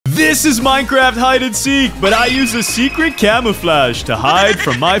This is Minecraft hide and seek, but I use a secret camouflage to hide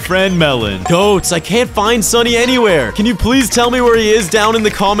from my friend Melon. Goats, I can't find Sunny anywhere. Can you please tell me where he is down in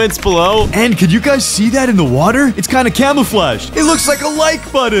the comments below? And can you guys see that in the water? It's kind of camouflaged. It looks like a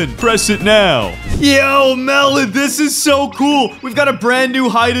like button. Press it now. Yo, Melon, this is so cool. We've got a brand new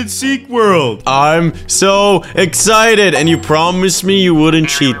hide and seek world. I'm so excited. And you promised me you wouldn't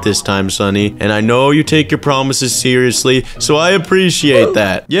cheat this time, Sunny. And I know you take your promises seriously, so I appreciate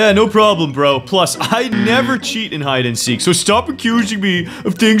that. Yeah, no problem, bro. Plus, I never cheat in hide and seek, so stop accusing me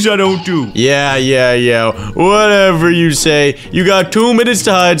of things I don't do. Yeah. Whatever you say. You got 2 minutes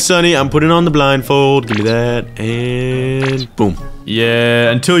to hide, Sunny. I'm putting on the blindfold. Give me that. And boom.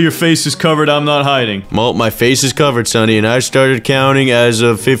 Yeah, until your face is covered, I'm not hiding. Well, my face is covered, Sunny, and I started counting as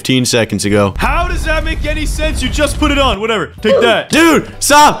of 15 seconds ago. How does that make any sense? You just put it on. Whatever. Take that. Dude,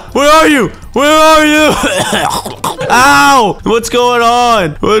 stop! Where are you? Where are you? Ow! What's going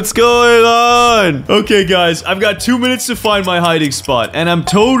on? What's going on? Okay, guys, I've got 2 minutes to find my hiding spot, and I'm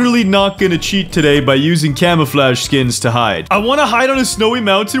totally not gonna cheat today by using camouflage skins to hide. I want to hide on a snowy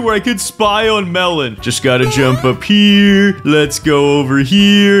mountain where I could spy on Melon. Just gotta jump up here. Let's go over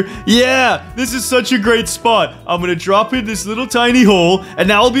here. Yeah, this is such a great spot. I'm gonna drop in this little tiny hole, and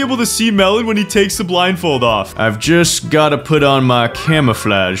now I'll be able to see Melon when he takes the blindfold off. I've just gotta put on my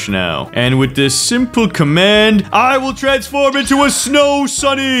camouflage now, and with this simple command, I will transform into a snow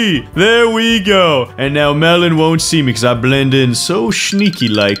Sunny. There we go. And now Melon won't see me because I blend in so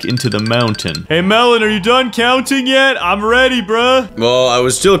sneaky-like into the mountain. Hey, Melon, are you done counting yet? I'm ready, bruh. Well, I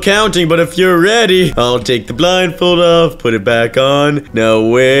was still counting, but if you're ready, I'll take the blindfold off, put it back on. Now,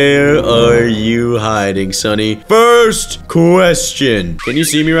 where are you hiding, Sunny? First question. Can you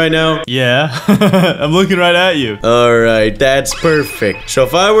see me right now? Yeah, I'm looking right at you. All right, that's perfect. So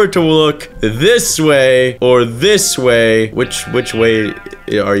if I were to look this way or this way, which way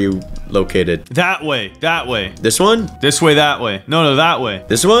are you located? That way, that way. This one? This way, that way. No, that way.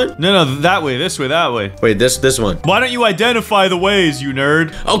 This one? No, that way, this way, that way. Wait, this one. Why don't you identify the ways, you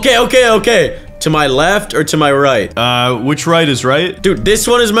nerd? Okay. To my left or to my right? Which right is right? Dude, this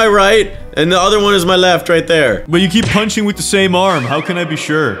one is my right, and the other one is my left right there. But you keep punching with the same arm. How can I be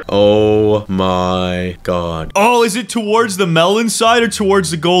sure? Oh my god. Oh, is it towards the melon side or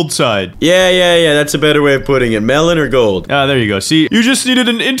towards the gold side? Yeah. That's a better way of putting it. Melon or gold? Ah, there you go. See, you just needed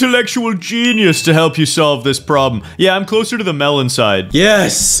an intellectual genius to help you solve this problem. Yeah, I'm closer to the melon side.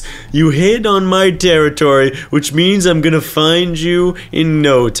 Yes! You hid on my territory, which means I'm gonna find you in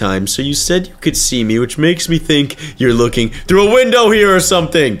no time. So you said you could see me, which makes me think you're looking through a window here or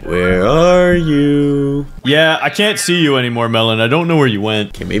something. Where are you? Yeah, I can't see you anymore, Melon. I don't know where you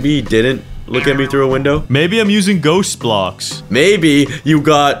went. Okay, maybe you didn't look at me through a window. Maybe I'm using ghost blocks. Maybe you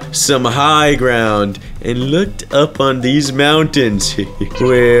got some high ground and looked up on these mountains.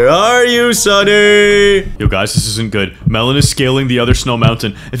 Where are you, Sunny? Yo, guys, this isn't good. Melon is scaling the other snow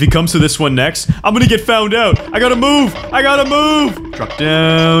mountain. If he comes to this one next, I'm gonna get found out. I gotta move. Drop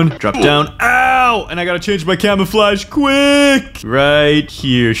down. Ow! And I gotta change my camouflage quick. Right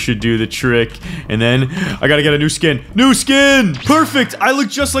here should do the trick. And then I gotta get a new skin. Perfect. I look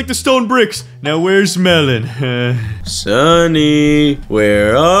just like the stone bricks. Now where's Melon? Sunny,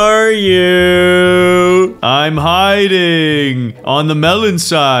 where are you? I'm hiding on the melon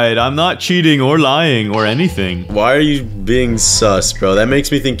side. I'm not cheating or lying or anything. Why are you being sus, bro? That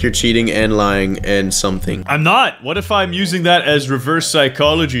makes me think you're cheating and lying and something. I'm not. What if I'm using that as reverse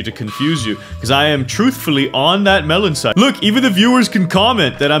psychology to confuse you? Because I am truthfully on that melon side. Look, even the viewers can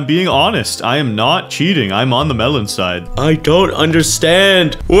comment that I'm being honest. I am not cheating. I'm on the melon side. I don't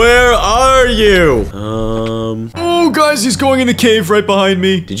understand. Where are you? Oh, guys, he's going in the cave right behind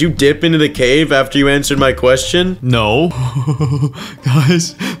me. Did you dip into the cave after you answered my question? No.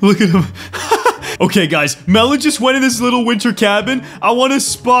 Guys, look at him. Okay, guys, Melon just went in this little winter cabin. I want to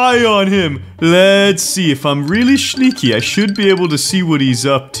spy on him. Let's see. If I'm really sneaky, I should be able to see what he's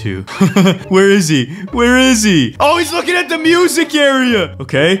up to. Where is he? Oh, he's looking at the music area.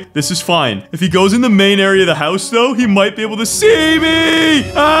 Okay, this is fine. If he goes in the main area of the house, though, he might be able to see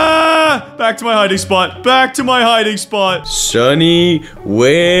me. Ah! Back to my hiding spot. Sunny,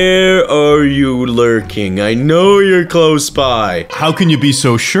 where are you lurking? I know you're close by. How can you be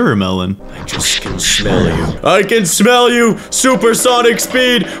so sure, Melon? I just can smell you. I can smell you! Supersonic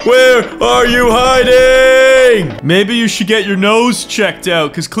speed! Where are you hiding? Maybe you should get your nose checked out,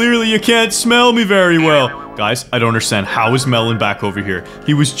 because clearly you can't smell me very well. Guys, I don't understand. How is Melon back over here?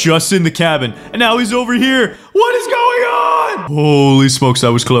 He was just in the cabin, and now he's over here. What is going on? Holy smokes,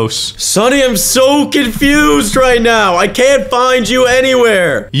 that was close. Sonny, I'm so confused right now. I can't find you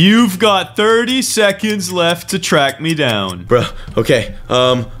anywhere. You've got 30 seconds left to track me down. Bruh, okay.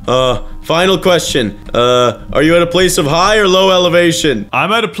 Final question. Are you at a place of high or low elevation?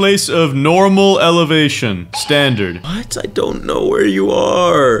 I'm at a place of normal elevation. Standard. What? I don't know where you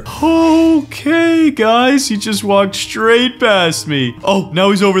are. Okay, guys. He just walked straight past me. Oh,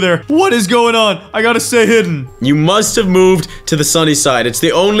 now he's over there. What is going on? I gotta stay hidden. You must have moved to the sunny side. It's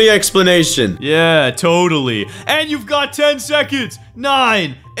the only explanation. Yeah, totally. And you've got 10 seconds.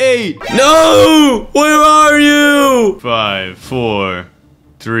 9, 8. No! Where are you? 5, 4,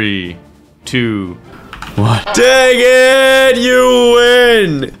 3, 2, 1. Dang it! You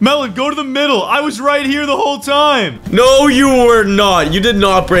win! Melon, go to the middle. I was right here the whole time. No, you were not. You did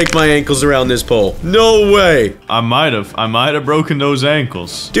not break my ankles around this pole. No way. I might have broken those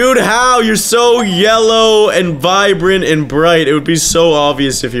ankles. Dude, how? You're so yellow and vibrant and bright. It would be so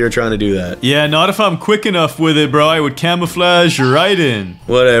obvious if you were trying to do that. Yeah, not if I'm quick enough with it, bro. I would camouflage right in.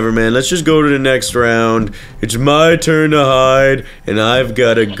 Whatever, man. Let's just go to the next round. It's my turn to hide, and I've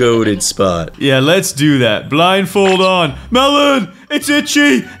got a goated spot. Yeah, let's do that. Blindfold on. Melon, it's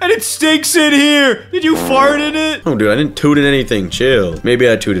itchy, and it stinks in here. Did you fart in it? Oh, dude, I didn't toot in anything. Chill. Maybe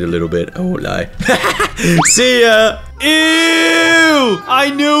I tooted a little bit. I won't lie. See ya. Ew!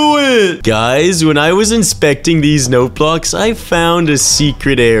 I knew it! Guys, when I was inspecting these note blocks, I found a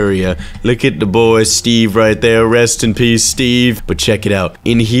secret area. Look at the boy Steve right there. Rest in peace, Steve. But check it out.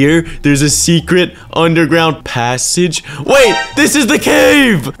 In here, there's a secret underground passage. Wait, this is the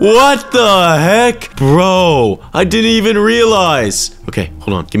cave! What the heck? Bro, I didn't even realize. Okay,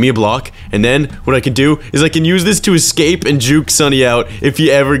 hold on. Give me a block. And then what I can do is I can use this to escape and juke Sonny out if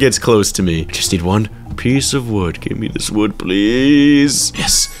he ever gets close to me. I just need one piece of wood. Give me this wood, please.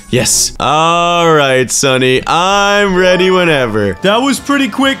 Yes, yes. All right, Sonny. I'm ready whenever. That was pretty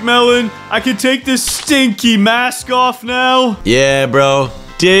quick, Melon. I can take this stinky mask off now. Yeah, bro.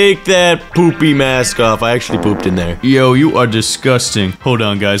 Take that poopy mask off. I actually pooped in there. Yo, you are disgusting. Hold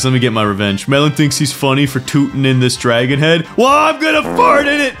on, guys. Let me get my revenge. Melon thinks he's funny for tooting in this dragon head. Well, I'm gonna fart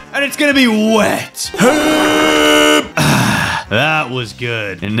in it, and it's gonna be wet. That was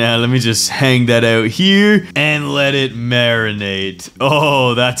good. And now let me just hang that out here and let it marinate.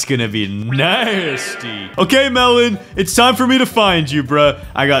 Oh, that's gonna be nasty. Okay, Melon, it's time for me to find you, bruh.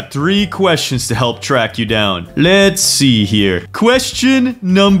 I got 3 questions to help track you down. Let's see here. Question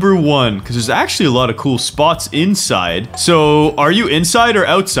number 1, because there's actually a lot of cool spots inside. So, are you inside or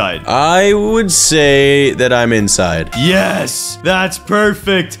outside? I would say that I'm inside. Yes, that's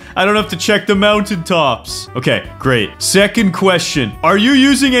perfect. I don't have to check the mountaintops. Okay, great. Second question. Are you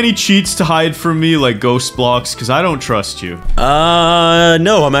using any cheats to hide from me, like ghost blocks? Because I don't trust you.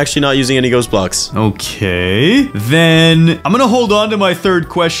 No, I'm actually not using any ghost blocks. Okay. Then I'm gonna hold on to my third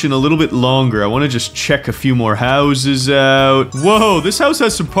question a little bit longer. I want to just check a few more houses out. Whoa, this house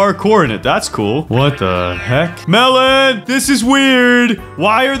has some parkour in it. That's cool. What the heck? Melon, this is weird.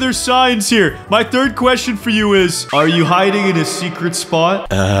 Why are there signs here? My third question for you is, are you hiding in a secret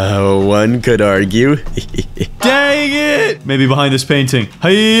spot? One could argue. Dang it! Maybe behind this painting.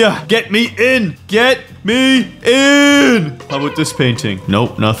 Hiya! Get me in! Get me in! How about this painting?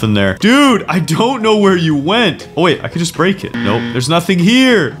 Nope, nothing there. Dude, I don't know where you went. Oh wait, I could just break it. Nope, there's nothing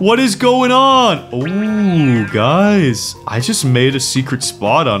here. What is going on? Oh, guys. I just made a secret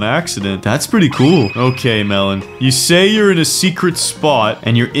spot on accident. That's pretty cool. Okay, Melon. You say you're in a secret spot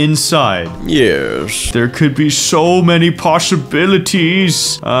and you're inside. Yes. There could be so many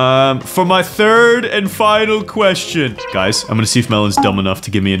possibilities. For my third and final question. Guys, I'm gonna see if Melon's dumb enough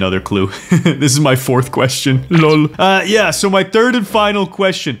to give me another clue. This is my 4th question. Lol. Yeah, so my third and final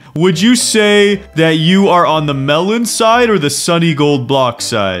question. Would you say that you are on the melon side or the sunny gold block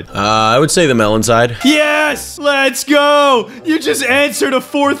side? I would say the melon side. Yes! Let's go! You just answered a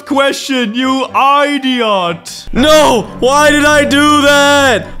 4th question, you idiot! No! Why did I do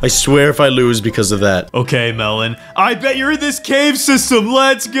that? I swear if I lose because of that. Okay, Melon. I bet you're in this cave system.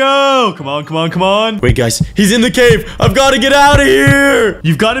 Let's go! Come on, come on, come on. Wait, guys. He's in the cave. I've got to get out of here.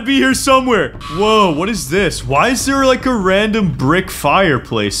 You've got to be here somewhere. Whoa, what is this? Why is there like a random brick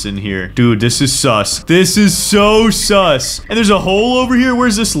fireplace in here? Dude, this is sus. This is so sus. And there's a hole over here.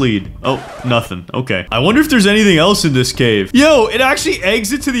 Where's this lead? Oh, nothing. Okay. I wonder if there's anything else in this cave. Yo, it actually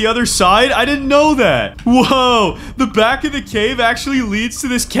exits to the other side? I didn't know that. Whoa, the back of the cave actually leads to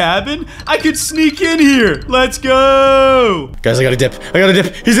this cabin? I could sneak in here. Let's go. Guys, I gotta dip. I gotta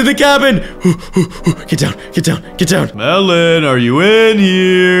dip. He's in the cabin. Get down. Get down. Get down. Melon, are you in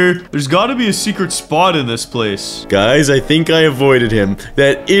here? There's gotta be a secret spot in this place. Guys, I think I avoided him.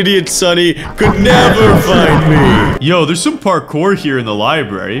 That idiot Sonny could never find me. Yo, there's some parkour here in the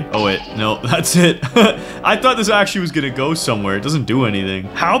library. Oh, wait. No, that's it. I thought this actually was gonna go somewhere. It doesn't do anything.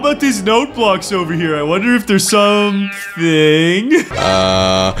 How about these note blocks over here? I wonder if there's something.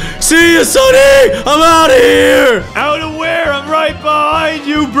 See you, Sonny! I'm out of here! Out of where? I'm right behind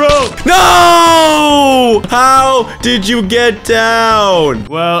you, bro. No! How did you get down?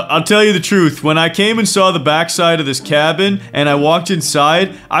 Well, I'll tell you the truth. When I came and saw the backside of this cabin and I walked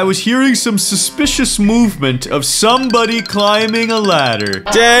inside, I was hearing some suspicious movement of somebody climbing a ladder.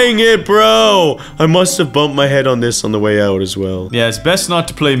 Dang it, bro! I must have bumped my head on this on the way out as well. Yeah, it's best not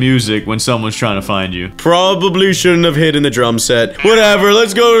to play music when someone's trying to find you. Probably shouldn't have hidden the drum set. Whatever,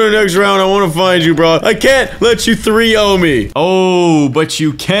 let's go to the next round. I want to find you, bro. I can't let you 3-0 me. Oh, but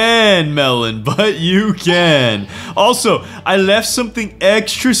you can, Melon. But you can. Also, I left something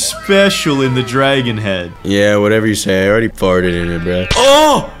extra special in the dragon head. Yeah, whatever you say. I already farted in it, bro.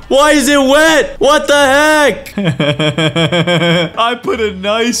 Oh! Why is it wet? What the heck? I put a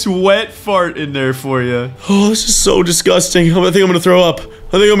nice wet fart in there for you. Oh, this is so disgusting. I think I'm gonna throw up.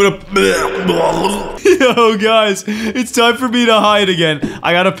 I think I'm gonna... Yo, guys, it's time for me to hide again.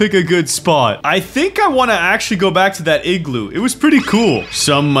 I gotta pick a good spot. I think I want to actually go back to that igloo. It was pretty cool.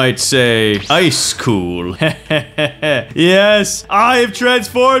 Some might say ice cool. Yes, I have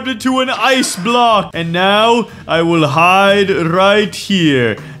transformed into an ice block. And now I will hide right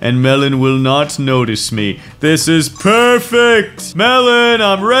here. And Melon will not notice me. This is perfect. Melon,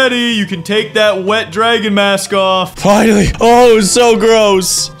 I'm ready. You can take that wet dragon mask off. Finally. Oh, it was so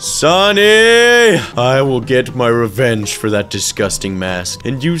gross. Sonny, I will get my revenge for that disgusting mask.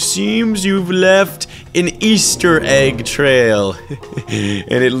 And you seems you've left an Easter egg trail.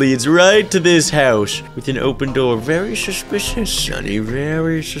 And it leads right to this house with an open door. Very suspicious, Sonny.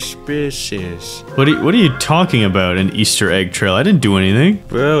 Very suspicious. What are you talking about? An Easter egg trail? I didn't do anything.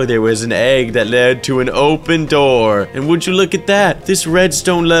 Bro, there was an egg that led to an open door. And would you look at that? This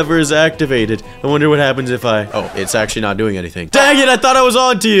redstone lever is activated. I wonder what happens if I... Oh, it's actually not doing anything. Dang it, I thought I was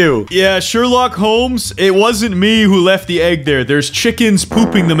on to you. Yeah, Sherlock Holmes, it wasn't me who left the egg there. There's chickens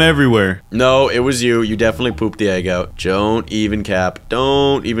pooping them everywhere. No, it was you. You definitely pooped the egg out. Don't even cap.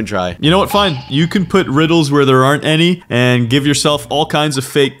 Don't even try. You know what? Fine. You can put riddles where there aren't any and give yourself all kinds of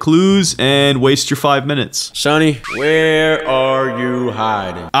fake clues and waste your 5 minutes. Sonny, where are you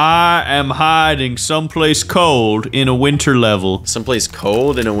hiding? I am hiding someplace cold in a winter level. Someplace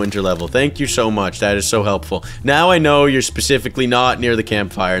cold in a winter level. Thank you so much. That is so helpful. Now I know you're specifically not near the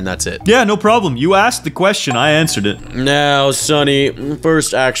campfire, and that's it. Yeah, no problem. You asked the question. I answered it. Now, Sonny,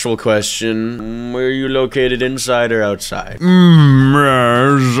 first actual question. Where are you located, inside or outside?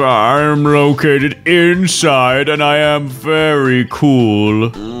 Yes, I'm located inside, and I am very cool.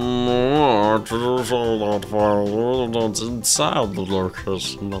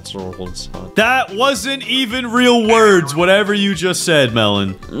 That wasn't even real words, whatever you just said,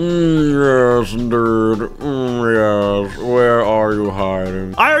 Melon. Yes, indeed. Yes. Where are you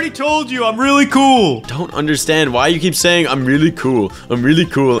hiding? I already told you, I'm really cool. Don't understand why you keep saying I'm really cool. I'm really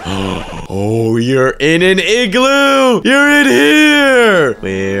cool. Oh, you're in an igloo. You're in here.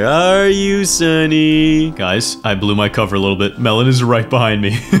 Where are you, Sonny? Guys, I blew my cover a little bit. Melon is right behind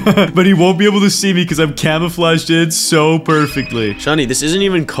me. But he won't be able to see me because I'm camouflaged in so perfectly. Sonny, this isn't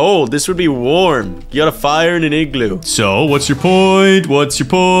even cold. This would be warm. You got a fire in an igloo. So, what's your point? What's your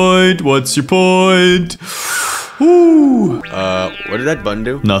point? What's your point? Woo. What did that button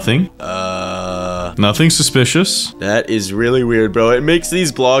do? Nothing. Nothing suspicious. That is really weird, bro. It makes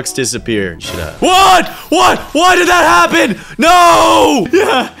these blocks disappear. Shut up. What? Why did that happen? No!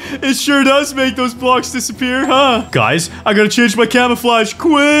 Yeah, it sure does make those blocks disappear, huh? Guys, I gotta change my camouflage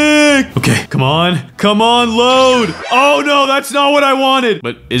quick. Okay, come on. Come on, load. Oh, no, that's not what I wanted.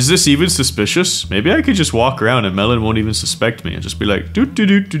 But is this even suspicious? Maybe I could just walk around and Melon won't even suspect me and just be like,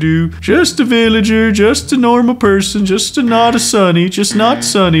 do-do-do-do-do. Just a villager, just a normal person, just a not a Sonny, just not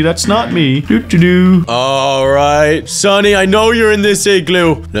Sonny. That's not me. Do-do-do. All right, Sonny, I know you're in this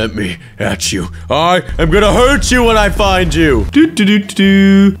igloo. Let me at you. I am gonna hurt you when I find you.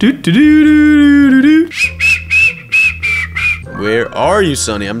 Do-do-do-do-do. Do-do-do-do-do-do. Where are you,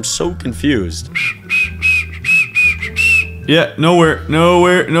 Sonny? I'm so confused. Yeah, nowhere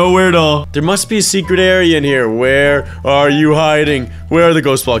at all. There must be a secret area in here. Where are you hiding? Where are the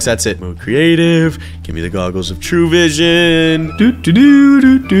ghost blocks? That's it. Mode creative. Give me the goggles of true vision.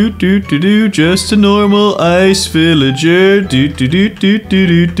 Just a normal ice villager.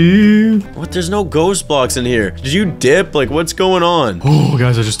 What? There's no ghost blocks in here. Did you dip? Like, what's going on? Oh,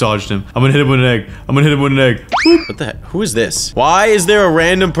 guys, I just dodged him. I'm gonna hit him with an egg. Boop. What the heck? Who is this? Why is there a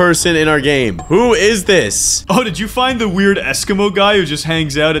random person in our game? Who is this? Oh, did you find the weird Eskimo guy who just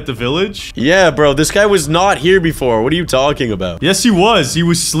hangs out at the village? Yeah, bro. This guy was not here before. What are you talking about? Yes, he was. He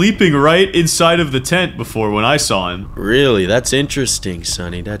was sleeping right inside of the tent before when I saw him. Really? That's interesting,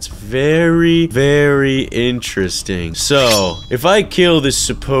 Sonny. That's very, very interesting. So, if I kill this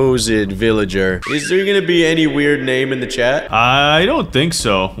supposed villager, is there gonna be any weird name in the chat? I don't think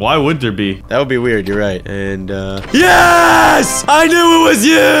so. Why would there be? That would be weird. You're right. And, yes! I knew it was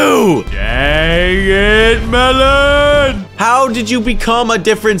you! Dang it, Melon! How did you become a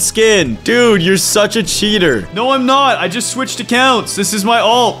different skin? Dude, you're such a cheater. No, I'm not. I just switched accounts. This is my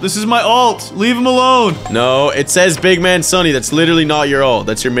alt. Leave him alone. No, it says Big Man Sonny. That's literally not your alt.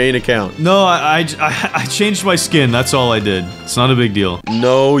 That's your main account. No, I changed my skin. That's all I did. It's not a big deal.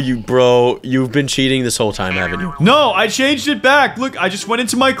 No, you've been cheating this whole time, haven't you? No, I changed it back. Look, I just went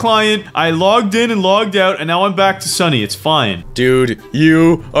into my client. I logged in and logged out, and now I'm back to Sunny. It's fine. Dude,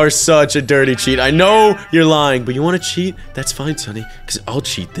 you are such a dirty cheat. I know you're lying, but you want to cheat? That's fine, Sonny, because I'll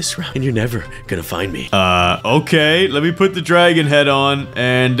cheat this round, and you're never gonna find me. Okay. Let me put the dragon head on,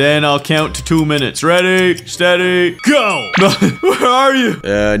 and then I'll count to 2 minutes. Ready, steady, go! Where are you?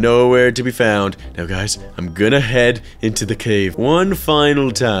 Nowhere to be found. Now, guys, I'm gonna head into the cave one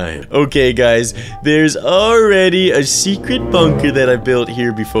final time. Okay, guys, there's already a secret bunker that I built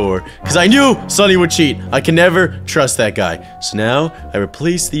here before, because I knew Sonny would cheat. I can never trust that guy. So now, I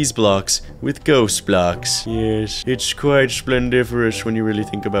replace these blocks with ghost blocks. Yes, it's quite splendiferous when you really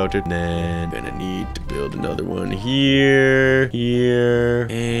think about it. Then, gonna need to build another one here,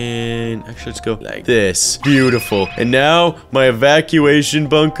 and actually, let's go like this. Beautiful. And now, my evacuation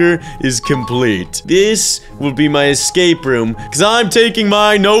bunker is complete. This will be my escape room, because I'm taking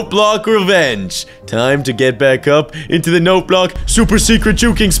my note block revenge. Time to get back up into the note block super secret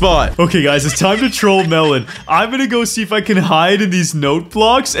juking spot. Okay, guys, it's time to troll Melon. I'm gonna go see if I can hide in these note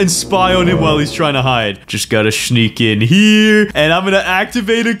blocks and spy on him while he's trying to hide. Just gotta sneak in here, and I'm gonna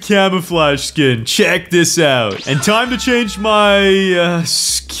activate a camouflage skin. Check this out. And time to change my,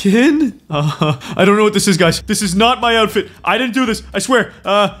 skin? I don't know what this is, guys. This is not my outfit. I didn't do this. I swear.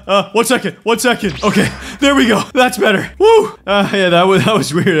 1 second. 1 second. Okay, there we go. That's better. Woo! Yeah, that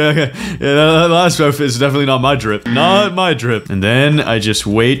was weird. Okay. Yeah, that last outfit is definitely not my drip. Not my drip. And then I just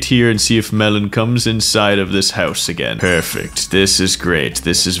wait here and see if Melon comes inside of this house again. Perfect. This is great.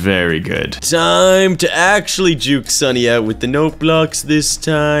 This is very good. Time to actually juke Sonny out with the note blocks this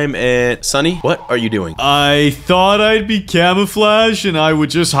time. And Sonny, what are you doing? I thought I'd be camouflaged and I would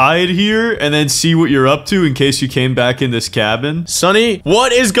just hide here and then see what you're up to in case you came back in this cabin. Sonny,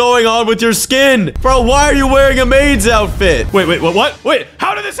 what is going on with your skin? Bro, why are you wearing a maid's outfit? Wait, what? Wait,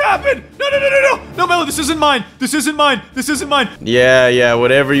 how did this happen? No, Melon, this isn't mine. This isn't mine. Yeah,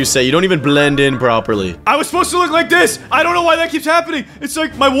 whatever you say. You don't even blend in properly. I was supposed to look like this. I don't know why that keeps happening. It's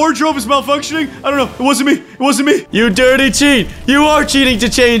like my wardrobe is malfunctioning. I don't know. It wasn't me. You dirty cheat. You are cheating to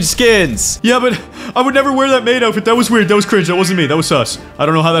change skins. Yeah, but I would never wear that maid outfit. That was weird. That was cringe. That wasn't me. That was sus. I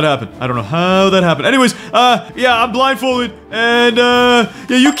don't know how that happened. Anyways, yeah, I'm blindfolded. And,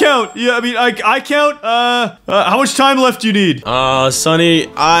 yeah, you count. Yeah, I mean, I count. How much time left do you need? Sonny,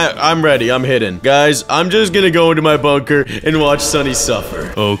 I'm ready. I'm hidden. Guys, I'm just gonna go into my bunker and watch Sonny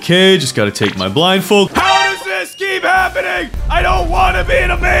suffer. Okay, just gotta take my blindfold. How does this keep happening? I don't want to be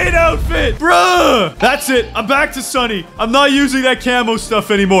in a maid outfit. Bruh. That's it. I'm back to Sonny. I'm not using that camo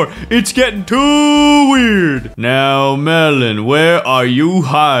stuff anymore. It's getting too weird. Now, Melon, where are you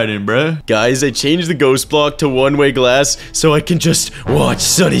hiding, bruh? Guys, I changed the ghost block to one-way glass so I can just watch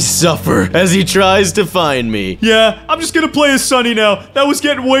Sonny suffer as he tries to find me. Yeah, I'm just gonna play as Sonny now. That was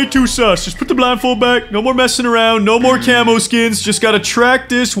getting way too sus. Just put the blindfold back. No more messing around. No more camo skins. Just gotta track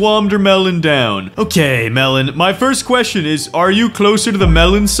this Melon down. Okay, Melon, my first question is, are you closer to the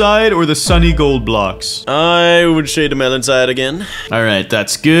Melon side or the Sunny gold blocks? I would say the Melon side again. Alright,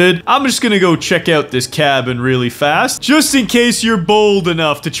 that's good. I'm just gonna go check out this cabin really fast, just in case you're bold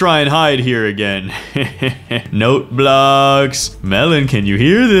enough to try and hide here again. Note blocks. Melon, can you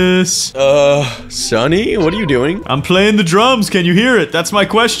hear this? Sonny, what are you doing? I'm playing the drums. Can you hear it? That's my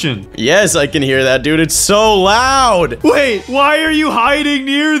question. Yes, I can hear that, dude. It's so loud. Wait, why are you hiding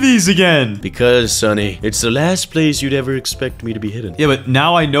near these again? Because, Sonny, it's the last place place you'd ever expect me to be hidden. Yeah, but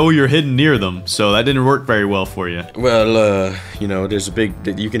now I know you're hidden near them, so that didn't work very well for you. Well, you know, there's a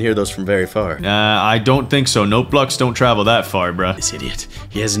big... You can hear those from very far. I don't think so. Note blocks don't travel that far, bruh. This idiot.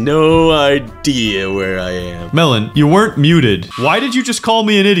 He has no idea where I am. Melon, you weren't muted. Why did you just call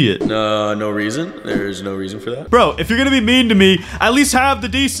me an idiot? No reason. There's no reason for that. Bro, if you're gonna be mean to me, at least have the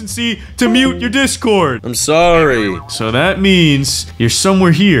decency to mute your Discord. I'm sorry. So that means you're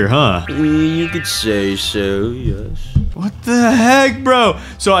somewhere here, huh? You could say so, yes. What the heck, bro?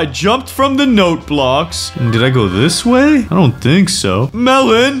 So I jumped from the note blocks. Did I go this way? I don't think so.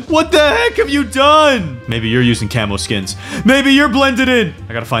 Melon, what the heck have you done? Maybe you're using camo skins. Maybe you're blended in.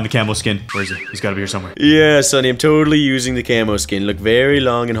 I gotta find the camo skin. Where is he? He's gotta be here somewhere. Yeah, Sonny, I'm totally using the camo skin. Look very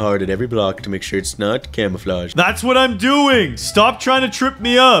long and hard at every block to make sure it's not camouflage. That's what I'm doing. Stop trying to trip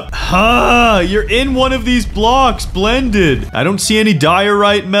me up. You're in one of these blocks, blended. I don't see any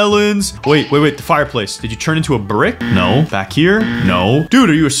diorite melons. Wait. The fireplace. Did you turn into a brick? No. Back here? No. Dude,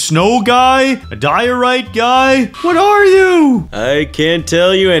 are you a snow guy? A diorite guy? What are you? I can't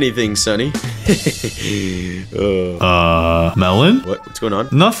tell you anything, Sonny. Melon? What's going on?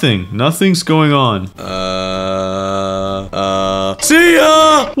 Nothing. Nothing's going on. See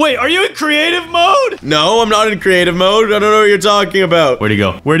ya! Wait, are you in creative mode? No, I'm not in creative mode. I don't know what you're talking about. Where'd he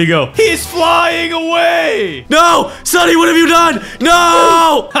go? Where'd he go? He's flying away! No! Sonny, what have you done?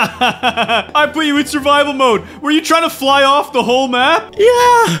 No! I put you in survival mode. Were you trying to fly off the whole map?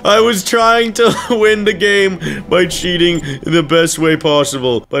 Yeah! I was trying to win the game by cheating the best way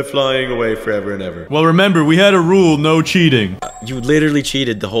possible. By flying away forever and ever. Well, remember, we had a rule, no cheating. You literally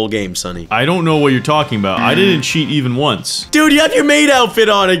cheated the whole game, Sonny. I don't know what you're talking about. I didn't cheat even once. Dude, you have your maid outfit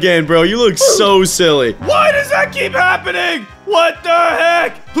on again, bro. You look so silly. Why does that keep happening? What the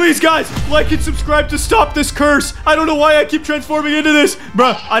heck? Please, guys, like and subscribe to stop this curse. I don't know why I keep transforming into this.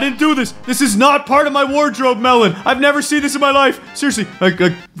 Bruh, I didn't do this. This is not part of my wardrobe, Melon. I've never seen this in my life. Seriously,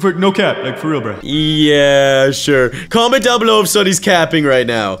 for no cap, for real, bruh. Yeah, sure. Comment down below if Sonny's capping right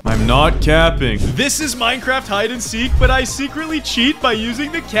now. I'm not capping. This is Minecraft hide and seek, but I secretly cheat by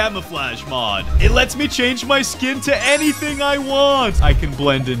using the camouflage mod. It lets me change my skin to anything I want. I can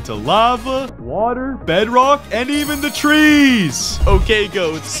blend into lava, water, bedrock, and even the trees. Okay,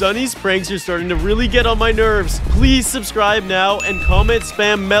 goats. Sonny's pranks are starting to really get on my nerves. Please subscribe now and comment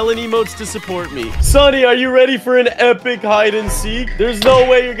spam melon emotes to support me. Sonny, are you ready for an epic hide and seek? There's no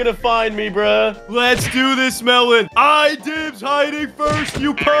way you're gonna find me, bruh. Let's do this, Melon. I dibs hiding first,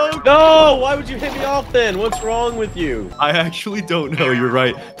 you punk. No, why would you hit me off then? What's wrong with you? I actually don't know. You're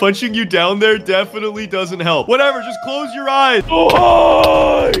right. Punching you down there definitely doesn't help. Whatever, just close your eyes. Oh,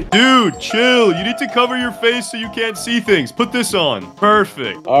 hi! Dude, chill. You need to cover your face so you can't see things. Put this on.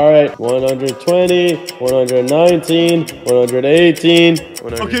 Perfect. All right, 120, 119, 118.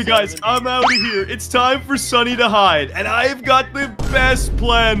 Okay, guys, I'm out of here. It's time for Sunny to hide, and I've got the best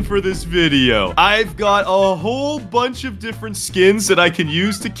plan for this video. I've got a whole bunch of different skins that I can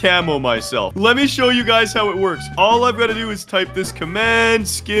use to camo myself. Let me show you guys how it works. All I've got to do is type this command,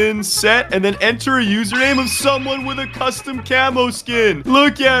 skin, set, and then enter a username of someone with a custom camo skin.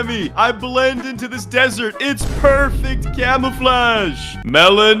 Look at me. I blend into this desert. It's perfect camouflage.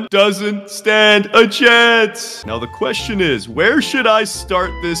 Melon doesn't stand a chance. Now the question is, where should I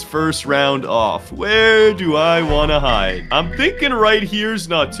start this first round off? Where do I want to hide? I'm thinking right here's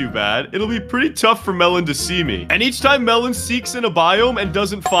not too bad. It'll be pretty tough for Melon to see me. And each time Melon seeks in a biome and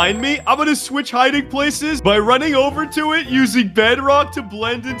doesn't find me, I'm gonna switch hiding places by running over to it using bedrock to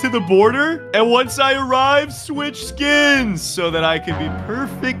blend into the border. And once I arrive, switch skins so that I can be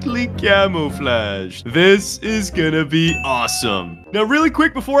perfectly camouflaged. This is gonna be awesome. Now, really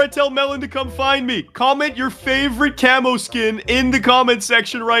quick, before I tell Melon to come find me, comment your favorite camo skin in the comment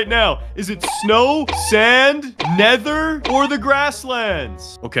section right now. Is it snow, sand, nether, or the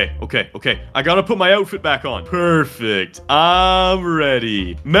grasslands? Okay. I gotta put my outfit back on. Perfect. I'm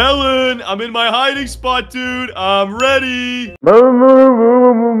ready. Melon, I'm in my hiding spot, dude. I'm ready. You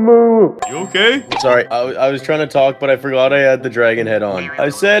okay? Sorry, I was trying to talk, but I forgot I had the dragon head on. I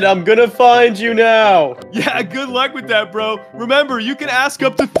said, I'm gonna find you now. Yeah, good luck with that, bro. Remember, you can ask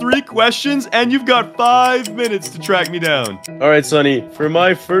up to 3 questions, and you've got 5 minutes to track me down. All right, Sonny, for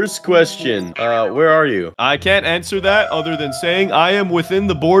my first question, where are you? I can't answer that other than saying I am within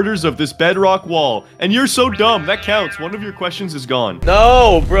the borders of this bedrock wall. And you're so dumb, that counts. One of your questions is gone.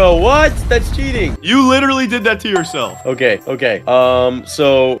 No, bro, what? That's cheating. You literally did that to yourself. Okay.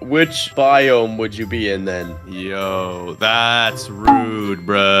 So which biome would you be in then? Yo, that's rude,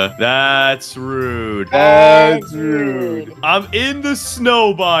 bruh. That's rude. That's rude. I'm in in the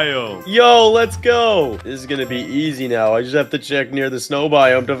snow biome. Yo, let's go. This is gonna be easy now. I just have to check near the snow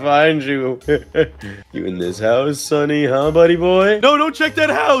biome to find you. You in this house, Sonny, huh, buddy boy? No, don't check that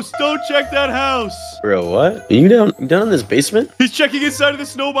house. Don't check that house. Bro, what? Are you down in this basement? He's checking inside of the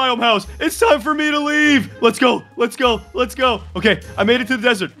snow biome house. It's time for me to leave. Let's go. Let's go. Let's go. Okay, I made it to the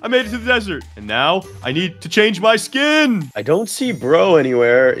desert. I made it to the desert. And now I need to change my skin. I don't see bro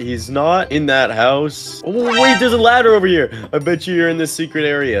anywhere. He's not in that house. Oh, wait, there's a ladder over here. I bet you're in this secret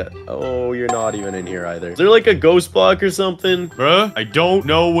area. Oh, you're not even in here either. Is there like a ghost block or something? Bruh, I don't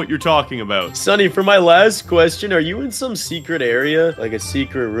know what you're talking about. Sonny, for my last question, are you in some secret area? Like a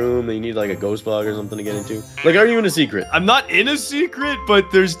secret room that you need like a ghost block or something to get into? Like, are you in a secret? I'm not in a secret,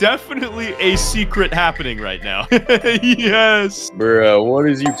 but there's definitely a secret happening right now. Yes. Bruh, what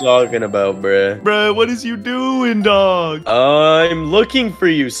is you talking about, bruh? Bruh, what is you doing, dog? I'm looking for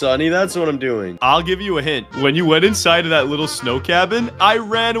you, Sonny. That's what I'm doing. I'll give you a hint. When you went inside of that little snow cabin, I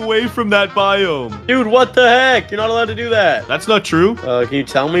ran away from that biome. Dude, what the heck? You're not allowed to do that. That's not true. Can you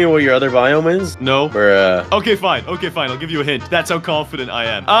tell me what your other biome is? No. Bruh. Okay, fine. Okay, fine. I'll give you a hint. That's how confident I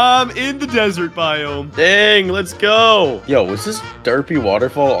am. I'm in the desert biome. Dang, let's go. Yo, was this derpy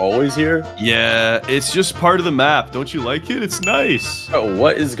waterfall always here? Yeah, it's just part of the map. Don't you like it? It's nice. Oh,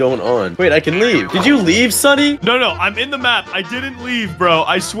 what is going on? Wait, I can leave. Did you leave, Sonny? No, I'm in the map. I didn't leave, bro.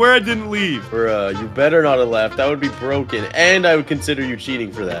 I swear I didn't leave. Bruh, you better not have left. That would be broken, and I would consider you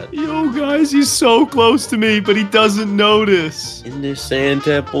cheating for that. Yo, guys, he's so close to me, but he doesn't notice. In this sand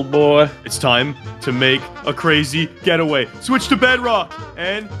temple, boy. It's time to make a crazy getaway. Switch to bedrock.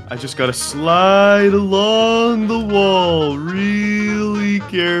 And I just gotta slide along the wall really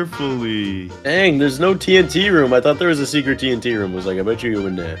carefully. Dang, there's no TNT room. I thought there was a secret TNT room. I was like, I bet you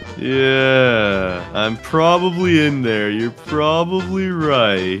in there. Yeah, I'm probably in there. You're probably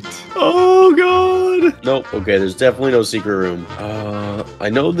right. Oh, God. Nope. Okay, there's definitely no secret room. I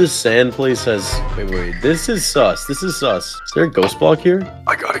know this sand place has... Wait. This is sus. This is sus. Is there a ghost block here?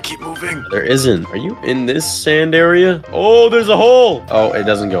 I gotta keep moving. There isn't. Are you in this sand area? Oh, there's a hole. Oh, it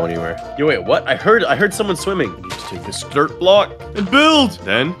doesn't go anywhere. Yo, wait, what? I heard someone swimming. I need to take this dirt block and build.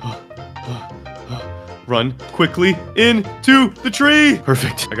 Then... run quickly into the tree.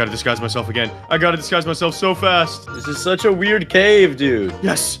 Perfect. I gotta disguise myself again. I gotta disguise myself so fast. This is such a weird cave, dude.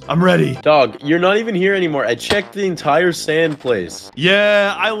 Yes, I'm ready. Dog, you're not even here anymore. I checked the entire sand place.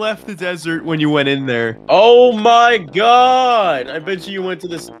 Yeah, I left the desert when you went in there. Oh my god. I bet you went to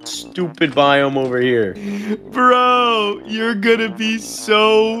this stupid biome over here. Bro, you're gonna be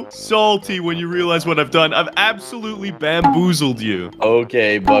so salty when you realize what I've done. I've absolutely bamboozled you.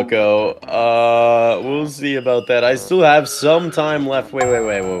 Okay, bucko. We'll see about that. I still have some time left.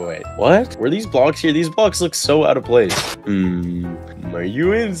 Wait. What? Were these blocks here? These blocks look so out of place. Are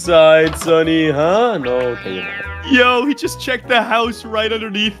you inside, Sonny? Huh? No, okay, you're not. Yo, he just checked the house right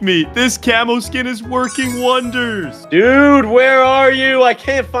underneath me. This camo skin is working wonders. Dude, where are you? I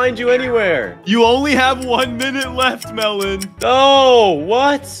can't find you anywhere. You only have 1 minute left, Melon. No,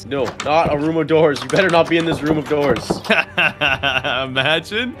 what? No, not a room of doors. You better not be in this room of doors.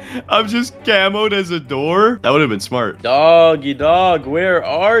 Imagine I'm just camoed as a door. That would have been smart. Doggy dog, where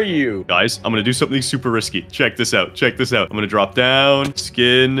are you? Guys, I'm gonna do something super risky. Check this out. Check this out. I'm gonna drop down,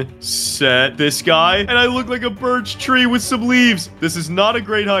 skin, set this guy, and I look like a birch tree with some leaves. This is not a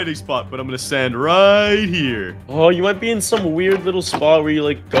great hiding spot, but I'm gonna stand right here. Oh, you might be in some weird little spot where you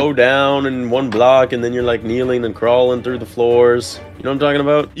like go down in one block and then you're like kneeling and crawling through the floors. You know what I'm talking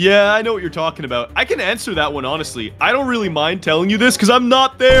about? Yeah, I know what you're talking about. I can answer that one, honestly. I don't really mind telling you this because I'm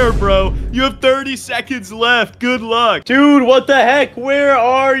not there, bro. You have 30 seconds left. Good luck. Dude, what the heck? Where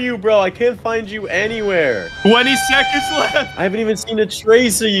are you, bro? I can't find you anywhere. 20 seconds left. I haven't even seen a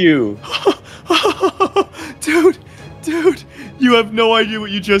trace of you. Dude, you have no idea what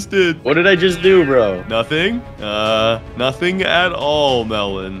you just did. What did I just do, bro? Nothing. Nothing at all,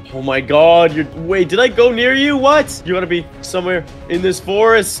 Melon. Oh my god, wait, did I go near you? What? You gotta be somewhere in this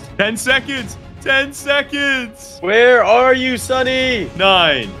forest. 10 seconds. 10 seconds. Where are you, Sonny?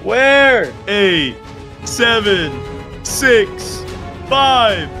 9. Where? 8, 7, 6,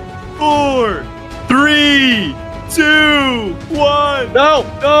 5, 4, 3, 2, 1. No,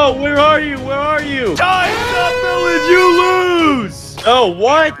 where are you? Where are you? Time's up, Melon. You lose. Oh,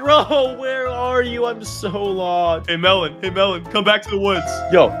 what, bro? Where are you? I'm so lost. Hey, Melon, come back to the woods.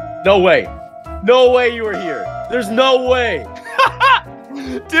 Yo, no way. No way you were here. There's no way.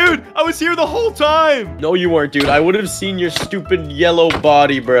 Dude, I was here the whole time. No, you weren't, dude. I would have seen your stupid yellow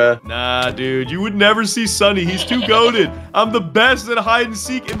body, bruh. Nah, dude, you would never see Sunny. He's too goated. I'm the best at hide and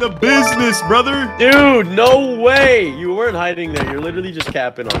seek in the business, brother. Dude, no way. You weren't hiding there. You're literally just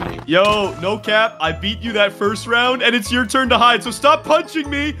capping on me. Yo, no cap. I beat you that first round, and it's your turn to hide. So stop punching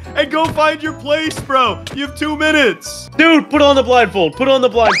me and go find your place, bro. You have 2 minutes. Dude, put on the blindfold. Put on the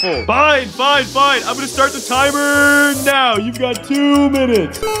blindfold. Fine, fine, fine. I'm gonna start the timer now. You've got 2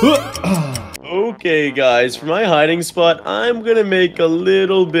 minutes. Okay, guys, for my hiding spot, I'm gonna make a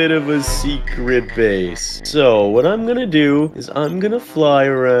little bit of a secret base. So, what I'm gonna do is I'm gonna fly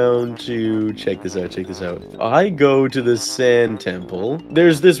around to... Check this out, check this out. I go to the sand temple.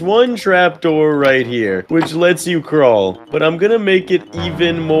 There's this one trapdoor right here, which lets you crawl. But I'm gonna make it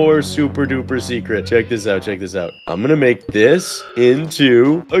even more super duper secret. Check this out, check this out. I'm gonna make this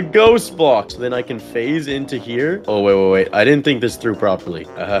into a ghost block. So then I can phase into here. Oh, wait. I didn't think this through properly.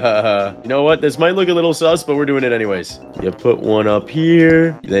 You know what? This might look a little sus, but we're doing it anyways. You put one up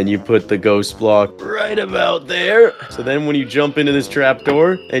here, then you put the ghost block right about there. So then when you jump into this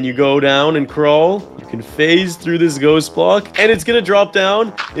trapdoor and you go down and crawl, you can phase through this ghost block and it's gonna drop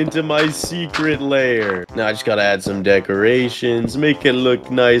down into my secret lair. Now I just gotta add some decorations, make it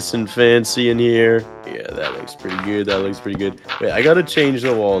look nice and fancy in here. Yeah, that looks pretty good. That looks pretty good. Wait, I gotta change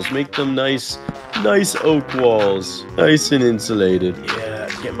the walls. Make them nice oak walls. Nice and insulated. Yeah,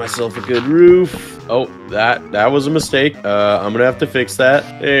 get myself a good roof. Oh, that was a mistake. I'm gonna have to fix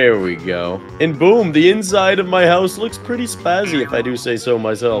that. There we go. And boom, the inside of my house looks pretty spazzy, if I do say so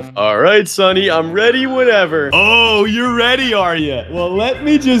myself. All right, Sonny, I'm ready whenever. Oh, you're ready, are you? Well, let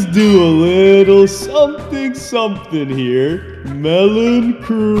me just do a little something here. Melon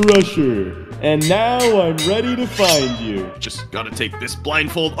Crusher. And now I'm ready to find you. Just gotta take this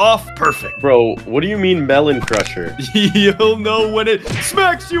blindfold off. Perfect. Bro, what do you mean melon crusher? You'll know when it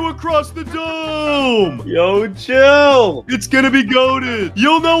smacks you across the dome. Yo, chill. It's gonna be goated.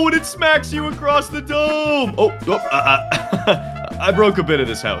 You'll know when it smacks you across the dome. I broke a bit of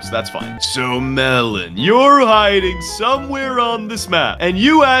this house. That's fine. So, Melon, you're hiding somewhere on this map. And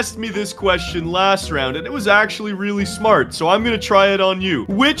you asked me this question last round, and it was actually really smart. So I'm gonna try it on you.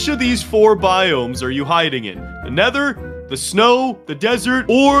 Which of these 4 biomes are you hiding in? The Nether, the snow, the desert,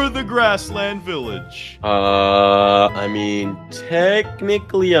 or the grassland village? I mean,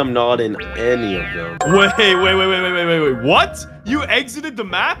 technically I'm not in any of them. Wait. What? You exited the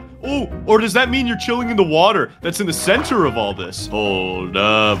map? Oh, or does that mean you're chilling in the water that's in the center of all this? Hold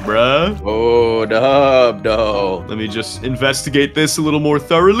up, bruh. Hold up, no. Let me just investigate this a little more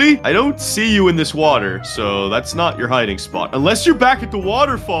thoroughly. I don't see you in this water, so that's not your hiding spot. Unless you're back at the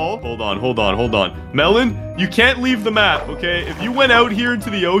waterfall. Hold on. Melon, you can't leave the map, okay? If you went out here into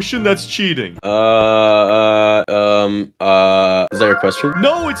the ocean, that's cheating. Is that your question?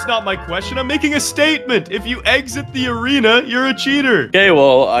 No, it's not my question. I'm making a statement. If you exit the arena, you're a cheater. Okay,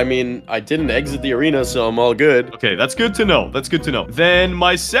 well, I mean, I didn't exit the arena, so I'm all good. Okay, that's good to know. Then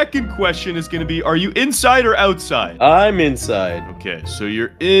my second question is going to be, are you inside or outside? I'm inside. Okay, so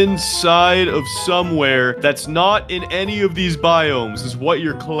you're inside of somewhere that's not in any of these biomes is what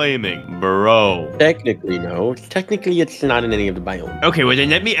you're claiming, bro. Technically, no. Technically, it's not in any of the biomes. Okay, well then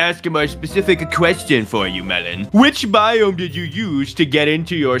let me ask a more specific question for you, Melon. Which biome did you use to get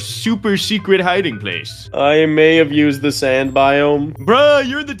into your super secret hiding place? I may have used the sand biome. Bruh,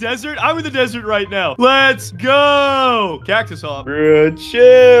 you're in the desert? I'm in the desert right now. Let's go! Cactus hop. Bruh,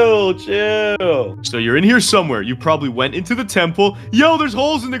 chill. So you're in here somewhere. You probably went into the temple. Yo, there's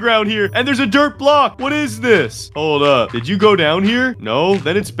holes in the ground here, and there's a dirt block. What is this? Hold up. Did you go down here? No.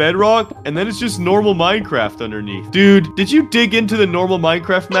 Then it's bedrock, and then it's just normal Minecraft underneath. Dude, did you dig into the normal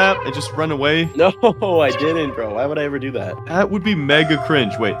Minecraft map and just run away? No, I didn't, bro. Why would I ever do that? That would be mega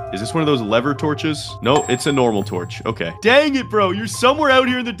cringe. Wait, is this one of those lever torches? No, it's a normal torch. Okay. Dang it, bro. You're somewhere out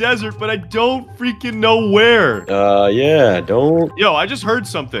here in the desert, but I don't freaking know where. Yeah, don't... Yo, I just heard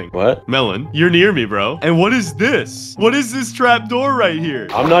something. What? Melon, you're near me, bro. And what is this? What is this trap door right here?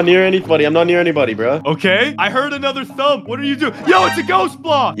 I'm not near anybody, bro. Okay. I heard another thump. What are you doing? Yo, it's a ghost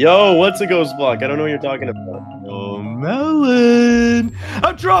block. Yo, what's a ghost block? I don't know what you're talking about. Oh, Melon.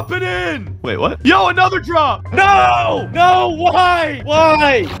 I'm dropping in. Wait, what? Yo, another drop. No, why?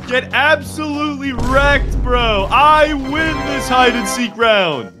 Get absolutely wrecked, bro. I win this hide and seek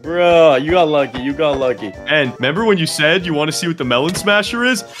round. Bro, you got lucky. And remember when you said you want to see what the melon smasher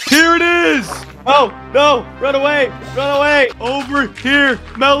is? Here it is. Oh, no, run away. Over here,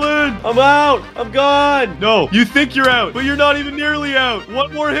 Melon. I'm out. I'm gone. No, you think you're out, but you're not even nearly out.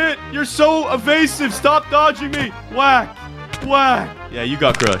 One more hit. You're so evasive. Stop dodging me. Whack. Whack! Yeah, you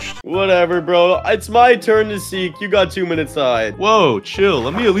got crushed. Whatever, bro. It's my turn to seek. You got 2 minutes to hide. Whoa, chill.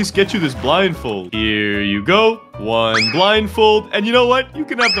 Let me at least get you this blindfold. Here you go. 1 blindfold. And you know what? You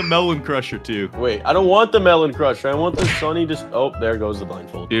can have the melon crusher too. Wait, I don't want the melon crusher. I want the Sunny just... Oh, there goes the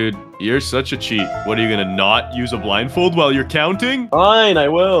blindfold. Dude, you're such a cheat. What, are you gonna not use a blindfold while you're counting? Fine, I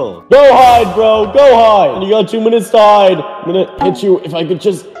will. Go hide, bro. Go hide. And you got 2 minutes to hide. I'm gonna hit you if I could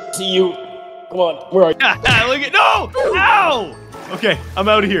just see you. Come on, where are you? Look at... No! Ow! Okay, I'm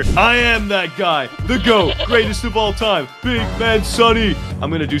out of here. I am that guy. The GOAT. Greatest of all time. Big Man Sunny.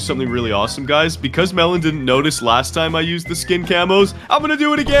 I'm gonna do something really awesome, guys. Because Melon didn't notice last time I used the skin camos, I'm gonna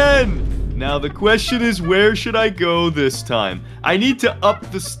do it again. Now, the question is, where should I go this time? I need to up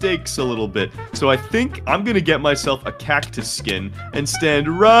the stakes a little bit. So I think I'm gonna get myself a cactus skin and stand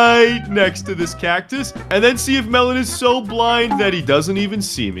right next to this cactus and then see if Melon is so blind that he doesn't even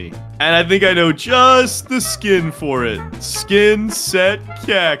see me. And I think I know just the skin for it. Skin set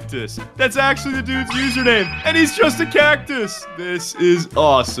cactus. That's actually the dude's username, and he's just a cactus. This is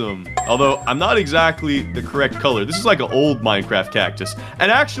awesome. Although, I'm not exactly the correct color. This is like an old Minecraft cactus.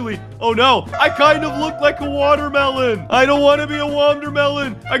 And actually, oh no, I kind of look like a watermelon. I don't want to be a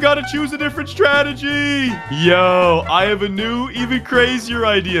watermelon. I gotta choose a different strategy. Yo, I have a new, even crazier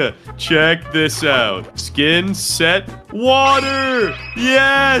idea. Check this out. Skin set water.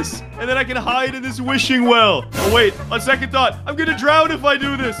 Yes. And then I can hide in this wishing well. Oh, wait. On second thought, I'm gonna drown if I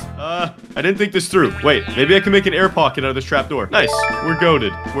do this. I didn't think this through. Wait, maybe I can make an air pocket out of this trapdoor. Nice. We're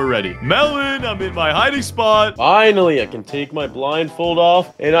goated. We're ready. Melon, I'm in my hiding spot. Finally, I can take my blindfold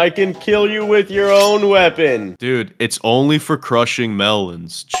off, and I can kill you with your own weapon. Dude, it's only for crushing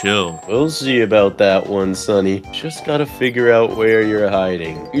melons. Chill. We'll see about that one, Sunny. Just gotta figure out where you're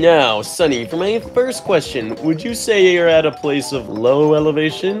hiding. Now, Sunny, for my first question, would you say you're at a place of low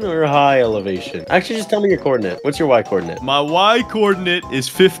elevation or high elevation? Actually, just tell me your coordinate. What's your Y coordinate? My Y coordinate is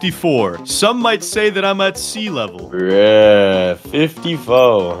 54. Some might say that I'm at sea level. Bruh,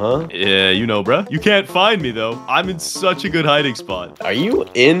 54, huh? Yeah, you know, bruh. You can't find me, though. I'm in such a good hiding spot. Are you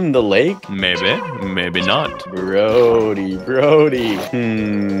in the lake? Maybe, maybe not. Brody.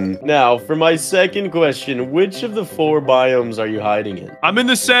 Now, for my second question, which of the 4 biomes are you hiding in? I'm in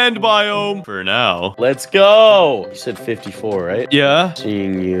the sand biome for now. Let's go. You said 54, right? Yeah.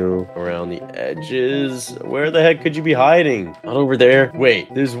 Seeing you around the edges. Where the heck could you be hiding? Not over there.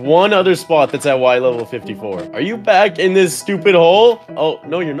 Wait, there's one other spot that's at Y level 54. Are you back in this stupid hole? Oh,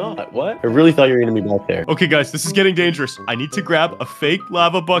 no, you're not. What? I really thought you were gonna be back there. Okay, guys, this is getting dangerous. I need to grab a fake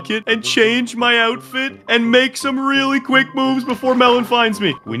lava bucket and change my outfit and make some really quick moves before Melon finds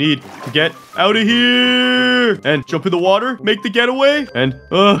me. We need to get out of here and jump in the water, make the getaway, and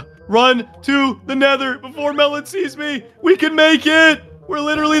run to the nether before Melon sees me. We can make it. We're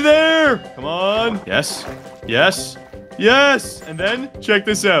literally there. Come on. Yes. Yes. Yes. And then check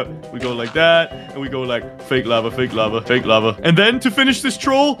this out. We go like that, and we go like fake lava, fake lava, fake lava. And then to finish this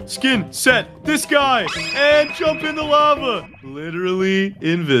troll, skin set this guy and jump in the lava. Literally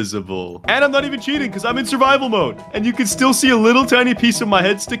invisible. And I'm not even cheating because I'm in survival mode. And you can still see a little tiny piece of my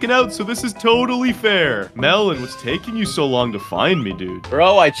head sticking out, so this is totally fair. Melon, what's taking you so long to find me, dude?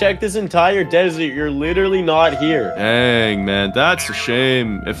 Bro, I checked this entire desert. You're literally not here. Dang, man, that's a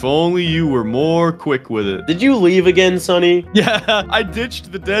shame. If only you were more quick with it. Did you leave again, Sunny? Yeah, I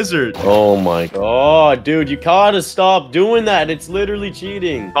ditched the desert. Oh my god, dude, you gotta stop doing that. It's literally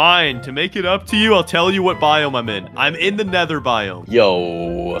cheating. Fine, to make it up to you, I'll tell you what biome I'm in. I'm in the nether biome.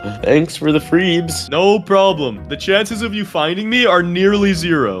 Yo, thanks for the freebs. No problem. The chances of you finding me are nearly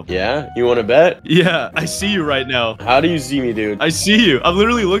 0. Yeah? You wanna bet? Yeah, I see you right now. How do you see me, dude? I see you. I'm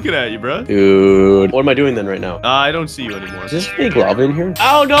literally looking at you, bro. Dude, what am I doing then right now? I don't see you anymore. Is this fake lava in here?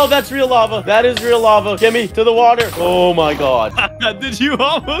 Oh no, that's real lava. That is real lava. Get me to the water. Oh my god. Did you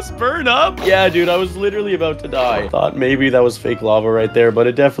almost burn up? Yeah, dude, I was literally about to die. Thought maybe that was fake lava right there, but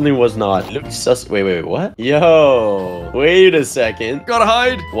it definitely was not. It looks sus- Wait, what? Yo, wait a second. Gotta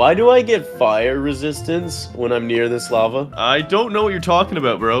hide. Why do I get fire resistance when I'm near this lava? I don't know what you're talking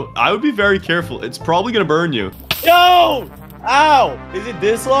about, bro. I would be very careful. It's probably gonna burn you. Yo! Ow! Is it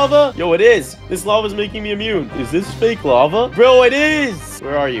this lava? Yo, it is. This lava's making me immune. Is this fake lava? Bro, it is!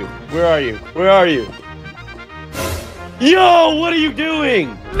 Where are you? Where are you? Where are you? Yo, what are you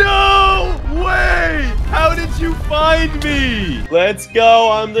doing? No way! How did you find me? Let's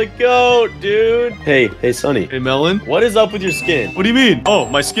go. I'm the goat, dude. Hey, Sunny. Hey, Melon. What is up with your skin? What do you mean? Oh,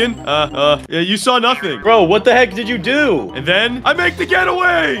 my skin? Yeah, you saw nothing. Bro, what the heck did you do? And then I make the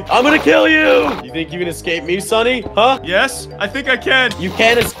getaway. I'm gonna kill you. You think you can escape me, Sunny? Huh? Yes, I think I can. You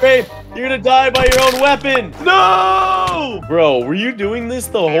can't escape. You're gonna die by your own weapon. No! Bro, were you doing this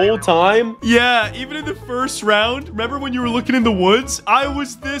the whole time? Yeah, even in the first round, remember when you were looking in the woods? I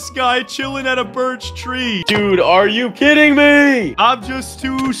was this guy chilling at a birch tree. Dude, are you kidding me? I'm just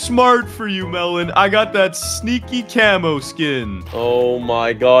too smart for you, Melon. I got that sneaky camo skin. Oh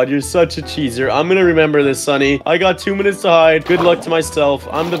my god, you're such a cheeser. I'm gonna remember this, Sonny. I got 2 minutes to hide. Good luck to myself.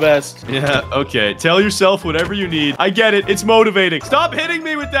 I'm the best. Yeah, okay. Tell yourself whatever you need. I get it. It's motivating. Stop hitting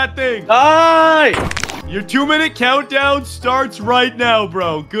me with that thing. Die! Your 2-minute countdown starts right now,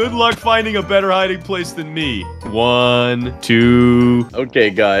 bro. Good luck finding a better hiding place than me. 1, 2, Okay,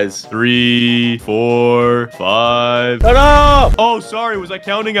 guys. 3, 4, 5. Shut up! Oh, sorry. Was I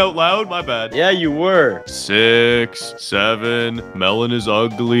counting out loud? My bad. Yeah, you were. 6, 7. Melon is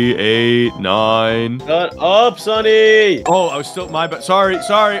ugly. 8, 9. Shut up, Sonny! Oh, I was still my bad. Sorry.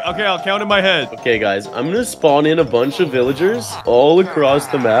 Okay, I'll count in my head. Okay, guys, I'm gonna spawn in a bunch of villagers all across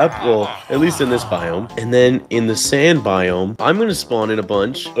the map. Well, at least in this biome. And then in the sand biome, I'm gonna spawn in a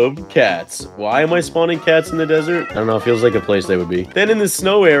bunch of cats. Why am I spawning cats in the desert? I don't know, it feels like a place they would be. Then in the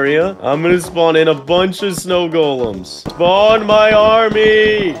snow area, I'm gonna spawn in a bunch of snow golems. Spawn my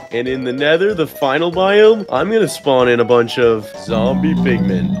army! And in the nether, the final biome, I'm gonna spawn in a bunch of zombie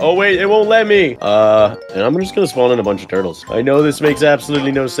pigmen. Oh wait, it won't let me. And I'm just gonna spawn in a bunch of turtles. I know this makes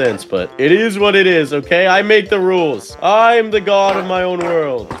absolutely no sense, but it is what it is, okay? I make the rules. I'm the god of my own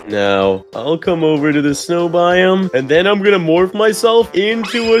world. Now, I'll come over to the snow biome, and then I'm gonna morph myself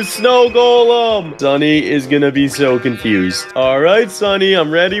into a snow golem. Sonny is gonna be so confused. All right, Sonny,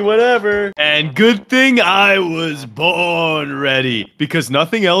 I'm ready whenever. And good thing I was born ready, because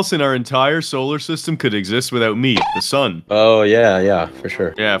nothing else in our entire solar system could exist without me, the sun. Oh, yeah, for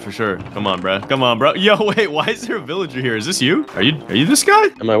sure. Yeah, for sure. Come on, bro. Yo, wait, why is there a villager here? Is this you? Are you this guy?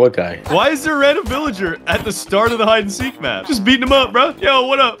 Am I what guy? Why is there a random villager at the start of the hide and seek map? Just beating him up, bro. Yo,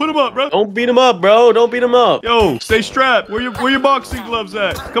 what up? Put him up, bro. Don't beat him up, bro. Don't beat him up. Yo, stay strapped. Where your boxing gloves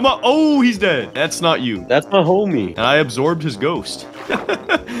at? Come on. Oh, he's dead. That's not you. That's my homie. And I absorbed his ghost.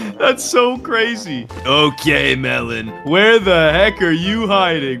 That's so crazy. Okay, Melon. Where the heck are you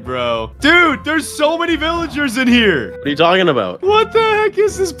hiding, bro? Dude, there's so many villagers in here. What are you talking about? What the heck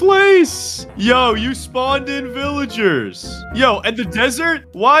is this place? Yo, you spawned in villagers. Yo, and the desert?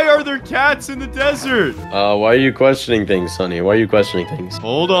 Why are there cats in the desert? Why are you questioning things, Sonny? Why are you questioning things?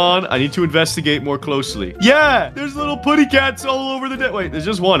 Hold on. I need to investigate more closely. Yeah, there's little putty cats all over the Wait, there's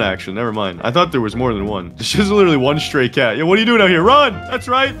just one, actually. Never mind. I thought there was more than one. There's just literally one stray cat. Yo, what are you doing out here? Run! That's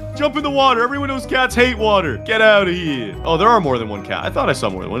right. Jump in the water. Everyone knows cats hate water. Get out of here. Oh, there are more than one cat. I thought I saw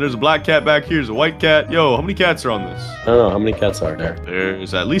more than one. There's a black cat back here. There's a white cat. Yo, how many cats are on this? I don't know. How many cats are there?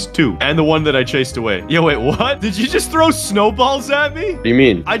 There's at least 2. And the one that I chased away. Yo, wait, what? Did you just throw snowballs at me? What do you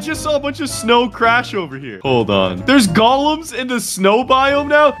mean? I just saw a bunch of snow crash over here. Hold on. There's golems in the snow biome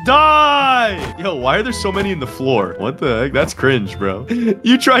now? Die! Yo, why are there so many in the floor? What the heck? That's cringe, bro.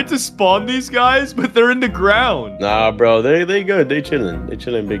 You tried to spawn these guys, but they're in the ground. Nah, bro. They good. They chilling. They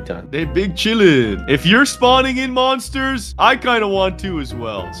chilling big time. They big chillin'. If you're spawning in monsters, I kind of want to as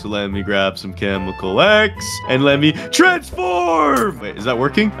well. So let me grab some chemical X and let me transform. Wait, is that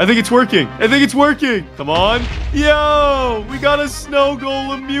working? I think it's working. Come on. Yo, we got a snow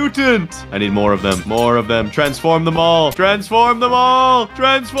golem mutant. I need more of them. Transform them all. Transform.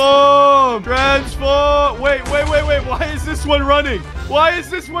 Wait. Why is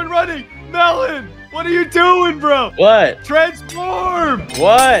this one running? Melon, what are you doing, bro? What? Transform.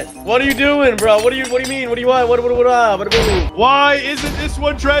 What? What are you doing, bro? What do you mean? What do you want? What? Why isn't this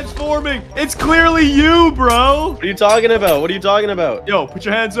one transforming? It's clearly you, bro. What are you talking about? Yo, put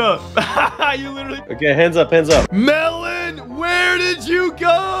your hands up. You literally... Okay, hands up. Melon, where did you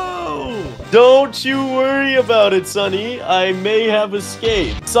go? Don't you worry about it, Sonny. I may have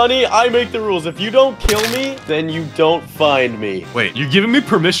escaped. Sonny, I make the rules. If you don't kill me, then you don't find me. Wait, you're giving me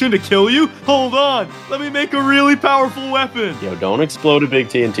permission to kill you? Hold on. Let me make a really powerful weapon. Yo, don't explode a big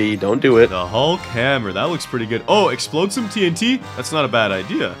TNT. Don't do it. The Hulk hammer. That looks pretty good. Oh, explode some TNT? That's not a bad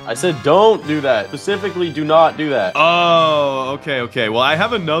idea. I said don't do that. Specifically, do not do that. Oh, okay. Well, I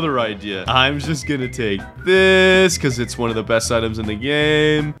have another idea. I'm just gonna take this because it's one of the best items in the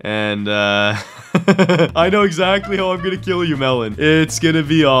game. And, I know exactly how I'm gonna kill you, Melon. It's gonna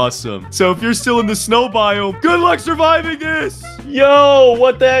be awesome. So if you're still in the snow biome, good luck surviving this. Yo,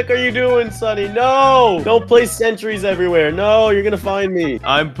 what the heck are you doing, Sonny? No! Don't place sentries everywhere. No, you're gonna find me.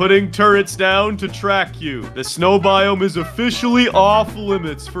 I'm putting turrets down to track you. The snow biome is officially off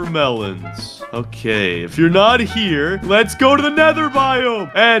limits for melons. Okay, if you're not here, let's go to the nether biome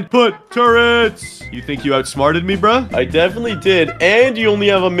and put turrets. You think you outsmarted me, bruh? I definitely did. And you only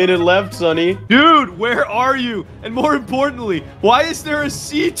have a minute left, Sonny. Dude, where are you? And more importantly, why is there a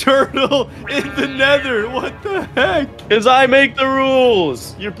sea turtle in the nether? What the heck? Because I make the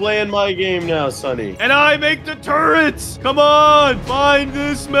rules. You're playing my game now, Sonny. And I make the turrets. Come on, find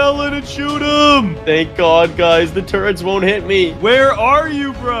this melon and shoot him. Thank God, guys. The turrets won't hit me. Where are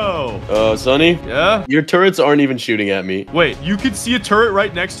you, bro? Sonny? Yeah? Your turrets aren't even shooting at me. Wait, you can see a turret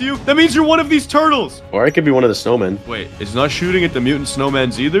right next to you? That means you're one of these turtles. Or I could be one of the snowmen. Wait, it's not shooting at the mutant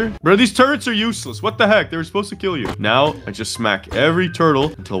snowmans either? Bro, these turrets are useless. What the heck? They were supposed to kill you. Now, I just smack every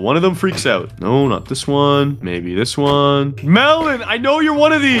turtle until one of them freaks out. No, not this one. Maybe this one. Melon, I know you're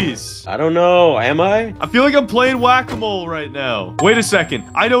one of these. I don't know. Am I? I feel like I'm playing whack-a-mole right now. Wait a second.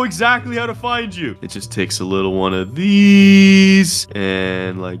 I know exactly how to find you. It just takes a little one of these,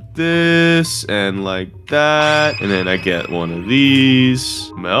 and like this, and like that, and then I get one of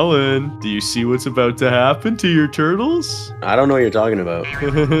these. Melon, do you see what's about to happen to your turtles? I don't know what you're talking about.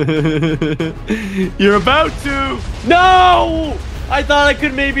 You're about to. No! I thought I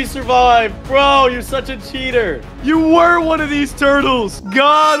could maybe survive. Bro, you're such a cheater. You were one of these turtles.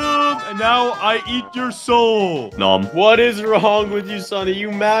 Got him. And now I eat your soul. Nom. What is wrong with you, Sonny? You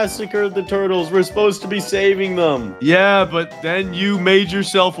massacred the turtles. We're supposed to be saving them. Yeah, but then you made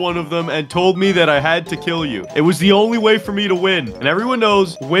yourself one of them and told me that I had to kill you. It was the only way for me to win. And everyone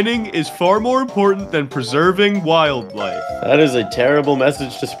knows winning is far more important than preserving wildlife. That is a terrible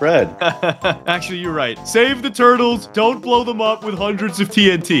message to spread. Actually, you're right. Save the turtles. Don't blow them up with hundreds of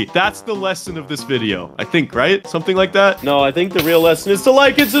TNT. That's the lesson of this video. I think, right? Something like that? No, I think the real lesson is to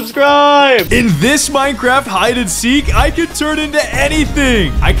like and subscribe. In this Minecraft hide and seek, I could turn into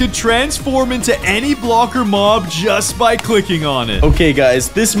anything. I could transform into any blocker mob just by clicking on it. Okay, guys,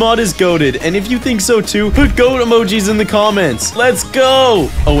 this mod is goated. And if you think so too, put goat emojis in the comments. Let's go.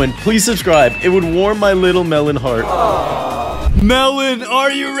 Oh, and please subscribe. It would warm my little melon heart. Melon, are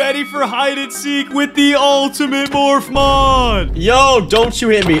you ready for hide and seek with the ultimate morph mod? Yo, don't you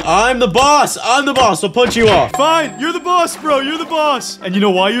hit me. I'm the boss. I'm the boss. I'll punch you off. Fine, you're the boss, bro. You're the boss. And you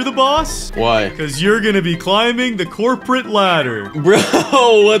know why you're the boss? Why? Because you're gonna be climbing the corporate ladder. Bro,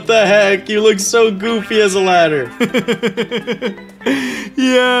 what the heck? You look so goofy as a ladder.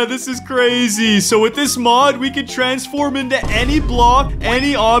 Yeah, this is crazy. So with this mod, we can transform into any block,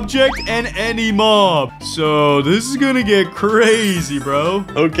 any object, and any mob. So this is gonna get crazy, bro.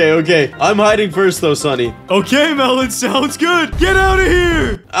 Okay. I'm hiding first though, Sonny. Okay, Melon, sounds good. Get out of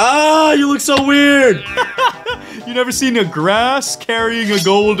here. Ah, you look so weird. You never seen a grass carrying a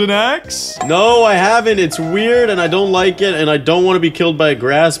golden axe? No, I haven't. It's weird and I don't like it, and I don't want to be killed by a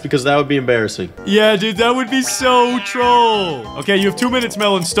grass because that would be embarrassing. Yeah, dude, that would be so troll. Okay, you have 2 minutes,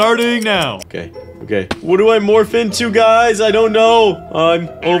 Melon, starting now. Okay. What do I morph into, guys? I don't know. I'm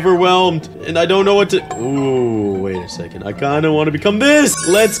overwhelmed and I don't know what to... Ooh, wait a second. I kind of want to become this.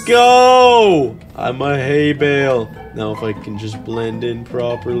 Let's go. I'm a hay bale. Now if I can just blend in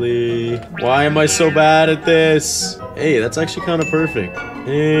properly. Why am I so bad at this? Hey, that's actually kind of perfect.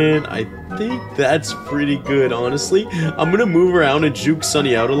 And I think that's pretty good, honestly. I'm gonna move around and juke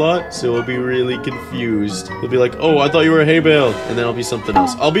Sonny out a lot, so he'll be really confused. He'll be like, oh, I thought you were a hay bale. And then I'll be something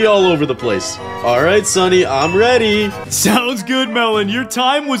else. I'll be all over the place. All right, Sonny, I'm ready. Sounds good, Melon. Your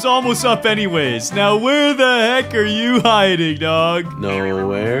time was almost up anyways. Now, where the heck are you hiding, dog?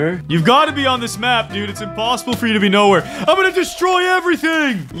 Nowhere. You've got to be on this map, dude. It's impossible for you to be nowhere. I'm gonna destroy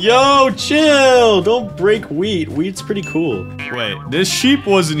everything. Yo, chill. Don't break wheat. Wheat's pretty cool. Wait, this sheep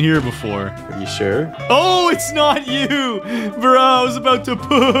wasn't here before. Are you sure? Oh, it's not you. Bro, I was about to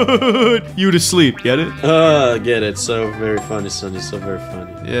put you to sleep. Get it? Get it. So very funny, Sonny. So very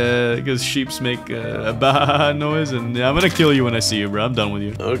funny. Yeah, because sheeps make a bah noise, and I'm gonna kill you when I see you, bro. I'm done with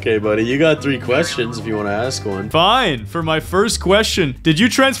you. Okay, buddy. You got 3 questions if you want to ask one. Fine. For my first question, did you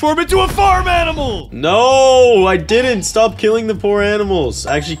transform into a farm animal? No, I didn't. Stop killing the poor animals.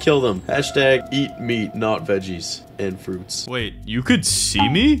 Actually, kill them. Hashtag eat meat, not veggies and fruits. Wait, you could see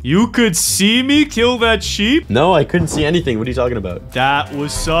me? You could see me kill that sheep? No, I couldn't see anything. What are you talking about? That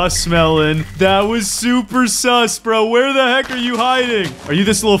was sus, Melon. That was super sus, bro. Where the heck are you hiding? Are you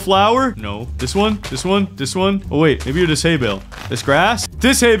this little flower? No. This one? This one? This one? Oh, wait. Maybe you're this hay bale. This grass?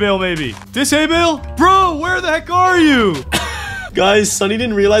 This hay bale, maybe. This hay bale? Bro, where the heck are you? Guys, Sunny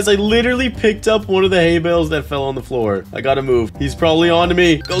didn't realize I literally picked up one of the hay bales that fell on the floor. I gotta move. He's probably on to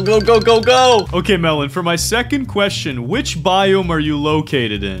me. Go, go, go, go, go. Okay, Melon, for my second question, which biome are you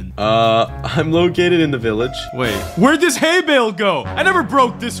located in? I'm located in the village. Wait, where'd this hay bale go? I never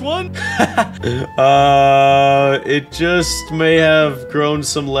broke this one. It just may have grown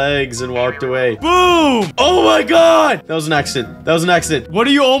some legs and walked away. Boom! Oh my god! That was an accident. That was an accident. What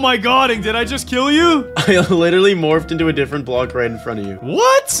are you oh my godding? Did I just kill you? I literally morphed into a different block right in front of you.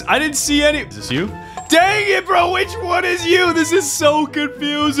 What? I didn't see any. Is this you? Dang it, bro. Which one is you? This is so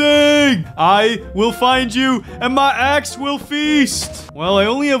confusing. I will find you and my axe will feast. Well, I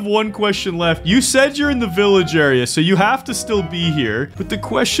only have one question left. You said you're in the village area, so you have to still be here. But the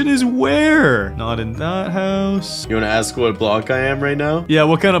question is where? Not in that house. You want to ask what block I am right now? Yeah,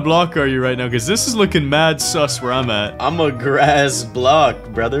 what kind of block are you right now? Because this is looking mad sus where I'm at. I'm a grass block,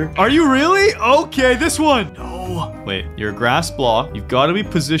 brother. Are you really? Okay, this one. No. Wait, you're a grass block. You've got to be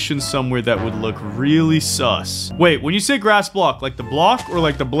positioned somewhere that would look really sus. Wait, when you say grass block, like the block or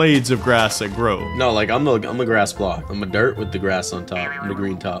like the blades of grass that grow? No, like I'm a grass block. I'm a dirt with the grass on top. I'm the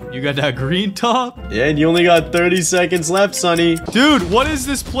green top. You got that green top? Yeah, and you only got 30 seconds left, Sonny. Dude, what is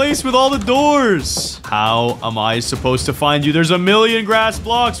this place with all the doors? How am I supposed to find you? There's a million grass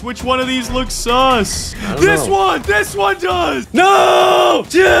blocks. Which one of these looks sus? This one! This one does! No!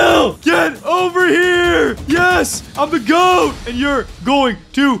 Chill! Get over here! Yes! I'm the goat! And you're going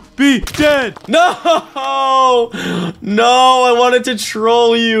to be dead! No! No, I wanted to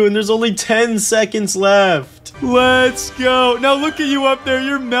troll you, and there's only 10 seconds left. Let's go. Now look at you up there.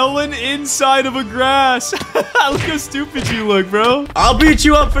 You're melon inside of a grass. Look how stupid you look, bro. I'll beat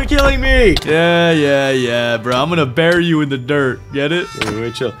you up for killing me. Yeah, bro. I'm gonna bury you in the dirt. Get it?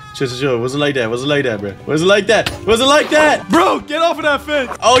 Wait, chill. Chill. Wasn't like that, bro. Wasn't like that. Bro, get off of that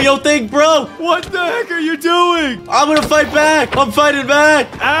fence. Oh, yo, think, bro. What the heck are you doing? I'm gonna fight back. I'm fighting back.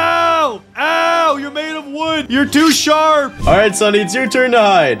 Ow! Ow! You're made of wood. You're too sharp. All right, Sonny, it's your turn to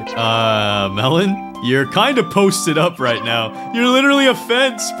hide. Melon? You're kind of posted up right now. You're literally a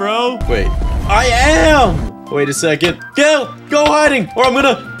fence, bro. Wait, I am. Wait a second. Go hiding, or I'm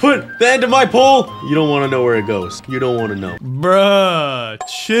gonna put the end of my pole. You don't want to know where it goes. You don't want to know. Bruh,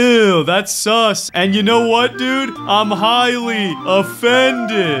 chill. That's sus. And you know what, dude? I'm highly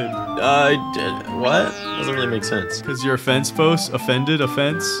offended. What? Doesn't really make sense. Because you're a fence post? Offended?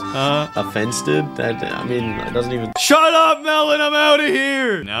 Offense? Offensed? I mean, it doesn't even... Shut up, Melon! I'm out of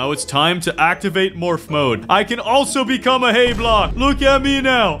here! Now it's time to activate morph mode. I can also become a hay block. Look at me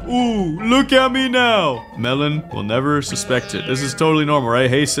now. Ooh, look at me now. Melon will never suspect it. This is totally normal, right?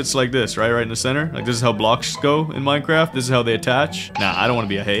 Hay sits like this, right? Right in the center. Like, this is how blocks go in Minecraft. This is how they attach. Nah, I don't want to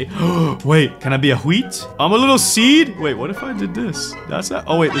be a hay. Wait, can I be a wheat? I'm a little seed? Wait, what if I did this? That's that?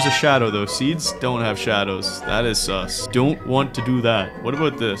 Oh, wait, there's a shadow, though. Seeds don't have shadows. That is sus. Don't want to do that. What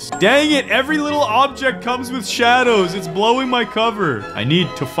about this? Dang it! Every little object comes with shadows. It's blowing my cover. I need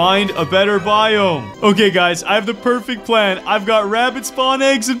to find a better biome. Okay, guys, I have the perfect plan. I've got rabbit spawn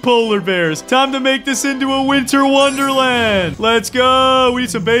eggs and polar bears. Time to make this into a winter wonderland. Let's go. We need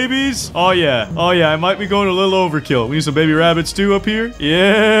some babies. Oh, yeah. I might be going a little overkill. We need some baby rabbits, too, up here.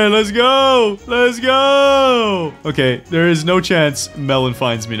 Yeah, let's go. Let's go. Okay, there is no chance Melon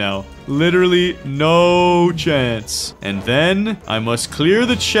finds me now. Literally no chance. And then I must clear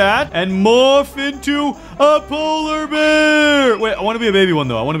the chat and morph into a polar bear. Wait, I want to be a baby one,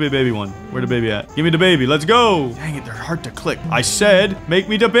 though. I want to be a baby one. Where the baby at? Give me the baby. Let's go. Dang it, they're hard to click. I said, make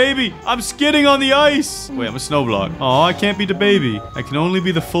me the baby. I'm skidding on the ice. Wait, I'm a snow block. Oh, I can't be the baby. I can only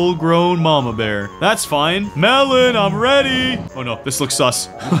be the full-grown mama bear. That's fine. Melon, I'm ready. Oh, no. This looks sus.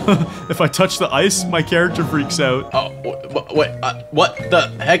 If I touch the ice, my character freaks out. Oh, wait. What the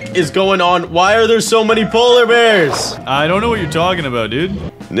heck is going on? Why are there so many polar bears? I don't know what you're talking about, dude.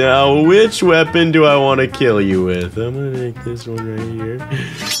 Now, which weapon do I want to kill you with? I'm gonna make this one right here.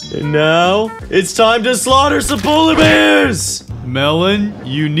 And now, it's time to slaughter some polar bears! Melon,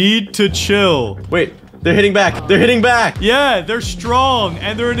 you need to chill. Wait, they're hitting back. They're hitting back. Yeah, they're strong,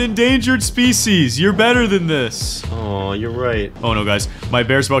 and they're an endangered species. You're better than this. Oh, you're right. Oh, no, guys. My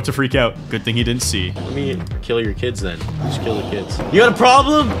bear's about to freak out. Good thing he didn't see. Let me kill your kids, then. Just kill the kids. You got a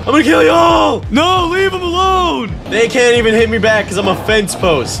problem? I'm gonna kill you all! No, leave them alone! They can't even hit me back because I'm a fence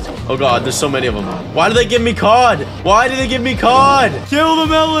post. Oh, God, there's so many of them. Why do they give me cod? Why do they give me cod? Kill the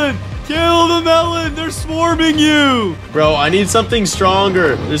melon! Kill the melon! They're swarming you! Bro, I need something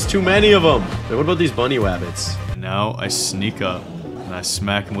stronger. There's too many of them. Wait, what about these bunny rabbits? And now I sneak up and I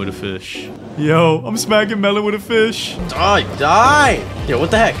smack him with a fish. Yo, I'm smacking melon with a fish. Die! Yo,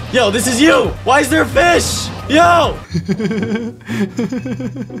 what the heck? Yo, this is you! Why is there a fish? Yo!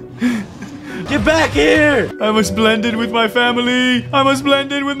 Get back here! I must blend in with my family. I must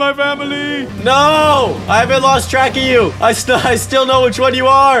blend in with my family. No! I haven't lost track of you. I still know which one you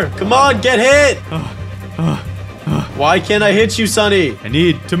are. Come on, get hit. Why can't I hit you, Sonny? I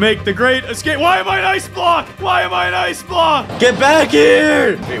need to make the great escape. Why am I an ice block? Why am I an ice block? Get back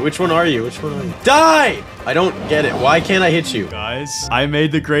here! Wait, which one are you? Which one are you? Die! I don't get it. Why can't I hit you? Guys, I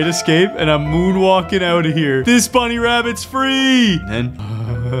made the great escape and I'm moonwalking out of here. This bunny rabbit's free. And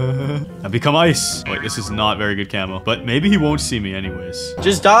then I become ice. Wait, this is not very good camo, but maybe he won't see me anyways.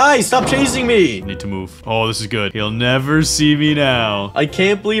 Just die! Stop chasing me! I need to move. Oh, this is good. He'll never see me now. I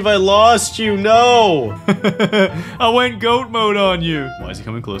can't believe I lost you. No! I went goat mode on you. Why is he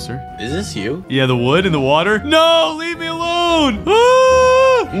coming closer? Is this you? Yeah, the wood in the water. No, leave me alone.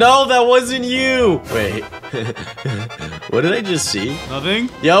 No, that wasn't you. Wait. What did I just see? Nothing?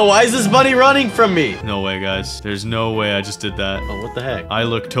 Yo, why is this bunny running from me? No way, guys. There's no way I just did that. Oh, what the heck? I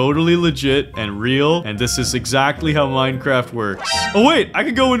look totally legit and real, and this is exactly how Minecraft works. Oh, wait. I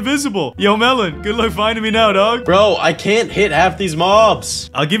can go invisible. Yo, Melon, good luck finding me now, dog. Bro, I can't hit half these mobs.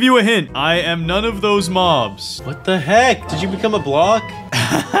 I'll give you a hint. I am none of those mobs. What the heck? Did you become a block?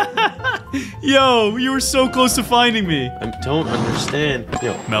 Yo, you were so close to finding me. I don't understand.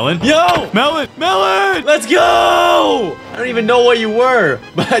 Yo. Melon? Yo! Melon! Melon! Let's go! I don't even know what you were,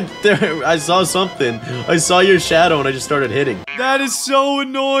 but there, I saw something. I saw your shadow and I just started hitting. That is so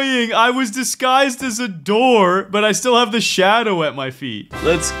annoying. I was disguised as a door, but I still have the shadow at my feet.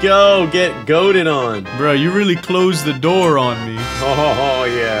 Let's go. Get goated on. Bro, you really closed the door on me. Oh,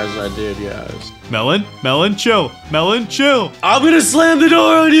 yes, I did, yes. Melon? Melon, chill. Melon, chill. I'm gonna slam the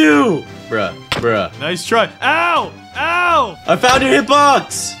door on you! Bruh. Nice try. Ow! Ow! I found your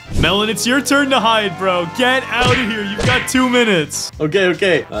hitbox! Melon, it's your turn to hide, bro. Get out of here. You've got 2 minutes.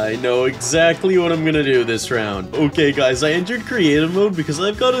 Okay. I know exactly what I'm gonna do this round. Okay, guys, I entered creative mode because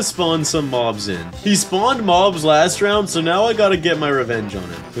I've got to spawn some mobs in. He spawned mobs last round, so now I gotta get my revenge on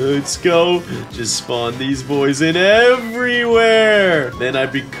him. Let's go. Just spawn these boys in everywhere. Then I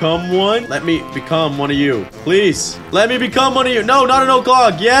become one. Let me become one of you. Please. Let me become one of you. No, not an oak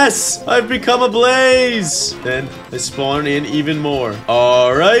log. Yes! I've become a blaze. Then I spawn in even more.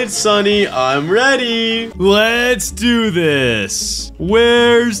 Alright, Sonny, I'm ready. Let's do this.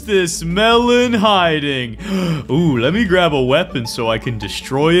 Where's this melon hiding? Ooh, let me grab a weapon so I can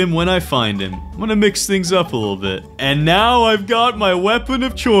destroy him when I find him. I'm gonna mix things up a little bit. And now I've got my weapon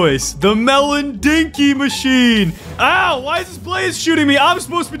of choice, the melon dinky machine. Ow, why is this blaze shooting me? I'm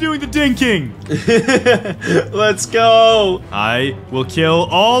supposed to be doing the dinking. Let's go. I will kill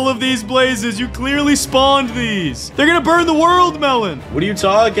all of these blazes. You clearly spawned these. They're gonna burn the world, Melon. What are you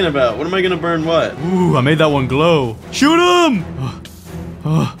talking about? What am I gonna burn what? Ooh, I made that one glow. Shoot him!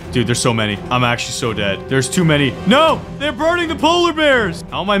 Dude, there's so many. I'm actually so dead. There's too many. No! They're burning the polar bears!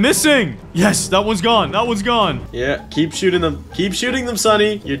 How am I missing? Yes, that one's gone. That one's gone. Yeah, keep shooting them. Keep shooting them,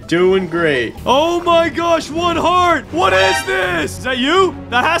 Sonny. You're doing great. Oh my gosh, 1 heart! What is this? Is that you?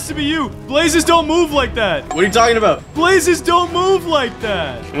 That has to be you. Blazes don't move like that. What are you talking about? Blazes don't move like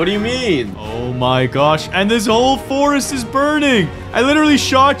that. What do you mean? Oh my gosh, and this whole forest is burning. I literally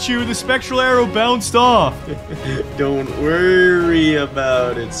shot you, the spectral arrow bounced off. Don't worry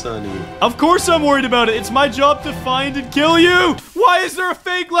about it, Sonny. Of course I'm worried about it. It's my job to find and kill you. Why is there a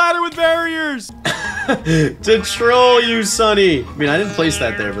fake ladder with barriers? To troll you, Sonny. I mean, I didn't place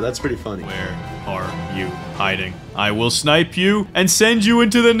that there, but that's pretty funny. Where are you hiding? I will snipe you and send you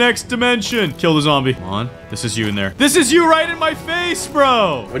into the next dimension. Kill the zombie. Come on. This is you in there. This is you right in my face,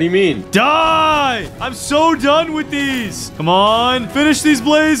 bro. What do you mean? Die! I'm so done with these. Come on. Finish these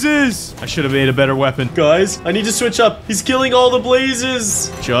blazes. I should have made a better weapon. Guys, I need to switch up. He's killing all the blazes.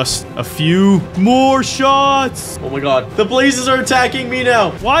 Just a few more shots. Oh my god. The blazes are attacking me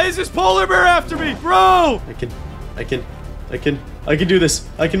now. Why is this polar bear after me? Bro! I can do this.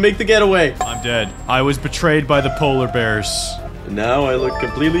 I can make the getaway. I'm dead. I was betrayed by the polar bears. And now I look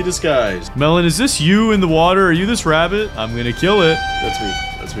completely disguised. Melon, is this you in the water? Are you this rabbit? I'm gonna kill it. That's me.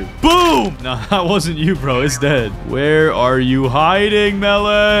 That's me. Boom! No, that wasn't you, bro. It's dead. Where are you hiding,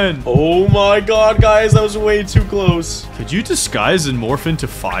 Melon? Oh my god, guys. That was way too close. Could you disguise and morph into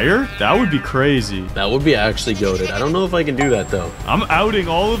fire? That would be crazy. That would be actually goated. I don't know if I can do that, though. I'm outing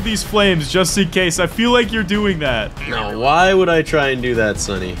all of these flames just in case. I feel like you're doing that. Now, why would I try and do that,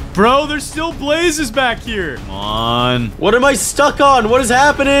 Sonny? Bro, there's still blazes back here. Come on. What am I stuck on? What is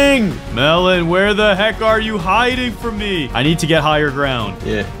happening? Melon, where the heck are you hiding from me? I need to get higher ground.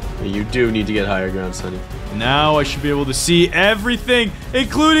 Yeah, you do need to get higher ground, Sonny. Now I should be able to see everything,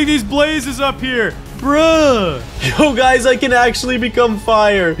 including these blazes up here. Bruh. Yo, guys, I can actually become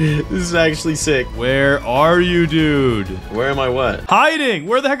fire. This is actually sick. Where are you, dude? Where am I what? Hiding.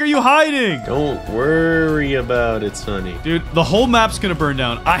 Where the heck are you hiding? Don't worry about it, Sonny. Dude, the whole map's gonna burn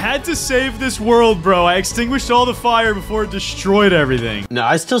down. I had to save this world, bro. I extinguished all the fire before it destroyed everything. No,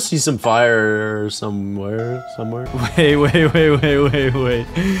 I still see some fire somewhere. Wait.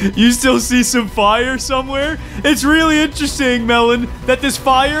 You still see some fire somewhere? It's really interesting, Melon, that this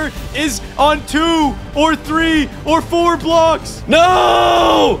fire is on 2 or 3 or 4 blocks.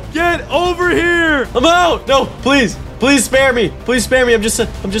 No! Get over here. I'm out! No, please! Please spare me! Please spare me! I'm just a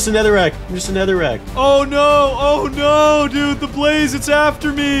netherrack. I'm just a netherrack. Oh no, dude, the blaze, it's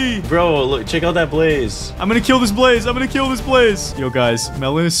after me. Bro, look, check out that blaze. I'm gonna kill this blaze. Yo, guys,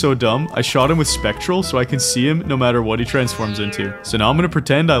 Melon is so dumb. I shot him with Spectral so I can see him no matter what he transforms into. So now I'm gonna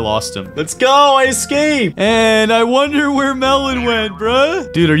pretend I lost him. Let's go! I escaped! And I wonder where Melon went,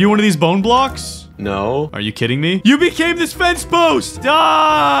 bruh. Dude, are you one of these bone blocks? No. Are you kidding me? You became this fence post!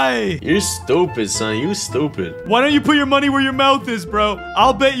 Die! You're stupid, son. You stupid. Why don't you put your money where your mouth is, bro?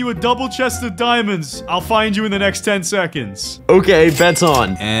 I'll bet you a double chest of diamonds. I'll find you in the next 10 seconds. Okay, bets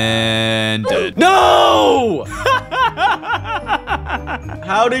on. And dead. No!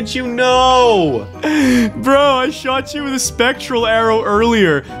 How did you know? Bro, I shot you with a spectral arrow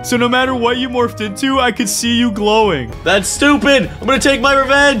earlier. So no matter what you morphed into, I could see you glowing. That's stupid. I'm gonna take my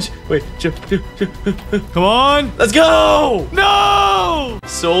revenge. Wait, come on. Let's go. No!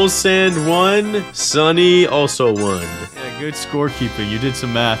 Soul Sand 1. Sunny also 1. Yeah, good scorekeeping. You did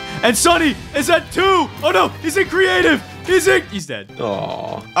some math. And Sunny is at 2. Oh no, he's in creative. He's dead.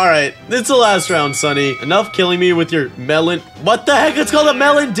 Aw. Alright, this is the last round, Sonny. Enough killing me with your melon. What the heck? It's called a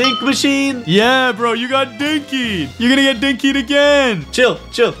melon dink machine? Yeah, bro, you got dinkied. You're gonna get dinkied again. Chill.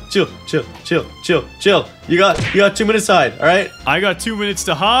 You got 2 minutes to hide, alright? I got 2 minutes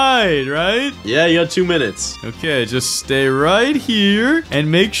to hide, right? Yeah, you got 2 minutes. Okay, just stay right here and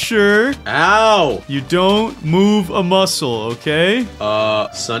make sure Ow! you don't move a muscle, okay?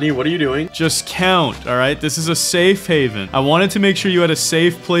 Sonny, what are you doing? Just count, all right? This is a safe haven. I wanted to make sure you had a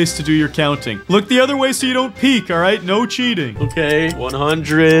safe place to do your counting. Look the other way so you don't peek, all right? No cheating. Okay,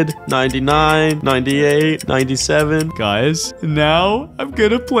 100, 99, 98, 97. Guys, now I'm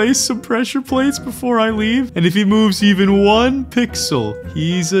gonna place some pressure plates before I leave. And if he moves even 1 pixel,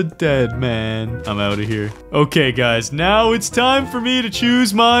 he's a dead man. I'm out of here. Okay, guys, now it's time for me to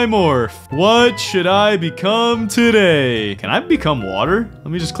choose my morph. What should I become today? Can I become water?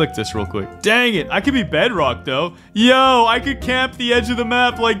 Let me just click this real quick. Dang it, I could be bedrock, though. Yo, I could camp the edge of the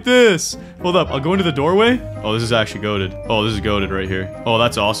map like this. Hold up, I'll go into the doorway. Oh, this is actually goated. Oh, this is goated right here. Oh,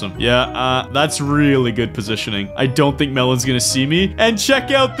 that's awesome. Yeah, that's really good positioning. I don't think Melon's gonna see me. And check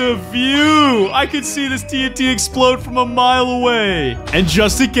out the view. I could see this TNT explode from a mile away. And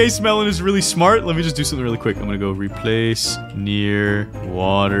just in case Melon is really smart, let me just do something really quick. I'm gonna go replace near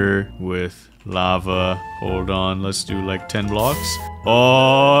water with lava. Hold on, let's do like 10 blocks.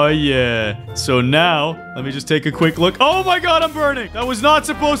 Oh, yeah. So now, let me just take a quick look. Oh my god, I'm burning. That was not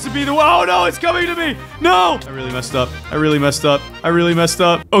supposed to be the... Oh no, it's coming to me. No! I really messed up.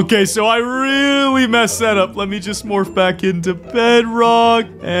 Okay, so I really messed that up. Let me just morph back into bedrock.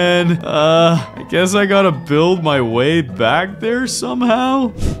 And, I guess I gotta build my way back there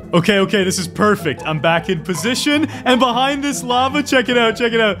somehow. Okay, this is perfect. I'm back in position. And behind this lava, check it out.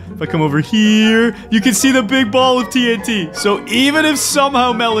 If I come over here, you can see the big ball of TNT. So even if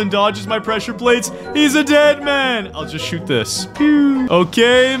somehow Melon dodges my pressure plates, he's a dead man. I'll just shoot this. Pew.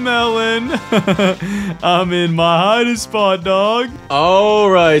 Okay, Melon. I'm in my hiding spot, dog.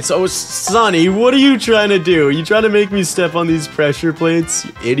 Alright, so Sonny, what are you trying to do? You trying to make me step on these pressure plates,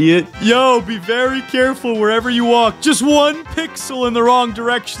 you idiot? Yo, be very careful wherever you walk. Just 1 pixel in the wrong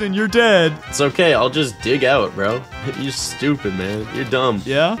direction, you're dead. It's okay, I'll just dig out, bro. You're stupid, man. You're dumb.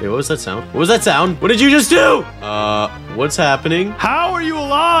 Yeah? Wait, what was that sound? What did you just do? What's happening? How are you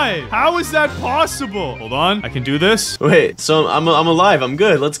alive? How is that possible? Hold on, I can do this. Wait, so I'm alive. I'm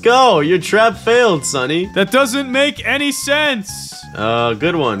good. Let's go. Your trap failed, Sonny. That doesn't make any sense.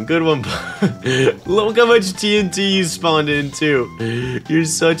 Good one. Look how much TNT you spawned into. You're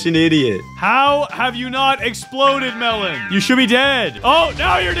such an idiot. How have you not exploded, Melon? You should be dead. Oh,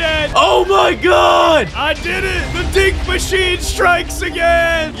 now you're dead. Oh my god! I did it. The dink machine strikes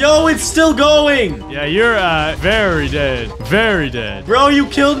again. Yo, it's still going. Yeah, you're very dead. Very dead. Bro, you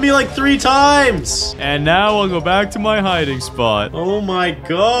killed me like 3 times. And now I'll go back to my hiding spot. Oh my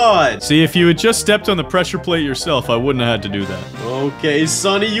god. See, if you had just stepped on the pressure plate yourself, I wouldn't have had to do that. Oh Okay,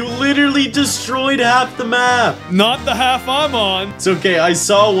 Sonny, you literally destroyed half the map. Not the half I'm on. It's okay, I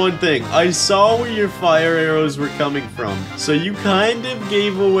saw one thing. I saw where your fire arrows were coming from. So you kind of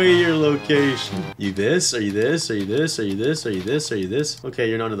gave away your location. You this? Are you this? Are you this? Are you this? Are you this? Are you this? Okay,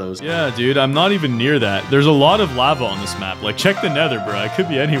 you're none of those. Yeah, dude, I'm not even near that. There's a lot of lava on this map. Like, check the nether, bro. I could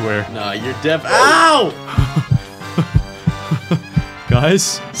be anywhere. Nah, you're Ow!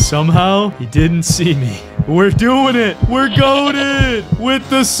 Guys, somehow he didn't see me. We're doing it. We're goated with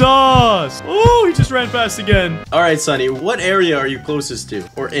the sauce. Oh, he just ran past again. All right, Sonny, what area are you closest to?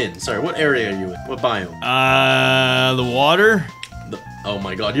 Or in? Sorry, what area are you in? What biome? The water. Oh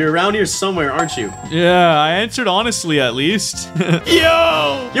my god, you're around here somewhere, aren't you? Yeah, I answered honestly at least.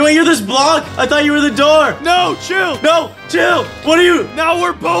 Yo! Yo, wait, you're this block? I thought you were the door. No, chill. No, chill. What are you? Now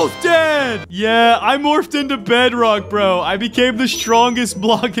we're both dead. Yeah, I morphed into bedrock, bro. I became the strongest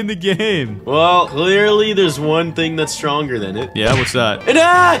block in the game. Well, clearly there's one thing that's stronger than it. Yeah, what's that? An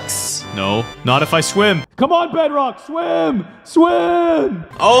axe! No, not if I swim. Come on, bedrock, swim! Swim!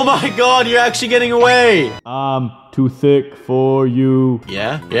 Oh my god, you're actually getting away. Too thick for you.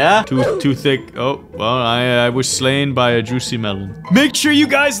 Yeah? Yeah? Too thick. Oh, well, I was slain by a juicy melon. Make sure you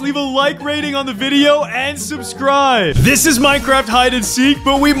guys leave a like rating on the video and subscribe. This is Minecraft hide and seek,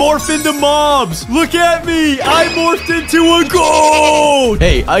 but we morph into mobs. Look at me. I morphed into a goat.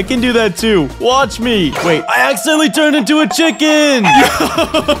 Hey, I can do that too. Watch me. Wait, I accidentally turned into a chicken.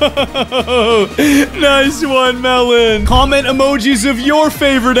 Nice one, Melon. Comment emojis of your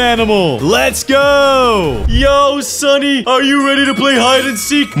favorite animal. Let's go. Yo, Sonny, are you ready to play hide and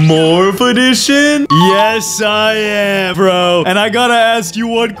seek Morph Edition? Yes, I am, bro. And I gotta ask you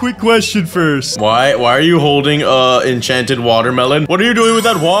one quick question first. Why are you holding enchanted watermelon? What are you doing with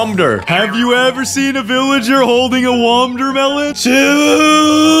that womder? Have you ever seen a villager holding a womder melon?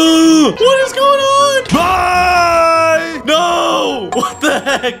 Chill! What is going on? Bye! No! What the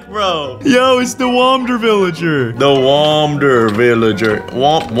heck, bro? Yo, it's the womder villager. The womder villager.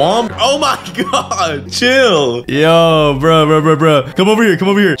 Womder? Oh my god! Chill! Yo, bro. Come over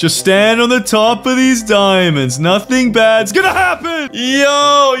here. Just stand on the top of these diamonds. Nothing bad's gonna happen.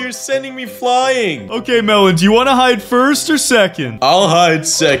 Yo, you're sending me flying. Okay, Melon, do you want to hide first or second? I'll hide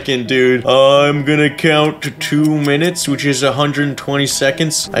second, dude. I'm gonna count to 2 minutes, which is 120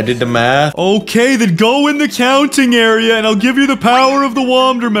 seconds. I did the math. Okay, then go in the counting area and I'll give you the power of the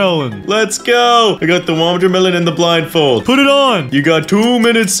womder melon. Let's go. I got the womder melon and the blindfold. Put it on. You got 2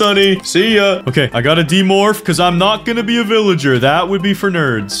 minutes, Sonny. See ya. Okay, I gotta demorph because I'm not gonna be a villager. That would be for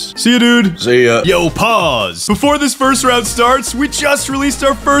nerds. See ya, dude. See ya. Yo, pause. Before this first round starts, we just released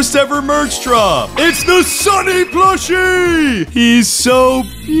our first ever merch drop. It's the Sunny plushie. He's so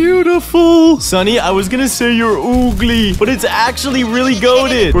beautiful. Sonny, I was gonna say you're ugly, but it's actually really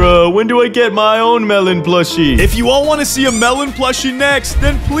goated. Bro, when do I get my own melon plushie? If you all want to see a melon plushie next,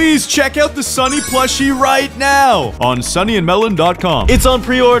 then please check out the Sunny plushie right now on sunnyandmelon.com. It's on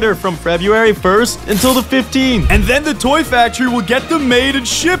pre-order from February 1st until the 15th. And then the toy factory will get them made and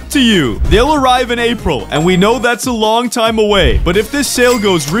shipped to you. They'll arrive in April, and we know that's a long time away. But if this sale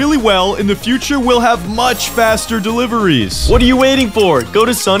goes really well, in the future, we'll have much faster deliveries. What are you waiting for? Go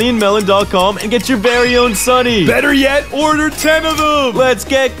to sunnyandmelon.com and get your very own Sunny. Better yet, order 10 of them. Let's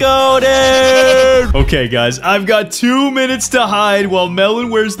get goated. Okay, guys, I've got 2 minutes to hide while Melon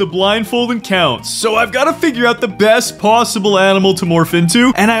wears the blindfold and counts. So I've got to figure out the best possible animal to morph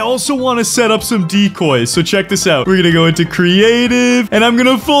into. And I also want to set up some decoys. So check this out. We're going to go into creative and I'm going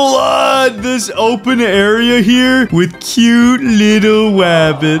to flood this open area here with cute little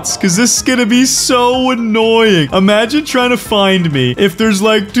rabbits. Because this is going to be so annoying. Imagine trying to find me if there's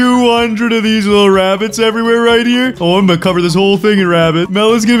like 200 of these little rabbits everywhere right here. Oh, I'm going to cover this whole thing in rabbit.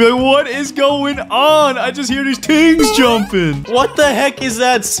 Melon's going to be like, what is going on? I just hear these things jumping. What the heck is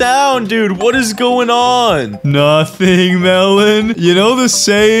that sound, dude? What is going on? Nothing, Melon. You know the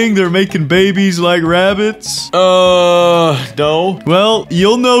saying, they're making babies like rabbits? No. Well,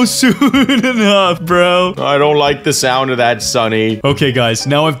 you'll know soon enough, bro. I don't like the sound of that, Sonny. Okay, guys,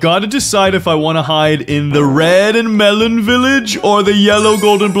 now I've got to decide if I want to hide in the red and melon village or the yellow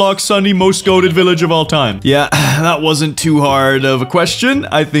golden block sunny most goated village of all time. Yeah, that wasn't too hard of a question.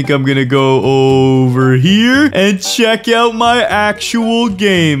 I think I'm gonna go over here and check out my actual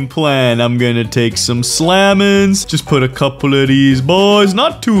game plan. I'm gonna take some slammins, just put a couple of these boys,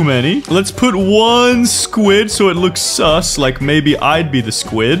 not too many. Let's put one squid so it looks sus, like maybe I'd be the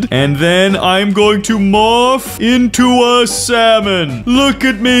squid. And then I'm going to morph into a salmon. Look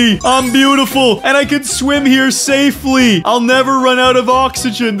at me, I'm beautiful and I can swim here safely. I'll never run out of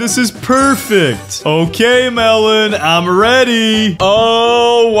oxygen. This is perfect. Okay, Melon, I'm ready.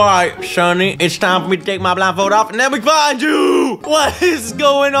 Oh, why, Sonny? It's time for me to take my blindfold off and then we find you. What is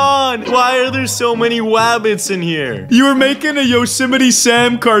going on? Why are there so many wabbits in here? You were making a Yosemite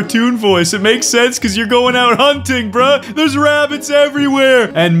Sam cartoon voice. It makes sense because you're going out hunting, bruh. There's rabbits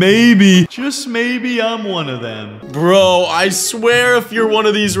everywhere. And maybe, just maybe, I'm one of them. Bro, I swear if you're one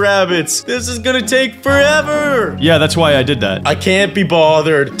of these rabbits, this is gonna take forever. Yeah, that's why I did that. I can't be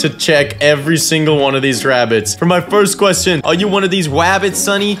bothered to check every single one of these rabbits. For my first question, are you one of these wabbits,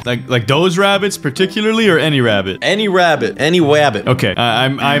 Sonny? Like those rabbits particularly, or any rabbit? Any rabbit, any wabbit. Okay,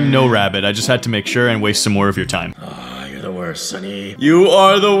 I'm no rabbit. I just had to make sure and waste some more of your time. You're the worst, Sonny. You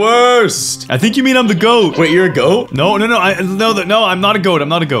are the worst. I think you mean I'm the goat. Wait, you're a goat? No, I'm not a goat. I'm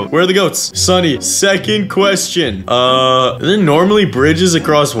not a goat. Where are the goats? Sonny, second question. Are there normally bridges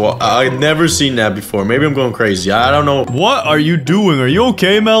across water? I've never seen that before. Maybe I'm going crazy. I don't know. What are you doing? Are you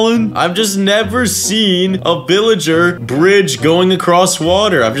okay, Melon? I've just never seen a villager bridge going across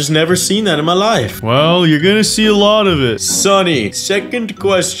water. I've just never seen that in my life. Well, you're gonna see a lot of it. Sonny, second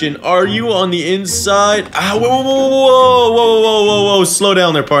question. Are you on the inside? Whoa. Slow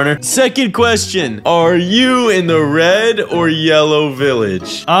down there, partner. Second question. Are you in the red or yellow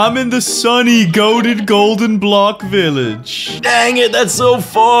village? I'm in the sunny, goated golden block village. Dang it, that's so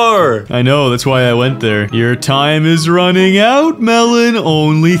far. I know, that's why I went there. Your time is running out, Melon.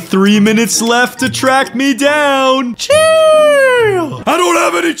 Only 3 minutes left to track me down. Chill. I don't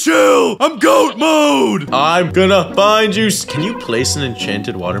have any chill. I'm goat mode. I'm gonna find you. Can you place an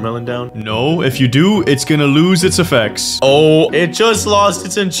enchanted watermelon down? No, if you do, it's gonna lose its effects. Oh, it just lost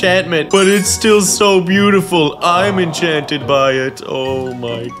its enchantment, but it's still so beautiful. I'm enchanted by it. Oh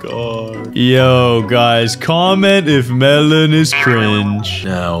my god. Yo, guys, comment if Melon is cringe.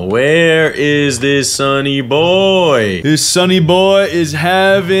 Now, where is this sunny boy? This sunny boy is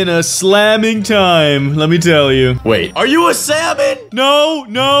having a slamming time, let me tell you. Wait, are you a salmon?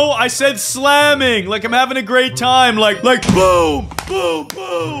 No, I said slamming. Like I'm having a great time. Like boom, boom,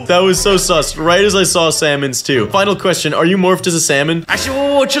 boom. That was so sus. Right as I saw salmons too. Final question, are you morphed as a salmon? Actually,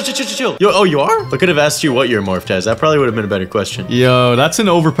 whoa, chill. Yo, oh, you are? I could have asked you what you're morphed as. That probably would have been a better question. Yo, that's an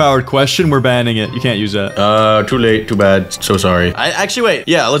overpowered question. We're banning it. You can't use that. Too late. Too bad. So sorry. Actually, wait.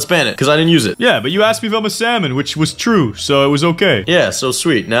 Yeah, let's ban it, because I didn't use it. Yeah, but you asked me if I'm a salmon, which was true, so it was okay. Yeah, so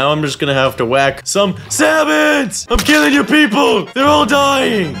sweet. Now I'm just gonna have to whack some salmons! I'm killing your people! They're all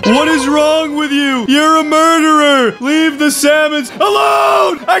dying! What is wrong with you? You're a murderer! Leave the salmons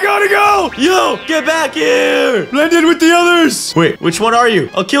alone! I gotta go! Yo, get back here! Blend in with the others! Wait, which one are you?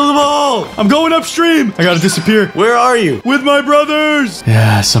 I'll kill them all! I'm going upstream! I gotta disappear. Where are you? With my brothers!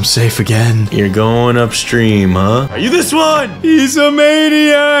 Yes, I'm safe again. You're going upstream, huh? Are you this one? He's a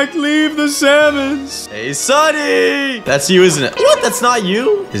maniac! Leave the salmons! Hey, Sonny! That's you, isn't it? What? That's not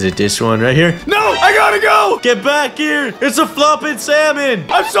you? Is it this one right here? No! I gotta go! Get back here! It's a flopping salmon!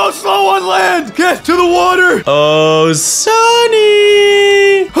 I'm so slow on land! Get to the water! Oh, Sonny!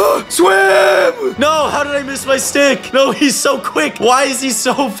 Swim! No, how did I miss my stick? No, he's so quick. Why is he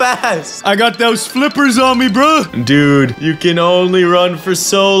so fast? I got those flippers on me, bruh. Dude, you can only run for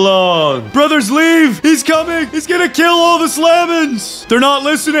so long. Brothers, leave! He's coming! He's gonna kill all the slammons! They're not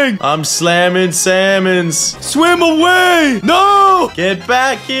listening! I'm slamming salmons. Swim away! No! Get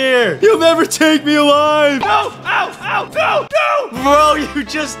back here! You'll never take me alive! No! Ow! No! Bro, you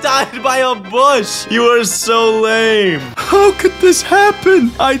just died by a bush! You are so lame! How could this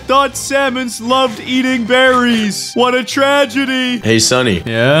happen? I thought salmons loved eating berries. What a tragedy! Hey, Sonny.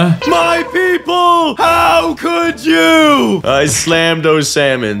 Yeah? My people! How could you? I slammed those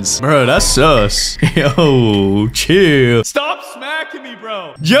salmons. Bro, that's sus. Yo, chill. Stop smacking me,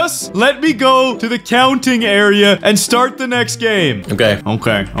 bro. Just let me go to the counting area and start the next game. Okay.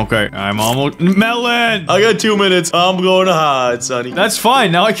 Okay. I'm almost... Melon! I got 2 minutes. I'm going to hide, Sonny. That's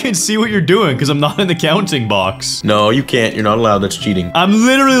fine. Now I can see what you're doing because I'm not in the counting box. No, you can't. You're not allowed. That's cheating. I'm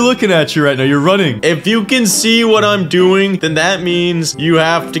literally looking at you right now. You're running. If you can see what I'm doing, then that means you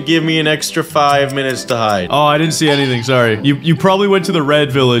have to give me an extra 5 minutes to hide. Oh, I didn't see anything. Sorry. You probably went to the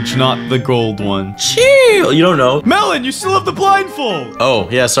red village, not the gold one. Chill. You don't know. Melon, you still have the blindfold. Oh,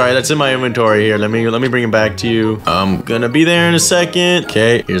 yeah. Sorry. That's in my inventory here. Let me bring it back to you. I'm gonna be there in a second.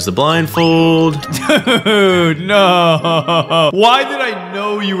 Okay. Here's the blindfold. Dude, no. Why did I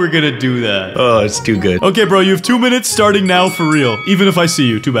know you were gonna do that? Oh, it's too good. Okay, bro. You have 2 minutes starting now for real. Even if I see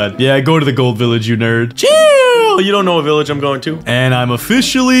you. Too bad. Yeah, go to the gold village, you nerd. Chill. You don't know what village I'm going to. And I'm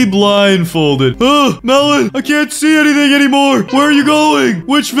officially blindfolded. Oh, Melon, I can't see anything anymore. Where are you going?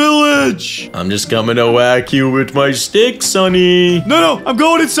 Which village? I'm just coming to whack you with my stick, Sonny. No, I'm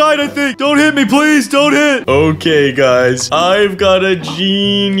going inside, I think. Don't hit me, please. Don't hit. Okay, guys. I've got a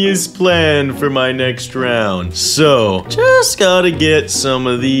genius plan for my next round. So, just gotta get some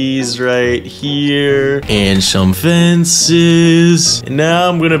of these right here. And some fences. And now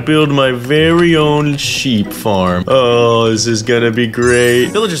I'm gonna build my very own sheep farm. Oh, this is gonna be great.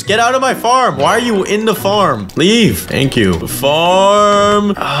 Villagers, get out of my farm. Why are you in the farm? Leave. Thank you.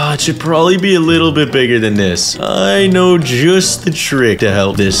 Farm. It should probably be a little bit bigger than this. I know just the trick to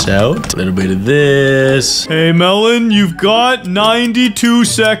help this out. A little bit of this. Hey, Melon, you've got 92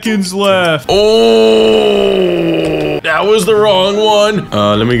 seconds left. Oh, that was the wrong one.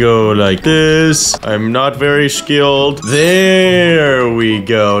 Let me go like this. I'm not very skilled. There we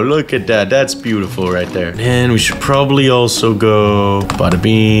go. Look at that. That's beautiful right there. And we should probably also go bada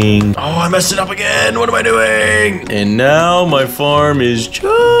bing. Oh, I messed it up again. What am I doing? And now my farm is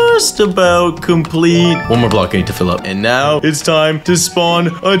just about complete. One more block I need to fill up. And now it's time to spawn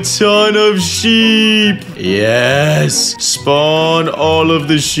a ton of sheep. Yes. Spawn all of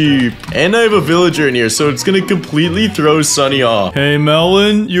the sheep. And I have a villager in here, so it's gonna completely throw Sunny off. Hey,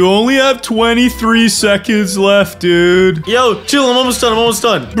 Melon, you only have 23 seconds left, dude. Yo, chill. I'm almost done. I'm almost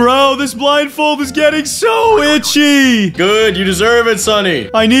done. Bro, this blindfold is getting so itchy. Good. You deserve it, Sunny.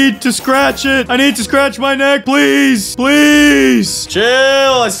 I need to scratch it. I need to scratch my neck, please. Please.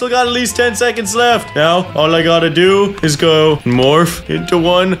 Chill. I still got at least 10 seconds left. Now, all I gotta do is go morph into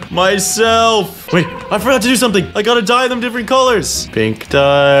one myself. Wait, I forgot to do something. I gotta dye them different colors. Pink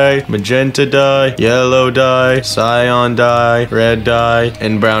dye, magenta dye, yellow dye, cyan dye, red dye,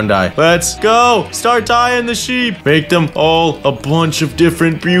 and brown dye. Let's go. Start dyeing the sheep. Make them all a bunch of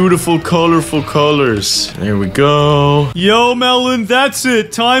different beautiful, colorful colors. There we go. Yo, Melon, that's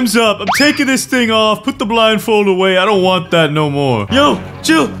it. Time's up. I'm taking this thing off. Put the blindfold away. I don't want that no more. Yo,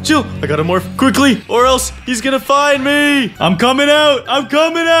 chill. I gotta morph quickly or else he's gonna find me. I'm coming out.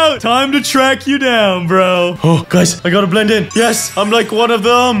 Time to track you down, bro. Oh, guys, I gotta blend in. Yes, I'm like one of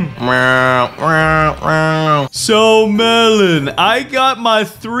them. So, Melon, I got my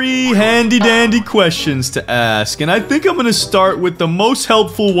 3 handy-dandy questions to ask, and I think I'm gonna start with the most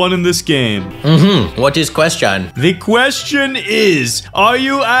helpful one in this game. What is question? The question is, are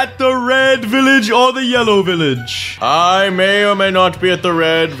you at the red village or the yellow village? I may or may not be at the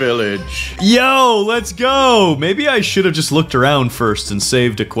red village. Yo, let's go. Maybe I should have just looked around first and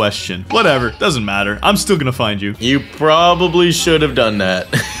saved a question. Whatever, doesn't matter. I'm still gonna find you. You probably should have done that.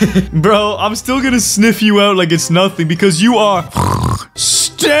 Bro, I'm still gonna sniff you out like it's nothing because you are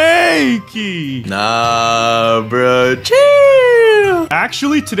stanky. Nah, bro. Chill.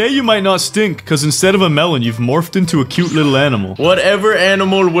 Actually, today you might not stink because instead of a melon, you've morphed into a cute little animal. Whatever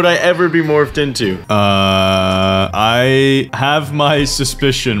animal would I ever be morphed into? I have my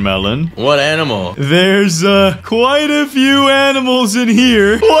suspicion, Melon. What animal? There's, quite a few animals in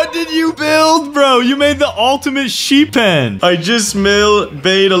here. What did you build, bro? You made the ultimate sheep pen. I just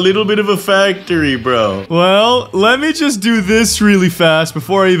made a little bit of a factory, bro. Well, let me just do this really fast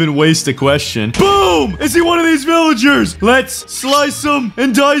before I even waste a question. Boom! Is he one of these villagers? Let's slice him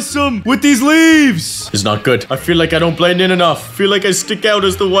and dice him with these leaves. It's not good. I feel like I don't blend in enough. I feel like I stick out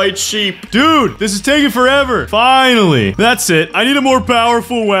as the white sheep. Dude, this is taking forever. Finally. That's it. I need a more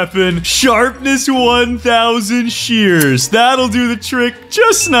powerful weapon. Sharpness 1000 shears. That'll do the trick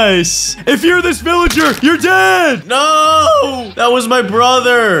just nice. If you're this villager, you're dead. No! That was my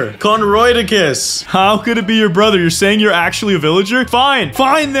brother, Conroidicus. How could it be your brother? You're saying you're actually a villager? Fine.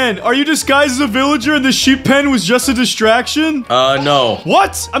 Fine then. Are you disguised as a villager and the sheep pen was just a distraction? No.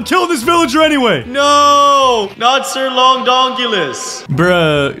 What? I'm killing this villager anyway. No! Not Sir Longdongulus.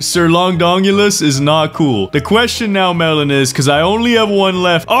 Bruh, Sir Longdongulus is not cool. The question now, Melon, is, because I only have one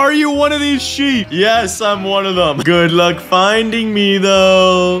left, are you one of these sheep? Yes, I'm one of them. Good luck finding me,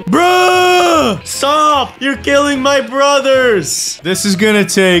 though. Bruh! Stop! You're killing my brothers! This is gonna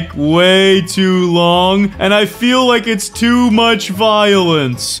take way too long, and I feel like it's too much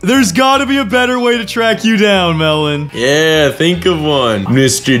violence. There's gotta be a better way to track you down, Melon. Yeah, think of one.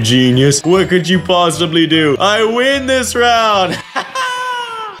 Mr. Genius, what could you possibly do? I win this round!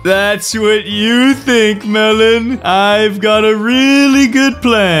 That's what you think, Melon. I've got a really good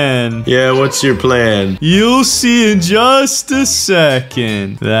plan. Yeah, what's your plan? You'll see in just a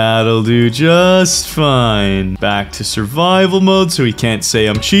second. That'll do just fine. Back to survival mode so he can't say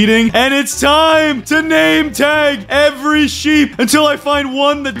I'm cheating. And it's time to name tag every sheep until I find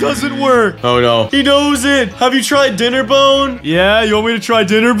one that doesn't work. Oh no. He knows it. Have you tried Dinner Bone? Yeah, you want me to try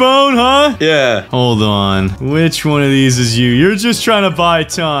Dinner Bone, huh? Yeah. Hold on. Which one of these is you? You're just trying to buy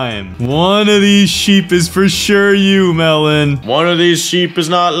time. time. One of these sheep is for sure you, Melon. One of these sheep is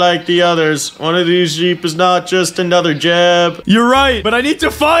not like the others. One of these sheep is not just another jab. You're right, but I need to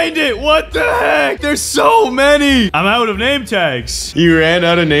find it. What the heck? There's so many. I'm out of name tags. You ran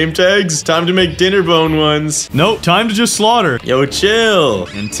out of name tags? Time to make dinner bone ones. Nope, time to just slaughter. Yo, chill.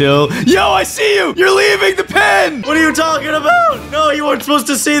 Until... Yo, I see you. You're leaving the pen. What are you talking about? No, you weren't supposed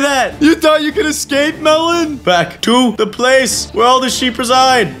to see that. You thought you could escape, Melon? Back to the place where all the sheep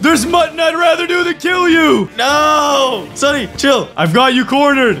reside. There's mutton I'd rather do than kill you. No. Sonny, chill. I've got you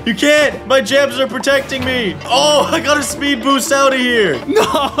cornered. You can't. My jabs are protecting me. Oh, I got a speed boost out of here.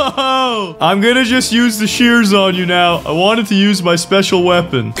 No. I'm gonna just use the shears on you now. I wanted to use my special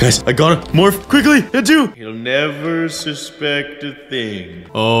weapon. Guys, I gotta morph quickly. He'll never suspect a thing.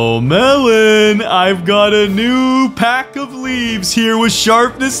 Oh, Melon, I've got a new pack of leaves here with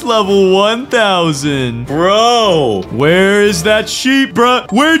sharpness level 1000. Bro. Where is that sheep,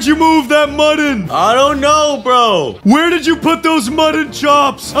 bruh? Where'd you move that mutton? I don't know, bro. Where did you put those mutton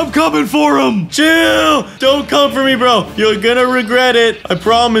chops? I'm coming for them. Chill. Don't come for me, bro. You're gonna regret it. I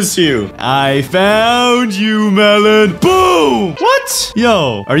promise you. I found you, Melon. Boom! What?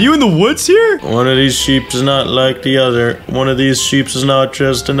 Yo, are you in the woods here? One of these sheep is not like the other. One of these sheep is not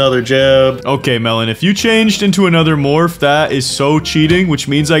just another jab. Okay, Melon, if you changed into another morph, that is so cheating, which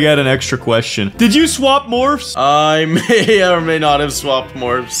means I got an extra question. Did you swap morphs? I may or may not have swapped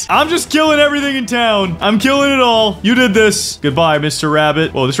morphs. I'm just killing everything in town. I'm killing it all. You did this. Goodbye, Mr.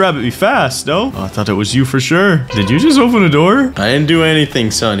 Rabbit. Whoa, this rabbit be fast, no? Oh, I thought it was you for sure. Did you just open a door? I didn't do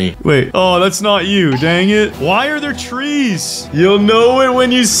anything, Sonny. Wait. Oh, that's not you. Dang it. Why are there trees? You'll know it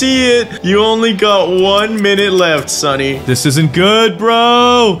when you see it. You only got 1 minute left, Sonny. This isn't good,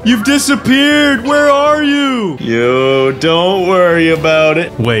 bro. You've disappeared. Where are you? Yo, don't worry about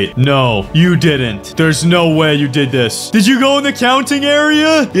it. Wait, no, you didn't. There's no way you did this. Did you go in the counting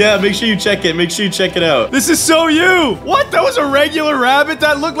area? Yeah, make sure you check it. Make sure you check it out. This is so you. What? That was a regular rabbit?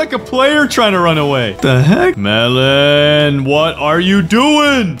 That looked like a player trying to run away. The heck? Melon, what are you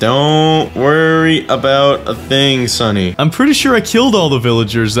doing? Don't worry about a thing, Sonny. I'm pretty sure I killed all the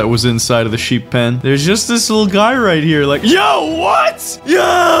villagers that was inside of the sheep pen. There's just this little guy right here like, yo, what?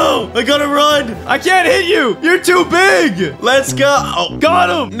 Yo, I gotta run. I can't hit you. You're too big. Let's go. Oh, got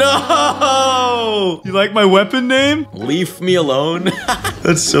him. No. You like my weapon name? Leave me alone.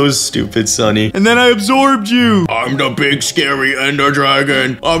 That's so stupid, Sonny. And then I absorbed you. I'm the big scary ender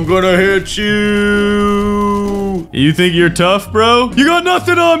dragon. I'm gonna hit you. You think you're tough, bro? You got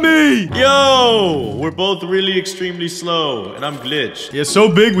nothing on me. Yo, we're both really extremely slow, and I'm glitched. Yeah, so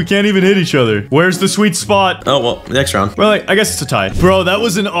big we can't even hit each other. Where's the sweet spot? Oh, well, next round. Well, I guess it's a tie. Bro, that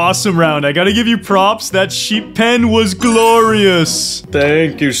was an awesome round. I gotta give you props. That sheep pen was glorious.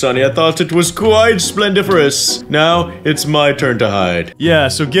 Thank you, Sonny. I thought it was quite splendiferous. Now, it's my turn to hide. Yeah,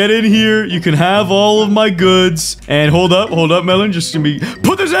 so get in here. You can have all of my goods. And hold up, Melon. Just gonna be...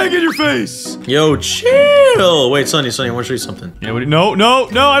 Put this egg in your face. Yo, chill. Wait, Sonny, I want to show you something. Yeah, no,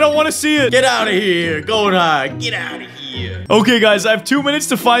 I don't want to see it. Get out of here. Go and hide. Get out of here. Okay, guys, I have 2 minutes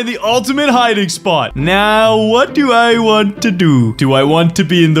to find the ultimate hiding spot. Now, what do I want to do? Do I want to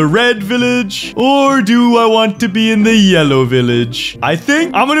be in the red village? Or do I want to be in the yellow village? I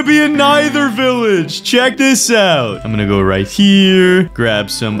think I'm gonna be in neither village. Check this out. I'm gonna go right here, grab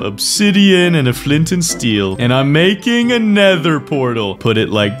some obsidian and a flint and steel. And I'm making a nether portal. Put it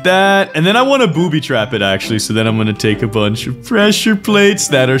like that. And then I want to booby trap it, actually. So then I'm gonna take a bunch of pressure plates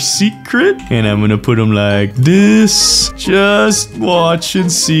that are secret. And I'm gonna put them like this. Just watch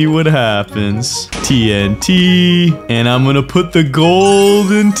and see what happens. TNT. And I'm gonna put the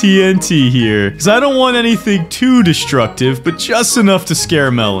golden TNT here. Because I don't want anything too destructive, but just enough to scare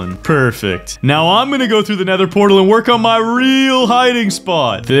Melon. Perfect. Now I'm gonna go through the nether portal and work on my real hiding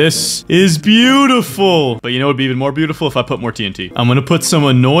spot. This is beautiful. But you know what would be even more beautiful if I put more TNT. I'm gonna put some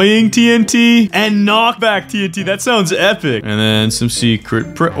annoying TNT and knockback TNT. That sounds epic. And then some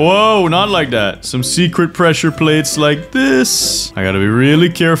secret whoa, not like that. Some secret pressure plates like this. I gotta be really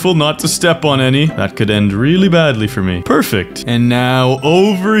careful not to step on any. That could end really badly for me. Perfect. And now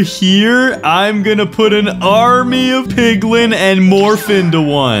over here, I'm gonna put an army of piglin and morph into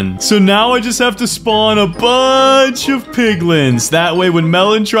one. So now I just have to spawn a bunch of piglins. That way when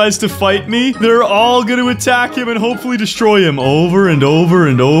Melon tries to fight me, they're all gonna attack him and hopefully destroy him over and over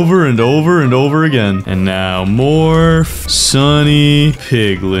and over and over and over again. And now morph, Sunny,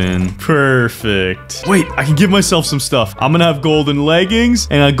 piglin. Perfect. Wait, I can give myself some stuff. I'm gonna have golden leggings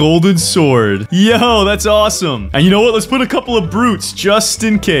and a golden sword. Yo, that's awesome. And you know what? Let's put a couple of brutes just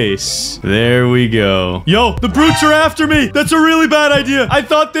in case. There we go. Yo, the brutes are after me. That's a really bad idea. I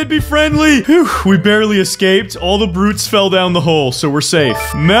thought they'd be friendly. Whew, we barely escaped. All the brutes fell down the hole, so we're safe.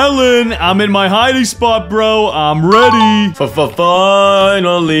 Melon, I'm in my hiding spot, bro. I'm ready.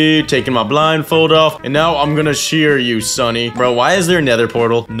 Finally, taking my blindfold off, and now I'm gonna shear you, Sonny. Bro, why is there a nether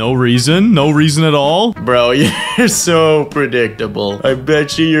portal? No reason. No reason at all. Bro, you're so predictable. I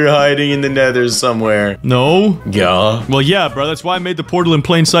bet you're hiding in the nether somewhere. No. Yeah. Well, yeah, bro. That's why I made the portal in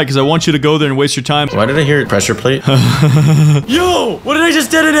plain sight, because I want you to go there and waste your time. Why did I hear pressure plate? Yo, what did I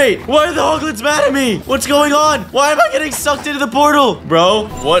just detonate? Why are the hoglets mad at me? What's going on? Why am I getting sucked into the portal? Bro,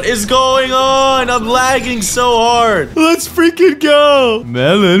 what is going on? I'm lagging so hard. Let's freaking go.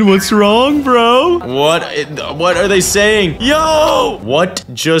 Melon, what's wrong, bro? What are they saying? Yo! What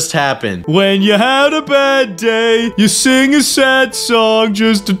just happened? When you had a bad day, you sing a sad song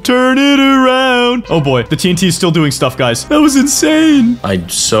just to turn it around. Oh boy, the TNT is still doing stuff, guys. That was insane. I'm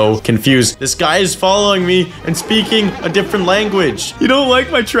so confused. This guy is following me and speaking a different language. You don't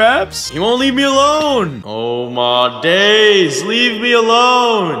like my traps? He won't leave me alone. Oh my days, leave me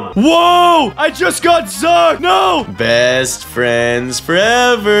alone. Whoa, I just got zucked. No. Best friends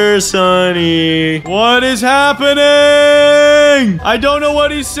forever, Sonny. What is happening? I don't know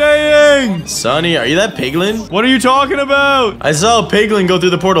what he's saying. Sonny, are you that piglin? What are you talking about? I saw a piglin go through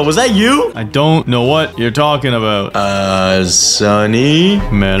the portal. Was that you? I don't know what you're talking about. Sonny?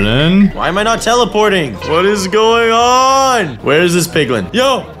 Melon? Why am I not teleporting? What is going on? Where is this piglin?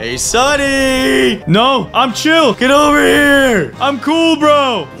 Yo! Hey, Sonny! No, I'm chill. Get over here! I'm cool,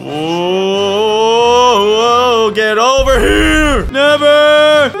 bro. Whoa, get over here!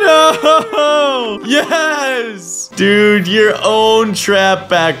 Never! No! Yes! Dude, your own trap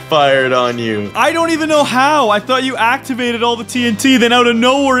backfired on you. I don't even know how. I thought you activated all the TNT, then out of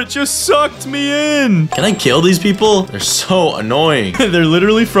nowhere, it just sucked me in. Can I kill these people? They're so annoying. They're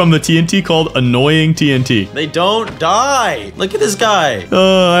literally from the TNT called Annoying TNT. They don't die. Look at this guy.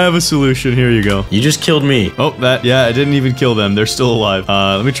 I have a solution. Here you go. You just killed me. Oh, yeah, I didn't even kill them. They're still alive.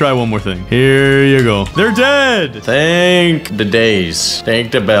 Let me try one more thing. Here you go. They're dead. Thank the days.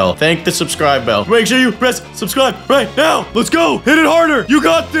 Thank the bell. Thank the subscribe bell. Make sure you press subscribe right now. Let's go. Hit it harder. You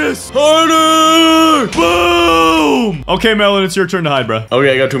got this. Harder. Boom. Okay, Melon, it's your turn to hide, bro.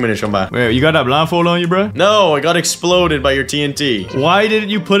 Okay, I got 2 minutes. I'm back. Wait, you got that blindfold on you, bro? No, I got exploded by your TNT. Why didn't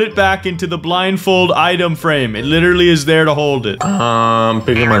you put it back into the blindfold item frame? It literally is there to hold it.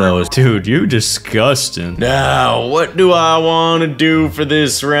 Picking my nose. Dude, you disgusting. Now, what do I want to do for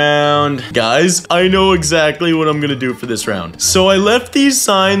this round? Guys, I know exactly what I'm going to do for this round. So I left these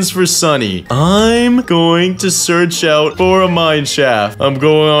signs for Sonny. I'm going to search out for a mine shaft. I'm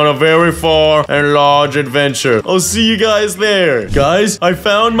going on a very far and large adventure. I'll see you guys there. Guys, I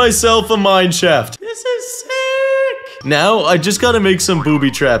found myself a mine shaft. This is sick. Now, I just gotta make some booby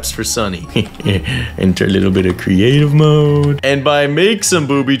traps for Sonny. Enter a little bit of creative mode. And by make some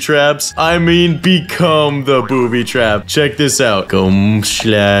booby traps, I mean become the booby trap. Check this out. Go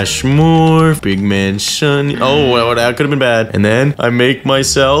 /morph. Big man Sonny. Oh, well, that could have been bad. And then I make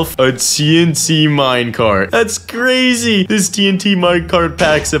myself a TNT minecart. That's crazy. This TNT minecart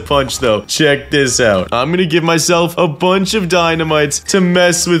packs a punch, though. Check this out. I'm gonna give myself a bunch of dynamites to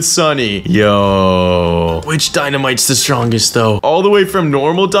mess with Sonny. Yo. Which dynamite's the strongest, though? All the way from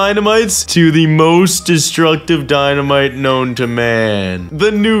normal dynamites to the most destructive dynamite known to man.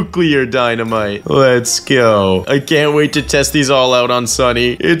 The nuclear dynamite. Let's go. I can't wait to test these all out on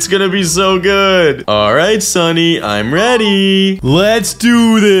Sonny. It's gonna be so good. All right, Sonny, I'm ready. Let's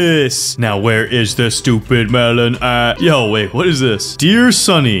do this. Now, where is the stupid melon at? Yo, wait, what is this? Dear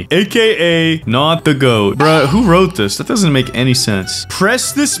Sonny, aka not the goat. Bruh, who wrote this? That doesn't make any sense.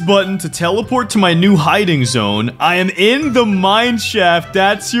 Press this button to teleport to my new hiding zone. I am in the mine shaft.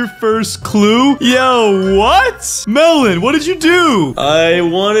 That's your first clue? Yo, what? Melon, what did you do? I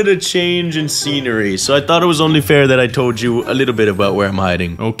wanted a change in scenery, so I thought it was only fair that I told you a little bit about where I'm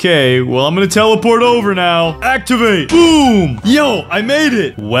hiding. Okay, well, I'm gonna teleport over now. Activate. Boom. Yo, I made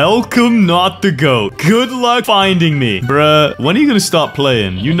it. Welcome, not the goat. Good luck finding me. Bruh, when are you gonna stop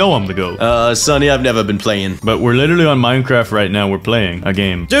playing? You know I'm the goat. Sonny, I've never been playing. But we're literally on Minecraft right now. We're playing a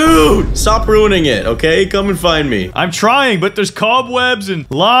game. Dude, stop ruining it, okay? Come and find me. okay? I'm trying, but there's cobwebs and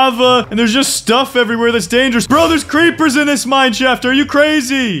lava, and there's just stuff everywhere that's dangerous. Bro, there's creepers in this mine shaft. Are you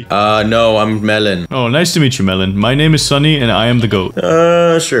crazy? No, I'm Melon. Oh, nice to meet you, Melon. My name is Sunny, and I am the goat.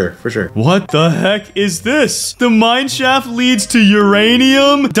 Sure, for sure. What the heck is this? The mine shaft leads to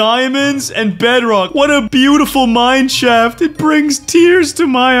uranium, diamonds, and bedrock. What a beautiful mine shaft. It brings tears to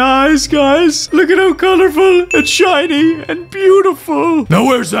my eyes, guys. Look at how colorful and shiny and beautiful. Now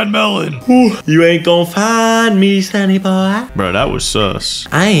where's that melon? You ain't gonna find me, Sunny boy. Bro, that was sus.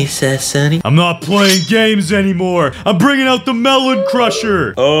 I ain't sus, Sunny. I'm not playing games anymore. I'm bringing out the melon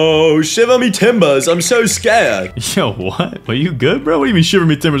crusher. Oh, shiver me timbers. I'm so scared. Yo, what? Are you good, bro? What do you mean shiver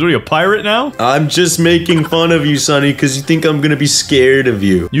me timbers? What are you, a pirate now? I'm just making fun of you, Sunny, because you think I'm gonna be scared of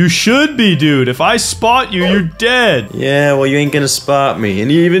you. You should be, dude. If I spot you, you're dead. Yeah, well, you ain't gonna spot me.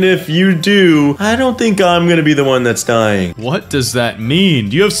 And even if you do, I don't think I'm gonna be the one that's dying. What does that mean?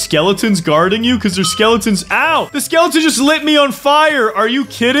 Do you have skeletons guarding you? Because there's skeletons. Ow! The skeleton just lit me on fire. Are you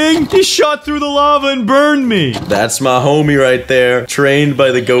kidding? He shot through the lava and burned me. That's my homie right there, trained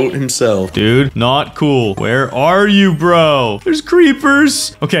by the goat himself. Dude, not cool. Where are you, bro? There's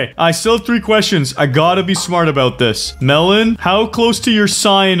creepers. Okay, I still have 3 questions. I gotta be smart about this. Melon, how close to your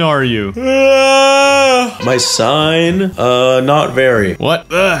sign are you? My sign? Not very. What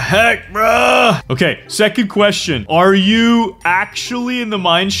the heck, bruh? Okay, second question. Are you actually in the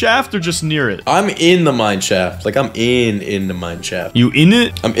mine shaft or just near it? I'm in the mine shaft. Like, I'm in the mine shaft. You in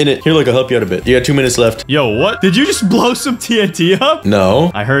it? I'm in it. Here, look, I'll help you out a bit. You got 2 minutes left. Yo, what? Did you just blow some TNT up?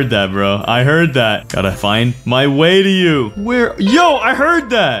 No. I heard that, bro. I heard that. Gotta find my way to you. Where? Yo, I heard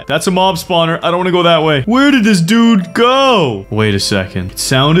that. That's a mob spawner. I don't want to go that way. Where did this dude go? Wait a second. It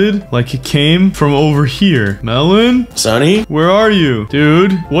sounded like it came from over here. Melon? Sunny? Where are you?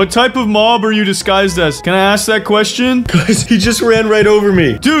 Dude, what type of mob are you disguised as? Can I ask that question? Guys, he just ran right over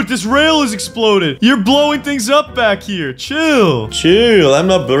me. Dude, this rail is exploded. You're blowing things up back here. Chill. Chill. I'm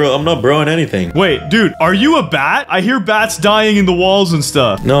not broing anything. Wait, dude, are you a bat? I hear bats dying in the walls and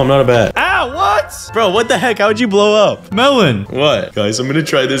stuff. No, I'm not a bat. Ow, what? Bro, what the heck? How'd you blow up? Melon. What? Guys, I'm gonna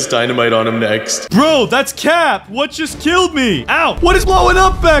try this dynamite on him next. Bro, that's Cap. What just killed me? Ow, what is blowing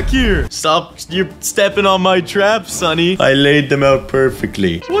up back here? Stop. You're stepping on my traps, Sunny. I laid them out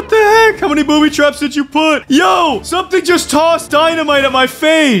perfectly. What the heck? How many booby traps did you put? Yo, something just tossed dynamite at my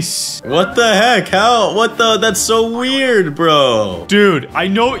face. What the heck? How? What the? That's so weird, bro. Dude, I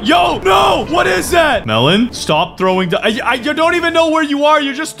know. Yo, no. What is that? Melon, stop throwing. You don't even know where you are.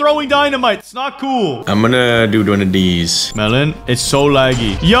 You're just throwing dynamite. It's not cool. I'm gonna do one of these. Melon, it's so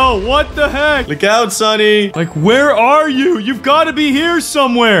laggy. Yo, what the heck? Look out, Sunny. Like, where are you? You've got to be here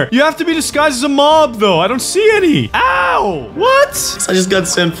somewhere. You have to be disguised as a mob, though. I don't see any. Ow! What? I just got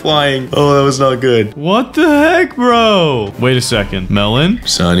sent flying. Oh, that was not good. What the heck, bro? Wait a second. Melon?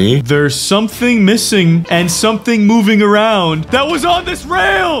 Sunny? There's something missing and something moving around that was on this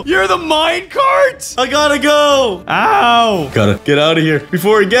rail. You're the minecart? I gotta go. Ow! Gotta get out of here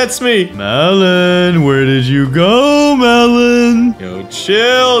before he gets me. Melon, where did you go, Melon? Yo,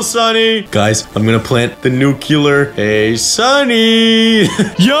 chill, Sunny. Guys, I'm gonna plant the nuclear. Hey, Sunny.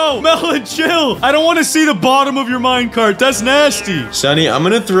 Yo, Melon, chill. I don't want to see the bottom of your minecart. That's nasty. Sunny, I'm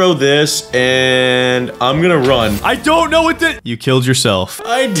gonna throw this and I'm gonna run. I don't know what the... You killed yourself.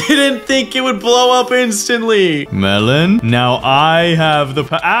 I didn't think it would blow up instantly. Melon, now I have the...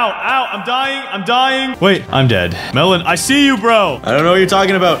 Ow, ow, I'm dying. I'm dying. Wait, I'm dead. Melon, I see you, bro. I don't know what you're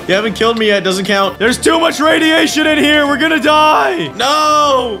talking about. You haven't killed me yet. Doesn't count. There's too much radiation in here. We're gonna die.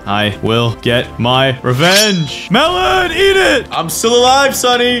 No. I will get my revenge. Melon, eat it. I'm still alive,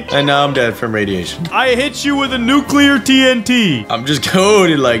 Sunny. And now I'm dead from radiation. I hit you with a nuclear TNT. I'm just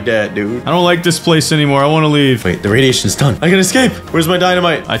coded like that, dude. I don't like this place anymore. I want to leave. Wait, the radiation's done. I can escape. Where's my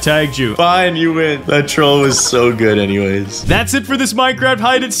dynamite? I tagged you. Fine, you win. That troll was so good anyways. That's it for this Minecraft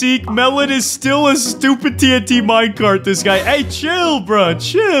hide and seek. Melon is still a stupid TNT minecart, this guy. Hey, chill, bro.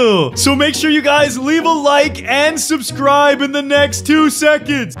 Chill. So make sure you guys leave a like and subscribe in the next 2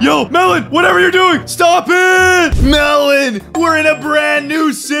 seconds. Yo, Melon, whatever you're doing, stop it. Melon, we're in a brand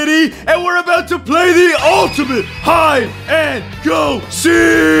new city and we're about to play the ultimate hide and go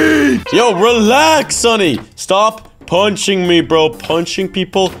seek. Yo, relax, Sunny. Stop punching me, bro. Punching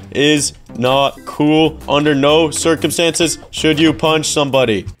people is not cool. Under no circumstances should you punch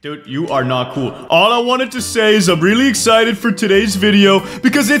somebody. Dude, you are not cool. All I wanted to say is I'm really excited for today's video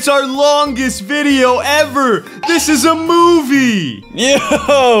because it's our longest video ever. This is a movie.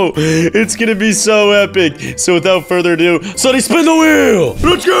 Yo, it's gonna be so epic. So without further ado, Sunny, spin the wheel.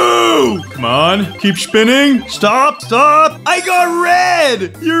 Let's go. Come on, keep spinning. Stop, stop. I got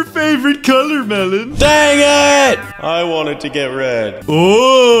red. Your favorite color, Melon. Dang it. I wanted to get red.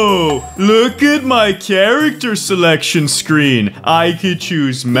 Oh, Look at my character selection screen. I could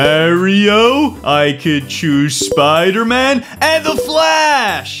choose Mario, I could choose Spider-Man, and the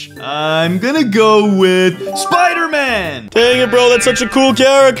Flash. I'm gonna go with Spider-Man. Dang it, bro, that's such a cool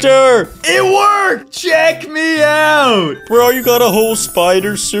character. It worked. Check me out. Bro, you got a whole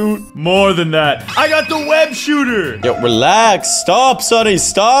spider suit? More than that. I got the web shooter. Yo, relax. Stop, Sonny.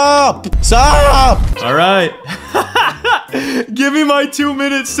 Stop. Stop. All right. Give me my 2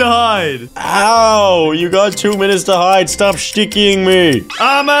 minutes to hide. Ow, you got 2 minutes to hide. Stop sticking me.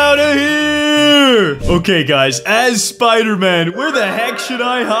 I'm out of here. Okay, guys, as Spider-Man, where the heck should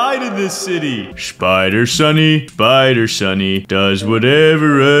I hide in this city? Spider Sonny does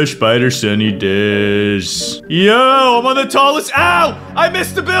whatever a Spider Sonny does. Yo, I'm on the tallest. Ow, I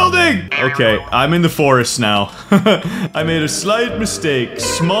missed the building. Okay, I'm in the forest now. I made a slight mistake,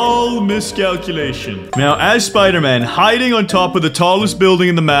 small miscalculation. Now, as Spider-Man, hiding on top of the tallest building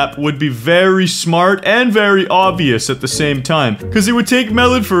in the map would be very smart and very obvious at the same time, because it would take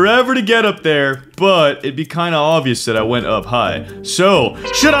Melon forever to get up there, but it'd be kind of obvious that I went up high. So,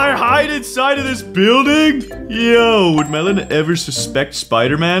 should I hide inside of this building? Yo, would Melon ever suspect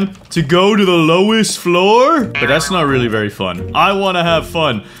Spider-Man to go to the lowest floor? But that's not really very fun. I want to have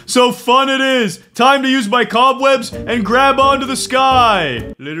fun. So fun it is. Time to use my cobwebs and grab onto the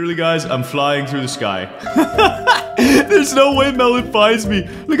sky. Literally, guys, I'm flying through the sky. There's no way Melon finds me.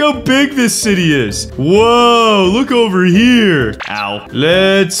 Look how big this city is. Whoa, look over here. Ow.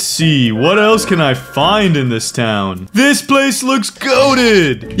 Let's see. What else can I find in this town? This place looks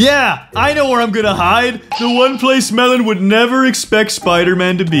goated. Yeah, I know where I'm gonna hide. The one place Melon would never expect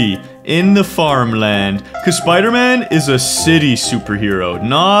Spider-Man to be. In the farmland. Because Spider-Man is a city superhero,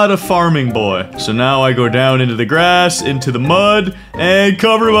 not a farming boy. So now I go down into the grass, into the mud, and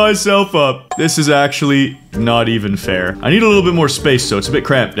cover myself up. This is actually not even fair. I need a little bit more space, so it's a bit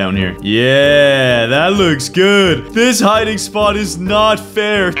cramped down here. Yeah, that looks good. This hiding spot is not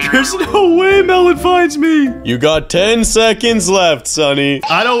fair. There's no way Melon finds me. You got 10 seconds left, Sonny.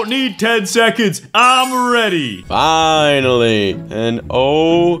 I don't need 10 seconds. I'm ready. Finally. And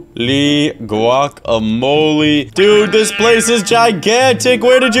holy guacamole. Dude, this place is gigantic.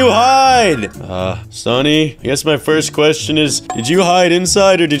 Where did you hide? Sonny, I guess my first question is, did you hide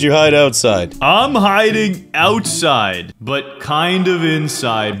inside or did you hide outside? I'm hiding outside, but kind of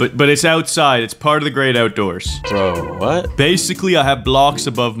inside. But it's outside. It's part of the great outdoors. Bro, what? Basically, I have blocks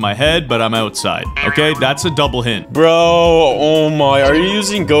above my head, but I'm outside. Okay, that's a double hint. Bro, oh my, are you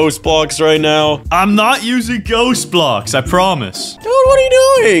using ghost blocks right now? I'm not using ghost blocks, I promise. Dude, what are you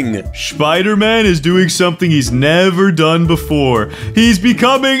doing? Spider-Man is doing something he's never done before. He's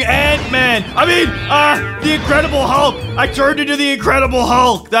becoming Ant-Man. I mean, the Incredible Hulk. I turned into the Incredible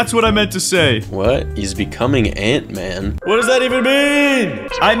Hulk. That's what I meant to say. What? He's becoming Ant-Man? What does that even mean?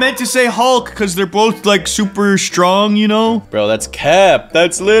 I meant to say Hulk because they're both like super strong, you know? Bro, that's Cap.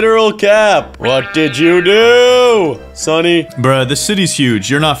 That's literal Cap. What did you do, Sonny? Bruh, the city's huge.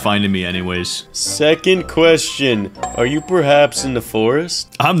 You're not finding me anyways. Second question. Are you perhaps in the forest?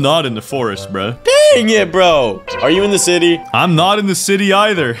 I'm not in the forest, bruh. Dang it, bro. Are you in the city? I'm not in the city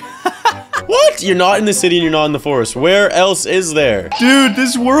either. What? You're not in the city and you're not in the forest. Where else is there? Dude,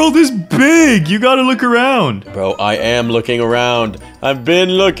 this world is big. You gotta look around. Bro, I am looking around. I've been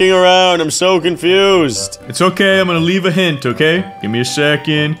looking around. I'm so confused. It's okay. I'm gonna leave a hint, okay? Give me a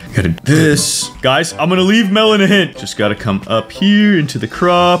second. Gotta do this. Guys, I'm gonna leave Melon a hint. Just gotta come up here into the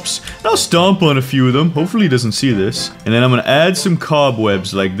crops. And I'll stomp on a few of them. Hopefully he doesn't see this. And then I'm gonna add some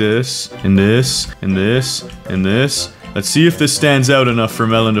cobwebs like this, and this, and this, and this. Let's see if this stands out enough for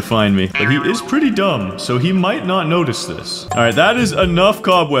Melon to find me. But he is pretty dumb, so he might not notice this. Alright, that is enough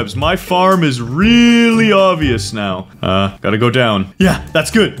cobwebs. My farm is really obvious now. Gotta go down. Yeah,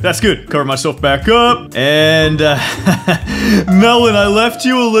 that's good. That's good. Cover myself back up. And, Melon, I left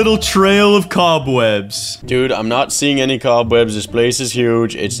you a little trail of cobwebs. Dude, I'm not seeing any cobwebs. This place is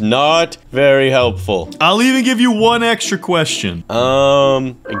huge. It's not very helpful. I'll even give you one extra question.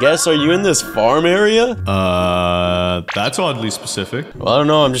 I guess, are you in this farm area? That's oddly specific. Well, I don't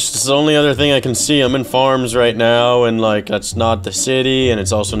know. It's the only other thing I can see. I'm in farms right now, and like, that's not the city, and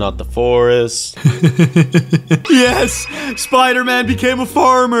it's also not the forest. Yes! Spider-Man became a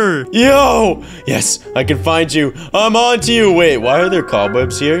farmer! Yo! Yes, I can find you. I'm on to you. Wait, why are there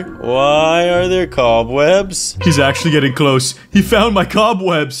cobwebs here? Why are there cobwebs? He's actually getting close. He found my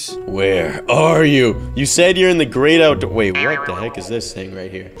cobwebs. Where are you? You said you're in the great outdoor. Wait, what the heck is this thing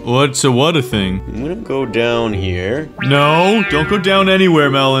right here? What's a what a thing? I'm gonna go down here. No, don't go down anywhere,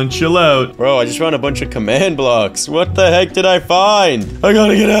 Melon. Chill out. Bro, I just found a bunch of command blocks. What the heck did I find? I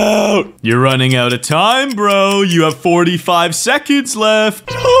gotta get out. You're running out of time, bro. You have 45 seconds left.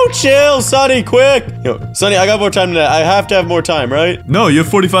 Oh, chill, Sonny, quick. Yo, Sonny, I got more time than that. I have to have more time, right? No, you have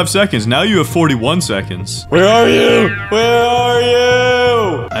 45 seconds. Now you have 41 seconds. Where are you? Where are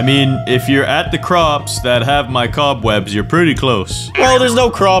you? I mean, if you're at the crops that have my cobwebs, you're pretty close. Well, there's no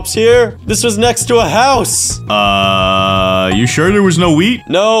crops here. This was next to a house. You sure there was no wheat?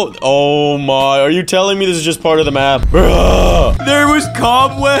 No. Oh my, are you telling me this is just part of the map? Bruh. There was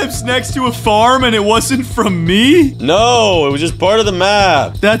cobwebs next to a farm and it wasn't from me? No, it was just part of the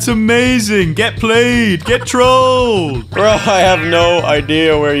map. That's amazing. Get played. Get trolled. Bro, I have no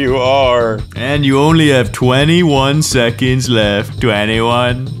idea where you are. And you only have 21 seconds left.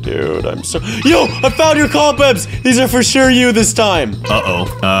 21. Dude, I'm so... Yo, I found your cobwebs. These are for sure you this time.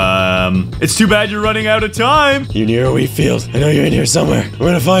 It's too bad you're running out of time. You near a wheat field. I know you're in here somewhere. I'm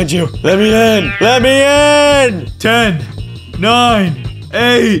gonna find you. Let me in. Let me in. 10, 9,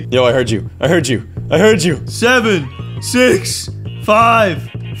 8. Yo, I heard you. I heard you. I heard you. 7, 6, 5,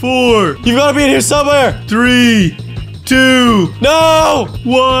 4. You've gotta be in here somewhere. 3, 2, No!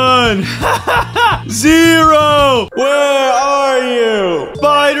 1. 0. Where are you?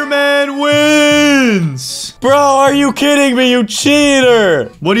 Spider-Man wins. Bro, are you kidding me, you cheater?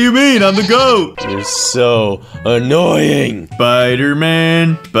 What do you mean? I'm the GOAT. You're so annoying.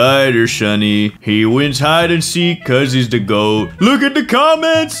 Spider-Man, Spider-Shunny. He wins hide and seek cause he's the GOAT. Look at the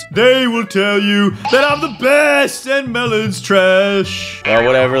comments. They will tell you that I'm the best and Melon's trash.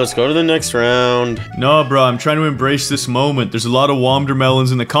 Whatever, let's go to the next round. No, bro, I'm trying to embrace this moment. There's a lot of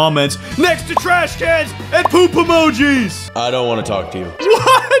Womdermelons in the comments next to trash cans and poop emojis. I don't want to talk to you.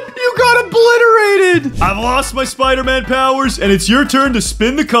 What? You got obliterated. I've lost my Spider-Man powers and it's your turn to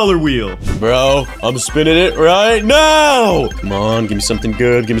spin the color wheel. Bro, I'm spinning it right now. Come on, give me something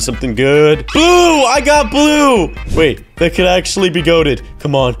good. Give me something good. Blue! I got blue! Wait, that could actually be goated.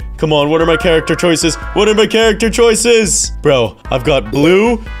 Come on, come on. What are my character choices? What are my character choices? Bro, I've got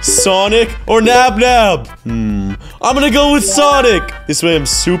blue, Sonic, or Nab Nab. I'm gonna go with Sonic. This way I'm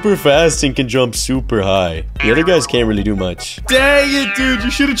super fast and can jump super high. The other guys can't really do much. Dang it, dude.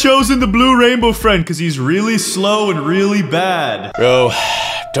 You should have chosen the blue rainbow friend because he's really slow and really bad. Bro,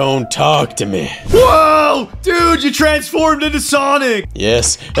 don't talk to me. Whoa! Dude, you transformed into Sonic!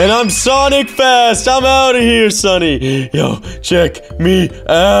 Yes, and I'm Sonic fast. I'm out of here, Sonny. Yo, check me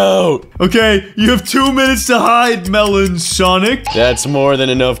out. Okay, you have 2 minutes to hide, Melon Sonic. That's more than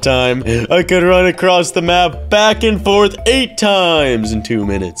enough time. I could run across the map back and forth 8 times in 2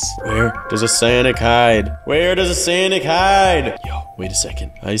 minutes. Where does a Sonic hide? Where does a Sonic hide? Yo, wait a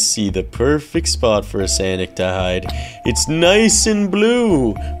second. I see the perfect spot for a Sonic to hide. It's nice and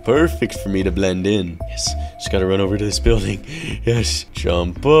blue. Perfect for me to blend in. Yes, just gotta run over to this building. Yes,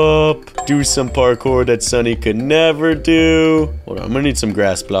 jump up. Do some parkour that Sonny could never do. Hold on, I'm gonna need some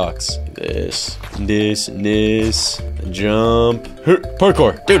grass blocks. This, this, and this. And jump.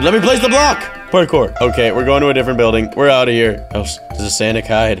 Parkour. Dude, let me place the block. Parkour. Okay, we're going to a different building. We're out of here. Else, does a Sonic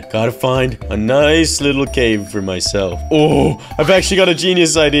hide? Gotta find a nice little cave for myself. Oh, I've actually got a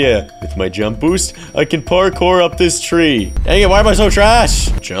genius idea. With my jump boost, I can parkour up this tree. Dang it, why am I so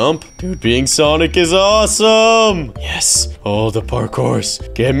trash? Jump. Dude, being Sonic is awesome. Yes, all the parkours.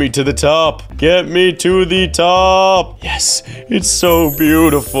 Get me to the top. Get me to the top. Yes, it's so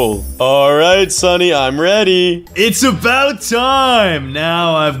beautiful. All right, Sonny, I'm ready. It's about time.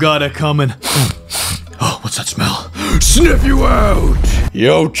 Now I've gotta come and... Oh, what's that smell? Sniff you out!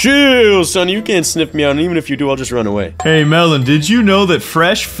 Yo, chill, Sonny. You can't sniff me out, and even if you do, I'll just run away. Hey, Melon, did you know that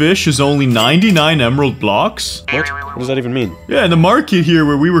fresh fish is only 99 emerald blocks? What? What does that even mean? Yeah, in the market here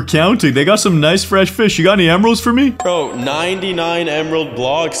where we were counting, they got some nice fresh fish. You got any emeralds for me? Bro, 99 emerald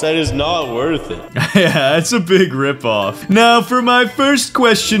blocks? That is not worth it. Yeah, that's a big ripoff. Now, for my first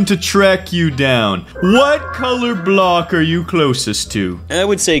question to track you down. What color block are you closest to? I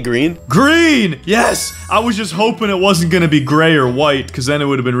would say green. Green! Yes! I was just hoping it wasn't gonna be gray or white, because then it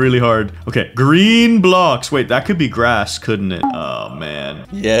would have been really hard. Okay, green blocks. Wait, that could be grass, couldn't it? Oh, man.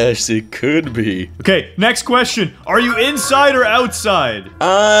 Yes, it could be. Okay, next question. Are you inside or outside?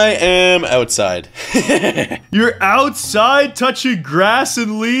 I am outside. You're outside touching grass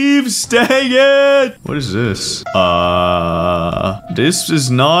and leaves? Dang it! What is this? This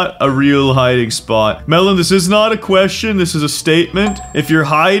is not a real hiding spot. Melon, this is not a question. This is a statement. If you're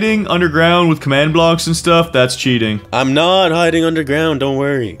hiding underground with command blocks and stuff, that's cheating. I'm not hiding underground underground, don't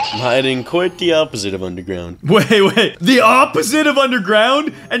worry. I'm hiding quite the opposite of underground. Wait. The opposite of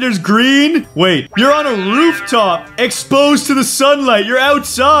underground? And there's green? Wait, you're on a rooftop, exposed to the sunlight. You're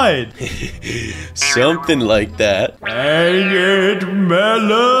outside. Something like that. Hang it,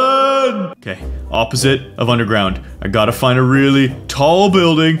 melon. Okay, opposite of underground. I gotta find a really tall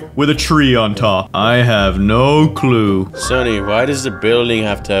building with a tree on top. I have no clue. Sonny, why does the building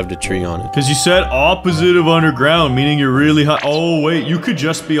have to have the tree on it? Because you said opposite of underground, meaning you're really high. Oh, wait, you could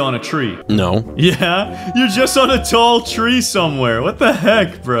just be on a tree. No. Yeah, you're just on a tall tree somewhere. What the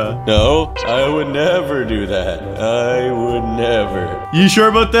heck, bruh? No, I would never do that. I would never. You sure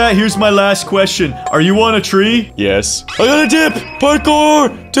about that? Here's my last question. Are you on a tree? Yes. I got a dip!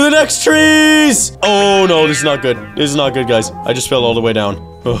 Parkour! To the next trees! Oh no, this is not good. This is not good, guys. I just fell all the way down.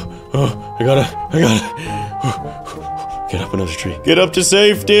 I gotta. Get up another tree. Get up to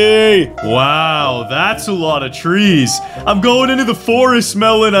safety! Wow, that's a lot of trees. I'm going into the forest,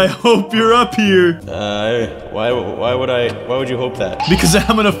 Melon. I hope you're up here. Why would you hope that? Because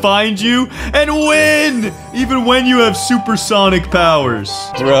I'm gonna find you and win! Even when you have supersonic powers.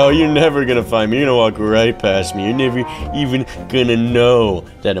 Bro, you're never gonna find me. You're gonna walk right past me. You're never even gonna know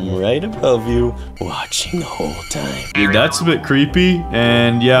that I'm right above you, watching the whole time. Dude, that's a bit creepy.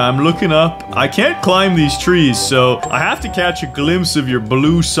 And yeah, I'm looking up. I can't climb these trees, so I have to catch a glimpse of your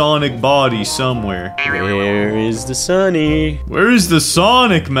blue sonic body somewhere. Where is the Sunny? Where is the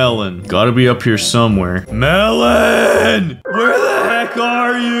Sonic, Melon? Gotta be up here somewhere. Melon! Where the heck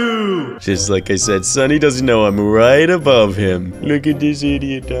are you? Just like I said, Sunny doesn't know I'm right above him. Look at this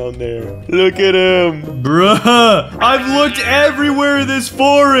idiot down there. Look at him. Bruh, I've looked everywhere in this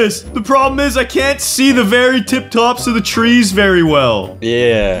forest. The problem is I can't see the very tip tops of the trees very well.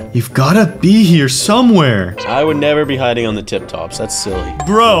 Yeah. You've gotta be here somewhere. I would never be hiding on the tip tops. That's silly.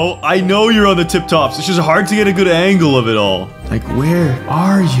 Bro, I know you're on the tip tops. It's just hard to get a good angle of it all. Like, where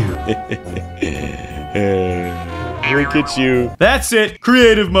are you? Look at you. That's it.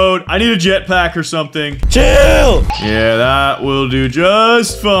 Creative mode. I need a jetpack or something. Chill! Yeah, that will do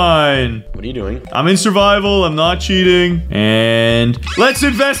just fine. What are you doing? I'm in survival. I'm not cheating. And let's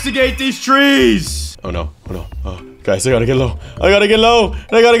investigate these trees. Oh no. Oh no. Oh. Guys, I gotta get low. I gotta get low.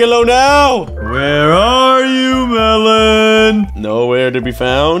 I gotta get low now. Where are you, Melon? Nowhere to be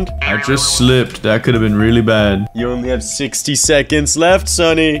found. I just slipped. That could have been really bad. You only have 60 seconds left,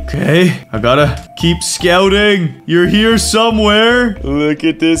 Sonny. Okay, I gotta keep scouting. You're here somewhere. Look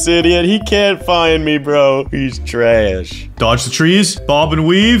at this idiot. He can't find me, bro. He's trash. Dodge the trees. Bob and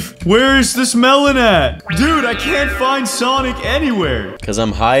weave. Where's this Melon at? Dude, I can't find Sonic anywhere. Because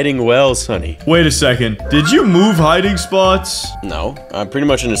I'm hiding well, Sonny. Wait a second. Did you move hiding spots? No, I'm pretty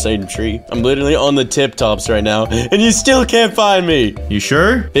much in the same tree. I'm literally on the tip tops right now, and you still can't find me. You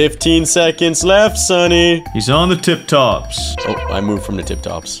sure? 15 seconds left, Sonny. He's on the tip tops. Oh, I moved from the tip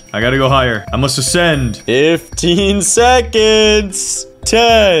tops. I gotta go higher. I must ascend. 15 seconds.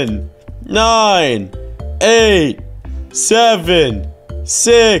 10, 9, 8, 7,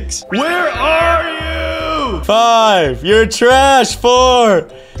 6. Where are you? 5. You're trash. 4,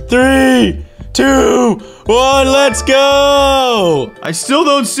 3, 2, 1. Let's go. I still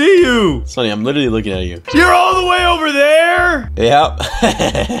don't see you. Sonny, I'm literally looking at you. You're all the way over there? Yep.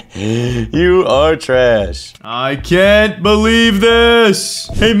 You are trash. I can't believe this.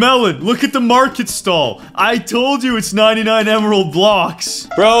 Hey, Melon, look at the market stall. I told you it's 99 emerald blocks.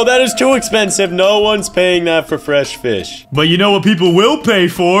 Bro, that is too expensive. No one's paying that for fresh fish. But you know what people will pay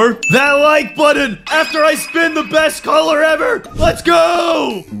for? That like button after I spin the best color ever. Let's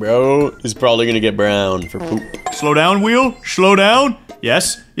go. Bro, it's probably gonna get brown for poop. Slow down, wheel. Slow down.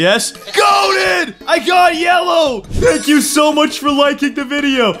 Yes, yes. Goated! I got yellow! Thank you so much for liking the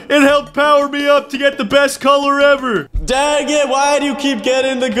video. It helped power me up to get the best color ever. Dang it, why do you keep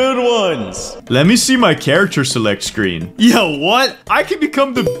getting the good ones? Let me see my character select screen. Yo, what? I can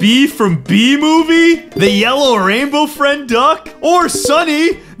become the bee from Bee Movie? The yellow rainbow friend duck? Or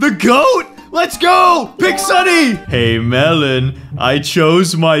Sunny, the goat? Let's go! Pick Sunny! Hey, Melon, I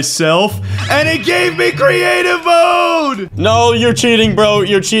chose myself, and it gave me creative mode! No, you're cheating, bro.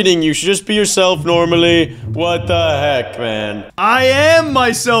 You're cheating. You should just be yourself normally. What the heck, man? I am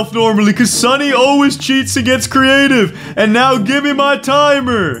myself normally, because Sunny always cheats and gets creative. And now give me my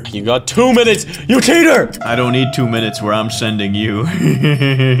timer. You got 2 minutes, you cheater! I don't need 2 minutes where I'm sending you.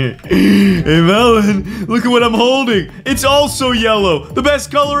 Hey, Melon, look at what I'm holding. It's also yellow. The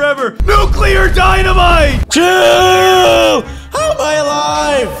best color ever. Nuclear dynamite! Chill! How am I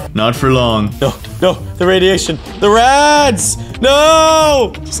alive? Not for long. No, no, the radiation. The rats!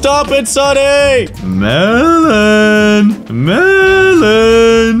 No! Stop it, Sonny! Melon!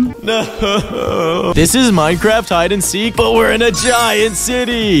 Melon! No! This is Minecraft hide and seek, but we're in a giant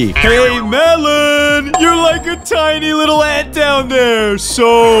city. Hey, Melon! You're like a tiny little ant down there.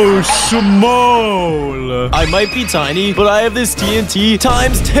 So small. I might be tiny, but I have this TNT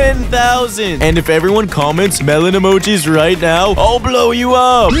times 10,000. And if everyone comments melon emojis right now, I'll blow you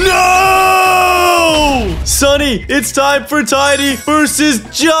up. No! Sunny, it's time for Tiny versus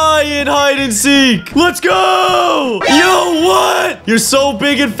Giant hide and seek. Let's go! Yo, what? You're so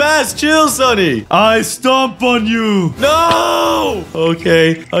big and fast. Chill, Sunny. I stomp on you. No!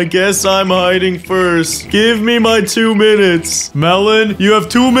 Okay, I guess I'm hiding first. Give me my 2 minutes. Melon, you have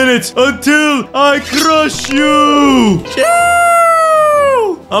 2 minutes until I crush you.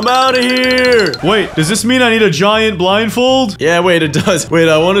 I'm out of here. Wait, does this mean I need a giant blindfold? Yeah, wait, it does. Wait,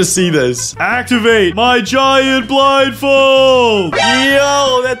 I want to see this. Activate my giant blindfold.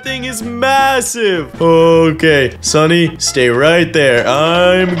 Yo, that thing is massive. Okay, Sunny, stay right there.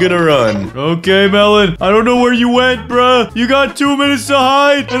 I'm gonna run. Okay, Melon. I don't know where you went, bruh. You got 2 minutes to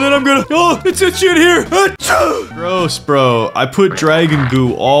hide, and then I'm gonna... Oh, it's itchy in here. Achoo! Gross, bro. I put dragon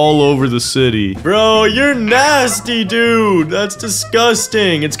goo all over the city. Bro, you're nasty, dude. That's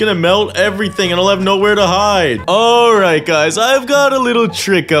disgusting. It's gonna melt everything and I'll have nowhere to hide. Alright, guys, I've got a little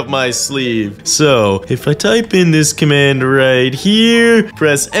trick up my sleeve. So, if I type in this command right here,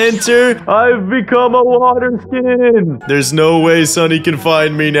 press enter, I've become a water skin. There's no way Sunny can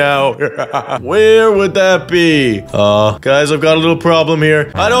find me now. Where would that be? Guys, I've got a little problem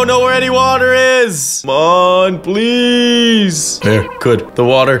here. I don't know where any water is. Come on, please. There, good. The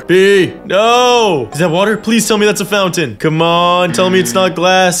water. B. No. Is that water? Please tell me that's a fountain. Come on, tell me it's not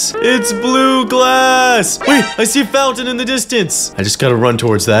glass. It's blue glass. Wait, I see a fountain in the distance. I just gotta run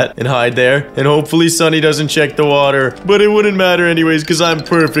towards that and hide there. And hopefully Sunny doesn't check the water. But it wouldn't matter anyways because I'm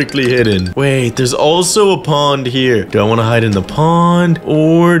perfectly hidden. Wait, there's also a pond here. Do I want to hide in the pond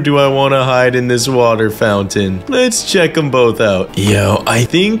or do I want to hide in this water fountain? Let's check them both out. Yo, I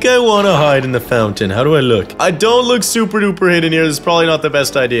think I want to hide in the fountain. How do I look? I don't look super duper hidden here. This is probably not the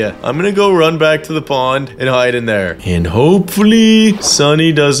best idea. I'm gonna go run back to the pond and hide in there. And hopefully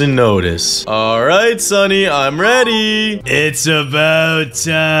Sunny doesn't notice. All right, Sunny, I'm ready. It's about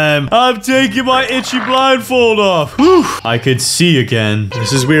time. I'm taking my itchy blindfold off. Whew. I could see again.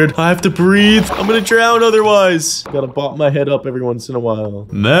 This is weird. I have to breathe. I'm gonna drown otherwise. Gotta bop my head up every once in a while.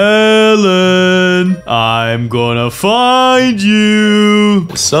 Melon, I'm gonna find you.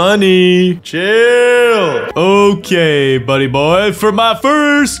 Sunny, chill. Okay, buddy boy. For my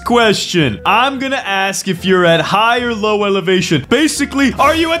first question, I'm gonna ask if you're at high or low elevation. Basically,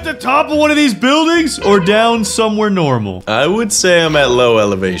 are you at the top of one of these buildings or down somewhere normal? I would say I'm at low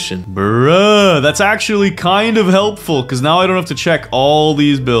elevation. Bruh, that's actually kind of helpful because now I don't have to check all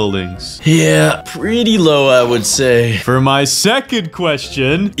these buildings. Yeah, pretty low, I would say. For my second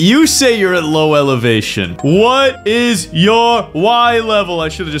question, you say you're at low elevation. What is your Y level? I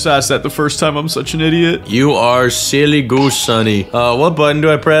should have just asked that the first time. I'm such an idiot. You are silly goose, Sunny. What button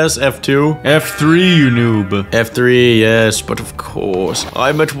do I press? F2? F3, you noob. F3, yes, but of course.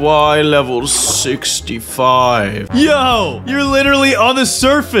 I'm at Y level 65. Yo, you're literally on the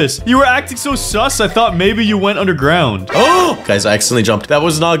surface. You were acting so sus, I thought maybe you went underground. Oh! Guys, I accidentally jumped. That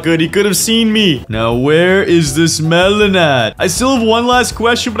was not good. He could have seen me. Now, where is this melon at? I still have one last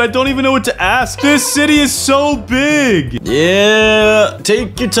question, but I don't even know what to ask. This city is so big. Yeah,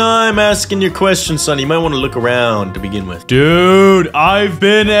 take your time asking your question, son. You might want to look around to begin with. Dude, I've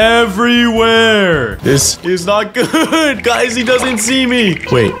been everywhere. This is not good. Guys, he doesn't see me.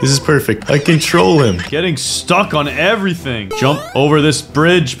 Wait, this is perfect. I control him. Getting stuck on everything. Jump over this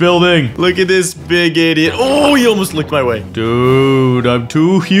bridge building. Look at this big idiot. Oh, he almost looked my way. Dude, I'm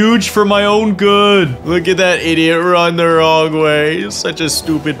too huge for my own good. Look at that idiot run the wrong way. He's such a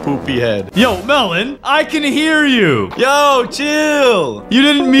stupid poopy head. Yo, Melon, I can hear you. Yo, chill. You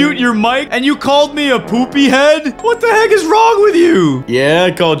didn't mute your mic and you called me a poopy head? What the heck is wrong with you? Yeah,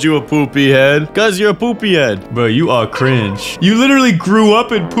 I called you a poopy head. Cause you're a poopy head. Bro, you are cringe. You literally grew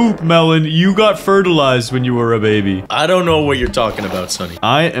up in poop, Melon. You got fertilized when you were a baby. I don't know what you're talking about, Sonny.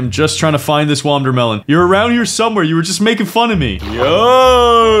 I am just trying to find this watermelon. You're around here somewhere. You were just making fun of me.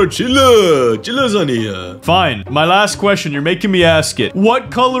 Yo, chilla, Sonny. Fine. My last question. You're making me ask it.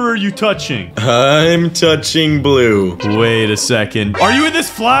 What color are you touching? I'm touching blue. Wait a second. Are you in this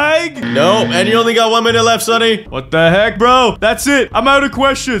flag? No, and you only got 1 minute left. left, Sonny. What the heck, bro? That's it. I'm out of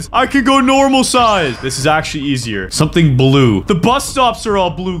questions. I can go normal size. This is actually easier. Something blue. The bus stops are all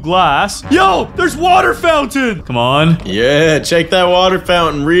blue glass. Yo, there's water fountain. Come on. Yeah, check that water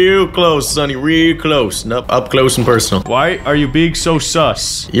fountain real close, Sonny. Real close. Nope, up close and personal. Why are you being so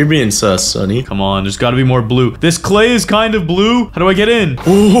sus? You're being sus, Sonny. Come on, there's gotta be more blue. This clay is kind of blue. How do I get in?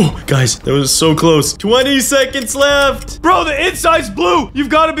 Oh, guys, that was so close. 20 seconds left. Bro, the inside's blue. You've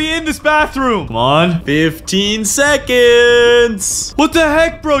got to be in this bathroom. Come on. 15 seconds. What the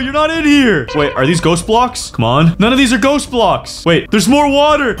heck, bro? You're not in here. Wait, are these ghost blocks? Come on. None of these are ghost blocks. Wait, there's more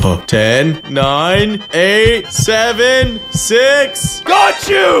water. Oh, 10, 9, 8, 7, 6. Got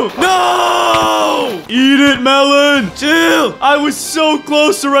you. No! Eat it, Melon. Chill. I was so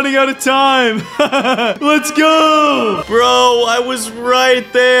close to running out of time. Let's go. Bro, I was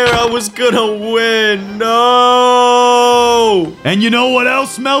right there. I was gonna win. No! And you know what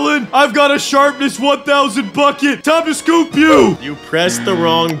else, Melon? I've got a sharpness 1000 bucket. Time to scoop you. You pressed the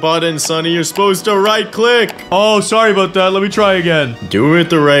wrong button, Sonny. You're supposed to right click. Oh, sorry about that. Let me try again. Do it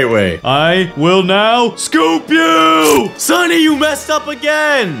the right way. I will now scoop you. Sonny, you messed up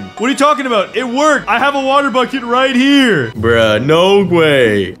again. What are you talking about? It worked. I have a water bucket right here. Bruh, no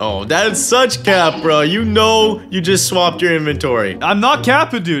way. Oh, that's such cap, bro. You know you just swapped your inventory. I'm not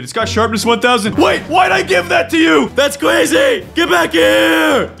capping, dude. It's got sharpness 1000. Wait, why'd I give that to you? That's crazy. Get back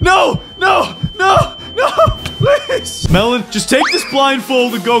here. No, no, no, no, please. Melon, just take this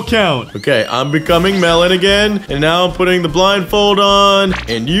blindfold and go count. Okay, I'm becoming Melon again. And now I'm putting the blindfold on.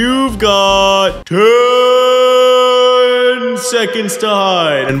 And you've got 10 seconds to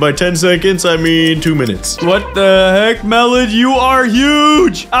hide. And by 10 seconds, I mean 2 minutes. What the heck, Melon? You are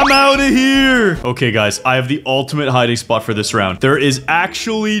huge. I'm out of here. Okay, guys, I have the ultimate hiding spot for this round. There is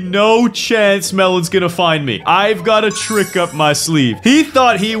actually no chance Melon's gonna find me. I've got a trick up my sleeve. He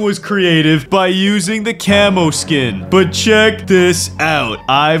thought he was creative by using the camo skin. But check this out.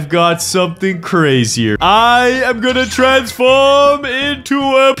 I've got something crazier. I am gonna transform into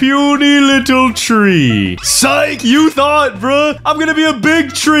a puny little tree. Psych! You thought, bruh, I'm gonna be a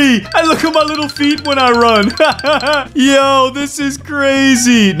big tree. And look at my little feet when I run. Yo, this is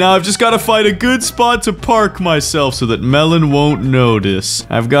crazy. Now I've just got to find a good spot to park myself so that Melon won't notice.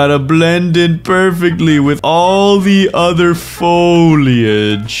 I've got to blend in perfectly with all the other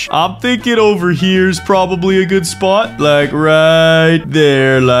foliage. I'm thinking over here's probably a good spot. Like right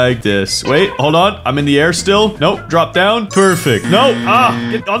there, like this. Wait, hold on. I'm in the air still. Nope, drop down. Perfect. No,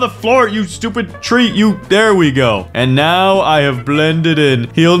 get on the floor, you stupid tree. There we go. And now I have blended in.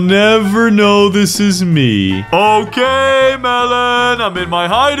 He'll never know this is me. Okay, Melon, I'm in my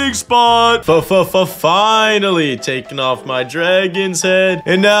hiding spot. Finally taking off my dragon's head.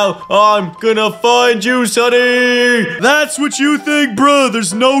 And now I'm gonna find you, Sonny. That's what you think, bruh.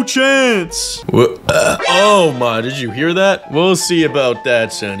 There's no chance. Oh my, did you hear that? We'll see about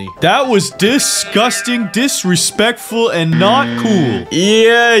that, Sonny. That was disgusting, disrespectful, and not cool.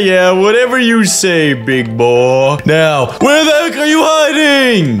 Yeah, whatever you say, big boy. Now, where the heck are you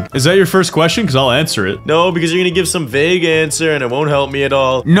hiding? Is that your first question? Because I'll answer it. No, because you're gonna give some vague answer and it won't help me at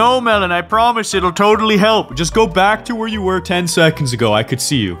all. No, Melon, I promise it'll totally help. Just go back to where you were 10 seconds ago. I could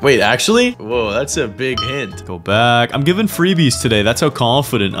see you. Wait, actually? Whoa, that's a big hint. Go back. I'm giving freebies today. That's how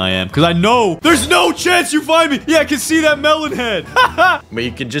confident I am. Because I know there's no chance you find me. Yeah, I can see that melon head. But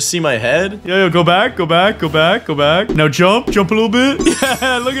you can just see my head? Yo, go back, go back, go back, go back. Now jump a little bit.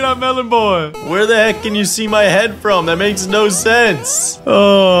 Yeah, look at that melon boy. Where the heck can you see my head from? That makes no sense.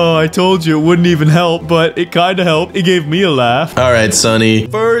 Oh, I told you it wouldn't even help, but it kind of helped. It gave me a laugh. All right, Sonny.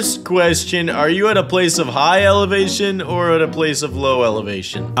 First question, are you at a place of high elevation or at a place of low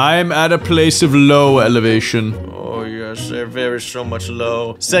elevation? I'm at a place of low elevation. Oh, yes, they're very so much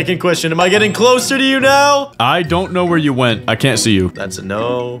low. Second question, am I getting closer to you now? I don't know where you went. I can't see you. That's a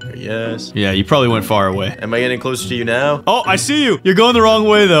no or yes. Yeah, you probably went far away. Am I getting closer to you now? Oh, I see you. You're going the wrong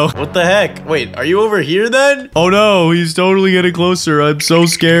way, though. What the heck? Wait, are you over here then? Oh, no. He's totally getting closer. I'm so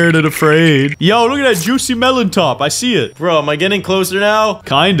scared and afraid. Yo, look at that juicy melon top. I see it. Bro, am I getting closer now?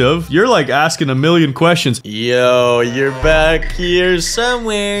 Kind of. You're like asking a million questions. Yo, you're back here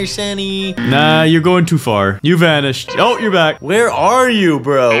somewhere, Sonny. Nah, you're going too far. You vanished. Oh, you're back. Where are you,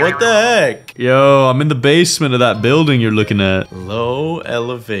 bro? What the heck? Yo, I'm in the basement of that building you're looking at. Low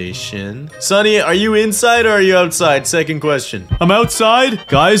elevation. Sonny, are you inside or are you outside? Second question. I'm outside.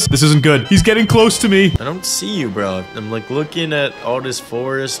 Guys, this isn't good. He's getting close to me. I don't see you, bro. I'm like looking at all this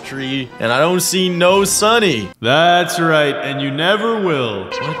forestry and I don't see no Sonny. That's right, and you never will.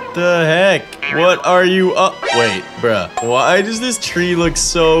 What the heck? What are you up? Wait, bruh. Why does this tree look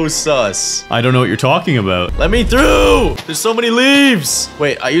so sus? I don't know what you're talking about. Let me through! There's so many leaves!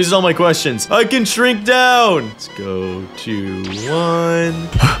 Wait, I used all my questions. I can shrink down! Let's go to 1.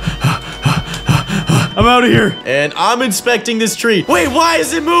 I'm out of here. And I'm inspecting this tree. Wait, why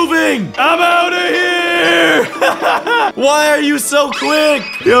is it moving? I'm out of here. Why are you so quick?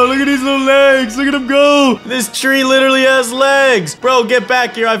 Yo, look at these little legs. Look at them go. This tree literally has legs. Bro, get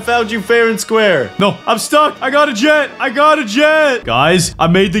back here. I found you fair and square. No, I'm stuck. I got a jet. I got a jet. Guys, I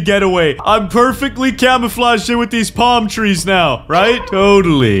made the getaway. I'm perfectly camouflaged in with these palm trees now, right?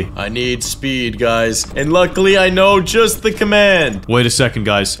 Totally. I need speed, guys. And luckily, I know just the command. Wait a second,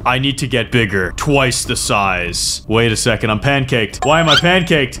 guys. I need to get bigger. Twice the size. Wait a second. I'm pancaked. Why am I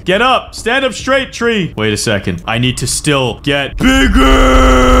pancaked? Get up. Stand up straight, tree. Wait a second. I need to still get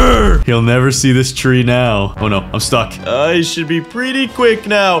bigger. He'll never see this tree now. Oh no, I'm stuck. I should be pretty quick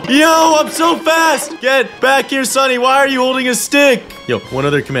now. Yo, I'm so fast. Get back here, Sonny. Why are you holding a stick? Yo, one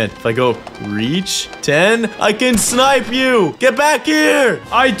other command. If I go reach 10, I can snipe you. Get back here.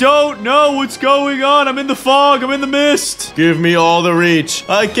 I don't know what's going on. I'm in the fog. I'm in the mist. Give me all the reach.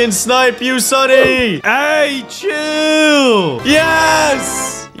 I can snipe you, Sonny. Hey, chill.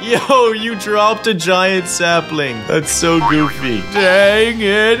 Yes. Yo, you dropped a giant sapling. That's so goofy. Dang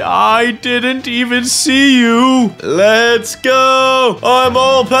it. I didn't even see you. Let's go. I'm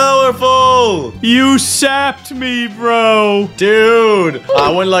all powerful. You sapped me, bro. Dude,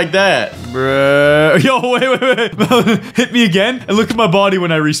 I went like that. Bruh. Yo, wait. Hit me again and look at my body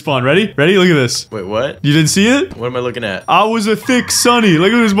when I respawn. Ready? Ready? Look at this. Wait, what? You didn't see it? What am I looking at? I was a thick Sunny.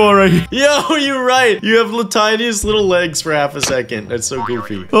 Look at this ball right here. Yo, you're right. You have the tiniest little legs for half a second. That's so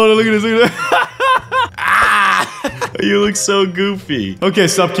goofy. Oh, no, look at this. Look at that. You look so goofy. Okay,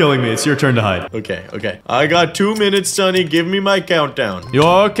 stop killing me. It's your turn to hide. Okay. I got 2 minutes, Sonny. Give me my countdown. You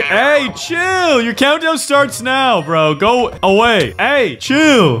okay? Hey, chill. Your countdown starts now, bro. Go away. Hey,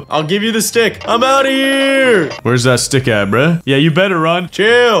 chill. I'll give you the stick. I'm out of here. Where's that stick at, bruh? Yeah, you better run.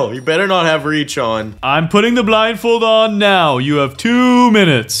 Chill. You better not have reach on. I'm putting the blindfold on now. You have 2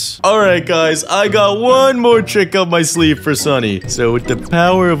 minutes. All right, guys. I got one more trick up my sleeve for Sonny. So with the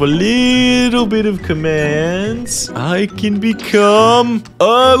power of a little bit of commands, I can become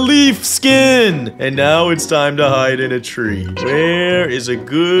a leaf skin. And now it's time to hide in a tree. Where is a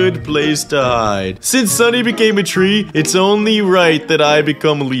good place to hide? Since Sonny became a tree, it's only right that I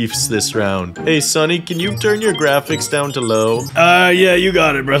become leaves this round. Hey, Sonny, can you turn your graphics down to low? Yeah, you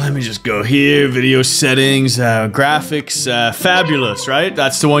got it, bro. Let me just go here. Video settings, graphics, fabulous, right?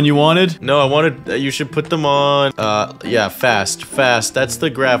 That's the one you wanted? No, I wanted, you should put them on, yeah, fast. That's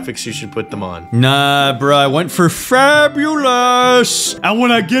the graphics you should put them on. Nah, bro, I went for fabulous. And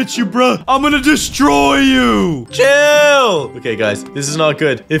when I get you, bro, I'm gonna destroy you. Chill. Okay, guys, this is not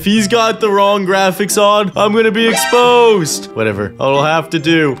good. If he's got the wrong graphics on, I'm gonna be exposed. Whatever, I'll have to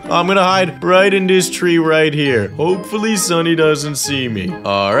do. I'm gonna hide right in this tree right here. Hopefully, Sonny doesn't see me.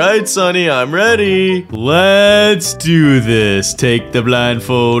 All right, Sonny, I'm ready. Let's do this. Take the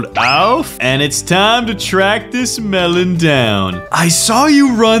blindfold off, and it's time to track this melon down. I saw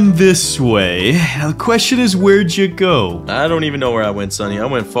you run this way. Now, the question is, where'd you go? I don't even know where I went, Sonny. I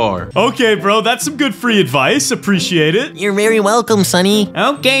went far. Okay, bro, that's some good free advice. Appreciate it. You're very welcome, Sonny.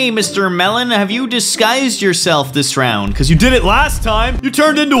 Okay, Mr. Melon, have you disguised yourself this round? Because you did it last time. You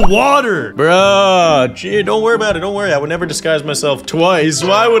turned into water. Bruh, gee, don't worry about it. Don't worry. I would never disguise myself twice.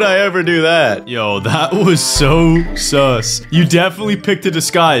 Why would I ever do that? Yo, that was so sus. You definitely picked a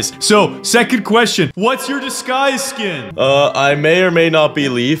disguise. So, second question. What's your disguise skin? I may or may not be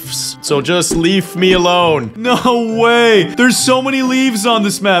leaves. So just leave me alone. No way. There's so many leaves on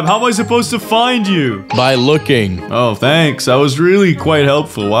this map. How am I supposed to find you? By looking. Oh, thanks. That was really quite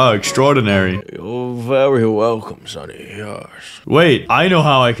helpful. Wow, extraordinary. You're very welcome, Sonny. Yes. Wait, I know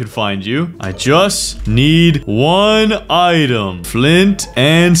how I could find you. I just need one item. Flint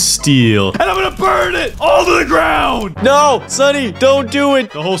and steel. And I'm gonna burn it all to the ground. No, Sonny, don't do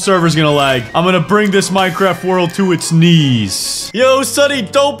it. The whole server's gonna lag. I'm gonna bring this Minecraft world to its knees. Yo, Sonny,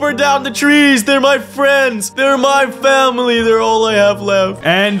 don't burn down the trees. They're my friends. They're my family. They're all I have left.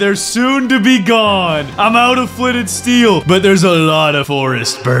 And they're soon to be gone. I'm out of flint and steel, but there's a lot of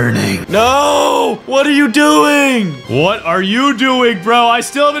forest burning. No! What are you doing? What are you doing, bro? I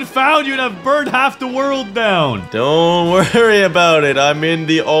still haven't found you and I've burned half the world down. Don't worry about it. I'm in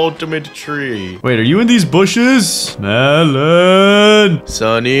the ultimate tree. Sonny. Wait, are you in these bushes? Melon.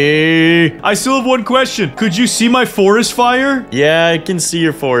 Sonny. I still have one question. Could you see my forest fire? Yeah, I can see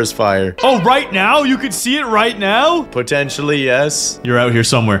your forest fire. Oh, right now? You could see it right now? Potentially, yes. You're out here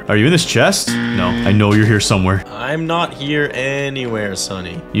somewhere. Are you in this chest? No, I know you're here somewhere. I'm not here anywhere,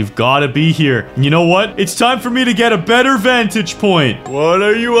 Sonny. You've got to be here. And you know what? It's time for me to get a better vantage point. What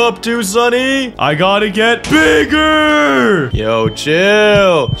are you up to, Sonny? I gotta get bigger. Yo,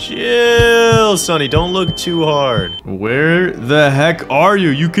 chill. Chill, Sonny. Don't look too hard. Where the heck are you?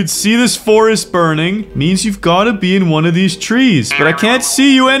 You could see this forest burning. Means you've got to be in one of these trees. But I can't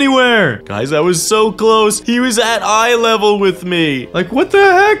see you anywhere. Guys, I was so close. He was at eye level with me. Like, what the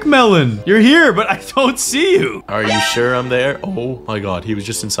heck, Melon? You're here, but I don't see you. Are you sure I'm there? Oh my god, he was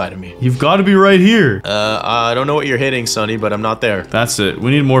just inside of me. You've got to be right here. I don't know what you're hitting, Sonny, but I'm not there. That's it.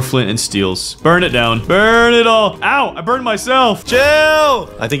 We need more flint and steels. Burn it down. Burn it all. Ow, I burned myself. Chill.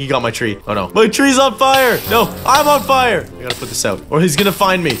 I think he got my tree. Oh no. My tree's on fire. No, I'm on fire. I gotta put this out or he's gonna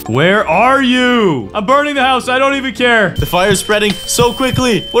find me. Where are you? I'm burning the house. I don't even care. The fire's spreading so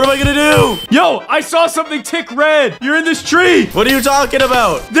quickly. What am I gonna do? Yo, I saw something tick red. You're in this tree. What are you talking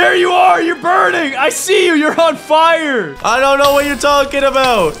about? There you are. You're burning. I see you. You're on fire. I don't know what you're talking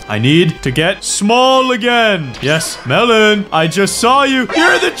about. I need to get small again. Yes, Melon. I just saw you.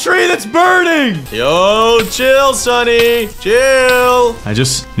 You're the tree that's burning. Yo, chill, Sonny. Chill. I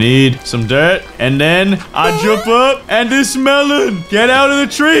just need some dirt. And then I jump up. And this melon. Get out of the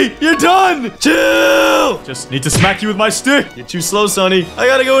tree. You're done. Chill. Just need to smack you with my stick. You're too slow, Sonny. I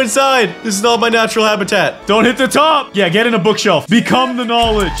gotta go inside. This is not my natural habitat. Don't hit the top. Yeah, get in a bookshelf. Become the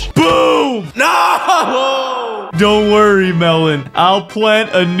knowledge. Boom. No. Don't worry, Melon. I'll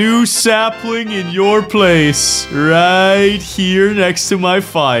plant a new sapling in your place. Right here next to my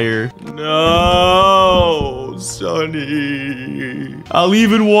fire. No, Sonny. I'll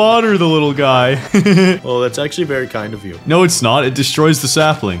even water the little guy. Oh, that's actually very kind of you. No, it's not. It destroys the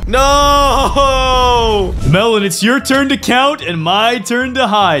sapling. No! Melon, it's your turn to count and my turn to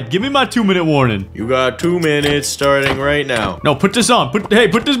hide. Give me my 2-minute warning. You got 2 minutes starting right now. No, put this on. Put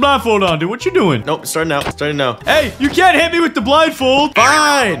this blindfold on, dude. What you doing? Nope, starting now. Starting now. Hey, you can't hit me with the blindfold.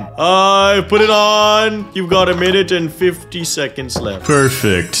 Fine. I put it on. You've got 1 minute and 50 seconds left.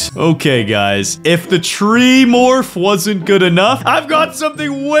 Perfect. Okay, guys. If the tree morph wasn't good enough, I've got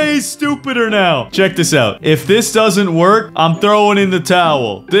something way stupider now. Check this out. If this doesn't work, I'm throwing in the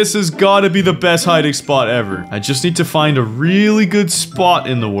towel. This has got to be the best hiding spot ever. I just need to find a really good spot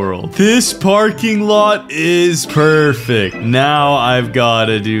in the world. This parking lot is perfect. Now I've got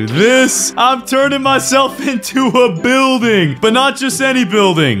to do this. I'm turning myself into a building, but not just any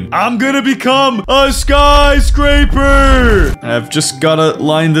building. I'm gonna become a skyscraper. I've just gotta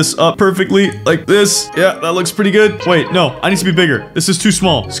line this up perfectly like this. Yeah, that looks pretty good. Wait, no, I need to be bigger. This is too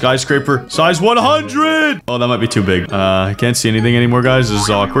small. Skyscraper size 100. Oh, that might be too big. I can't see anything anymore, guys. This is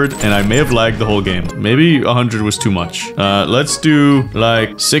awkward, and I may have lagged the whole game. Maybe 100 was too much. Let's do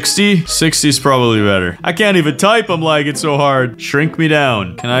like 60. 60 is probably better. I can't even type. I'm lagging so hard. Shrink me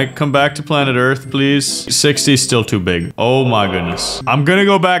down. Can I come back to planet Earth, please? 60 is still too big. Oh my goodness. I'm gonna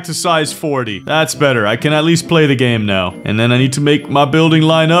go back to size 40. That's better. I can at least play the game now. And then I need to make my building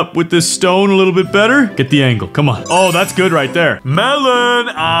line up with this stone a little bit better. Get the angle. Come on. Oh, that's good right there. Melon,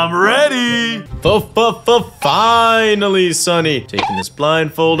 I'm ready. Finally, Sonny. Taking this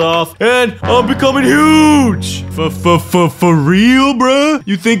blindfold off, and I'm becoming huge. For real, bruh?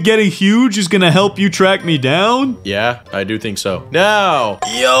 You think getting huge is gonna help you track me down? Yeah, I do think so. Now,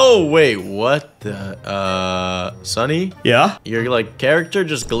 yo, wait, what the, Sonny? Yeah? Your, like, character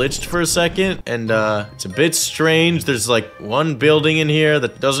just glitched for a second, and, it's a bit strange. There's, like, one building in here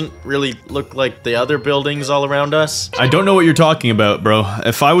that doesn't really look like the other buildings all around us. I don't know what you're talking about, bro.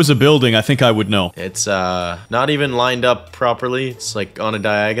 If I was a building, I think I would know. It's, not even lined up properly. It's, like, on a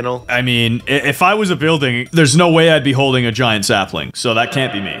diagonal. I mean, if I was a building, there's no way I'd be holding a giant sapling, so that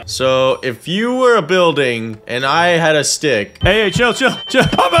can't be me. So, if you were a building, and I had a stick... Hey, chill.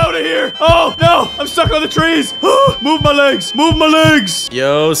 I'm out of here. Oh, no, I'm stuck on the trees. Move my legs. Move my legs.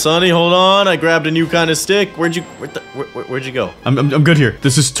 Yo, Sonny, hold on. I grabbed a new kind of stick. Where'd you go? I'm good here.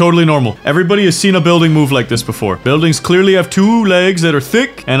 This is totally normal. Everybody has seen a building move like this before. Buildings clearly have 2 legs that are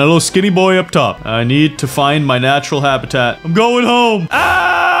thick and a little skinny boy up top. I need to find my natural habitat. I'm going home.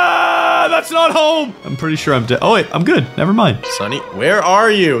 Ah, that's not home. I'm pretty sure I'm dead. Oh, wait, I'm good. Never mind. Sonny, where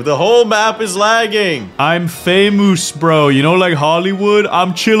are you? The whole map is lagging. I'm famous, bro. You know, like Hollywood?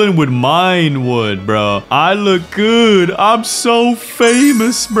 I'm chilling with Minewood, bro. I look good. I'm so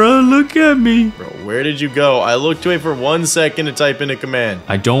famous, bro. Look at me. Bro, where did you go? I looked away for 1 second to type in a command.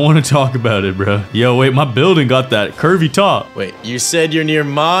 I don't want to talk about it, bro. Yo, wait, my building got that curvy top. Wait, you said you're near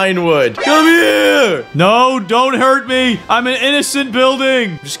Minewood. Come here! No, don't hurt me. I'm an innocent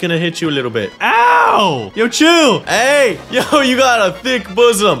building. I'm just gonna hit you a little bit. Ow! Yo, chill. Hey, yo, you got a thick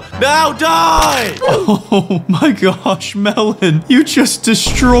bosom. Now die! Oh my gosh, Melon. You just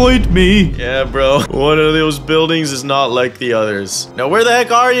destroyed me. Yeah, bro. One of those buildings is not like the others. Now, where the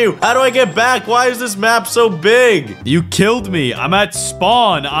heck are you? How do I get back? Why is this map so big? You killed me. I'm at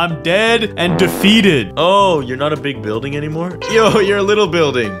spawn. I'm dead and defeated. Oh, you're not a big building anymore? Yo, you're a little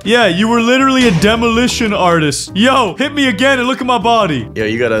building. Yeah, you were literally a demolition artist. Yo, hit me again and look at my body. Yo,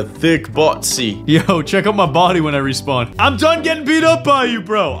 you got a thick botsy. Yo, check out my body when I respawn. I'm done getting beat up by you,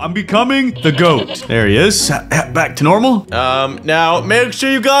 bro. I'm becoming the GOAT. There he is. Back to normal. Now, make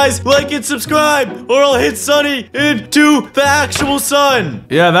sure you guys like and subscribe, or I'll hit Sunny into the actual sun.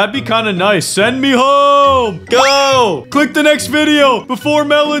 Yeah, that'd be kind of nice. Send me home. Go! Click the next video before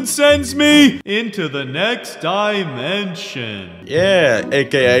Melon sends me into the next dimension. Yeah,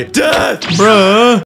 aka death! Bruh.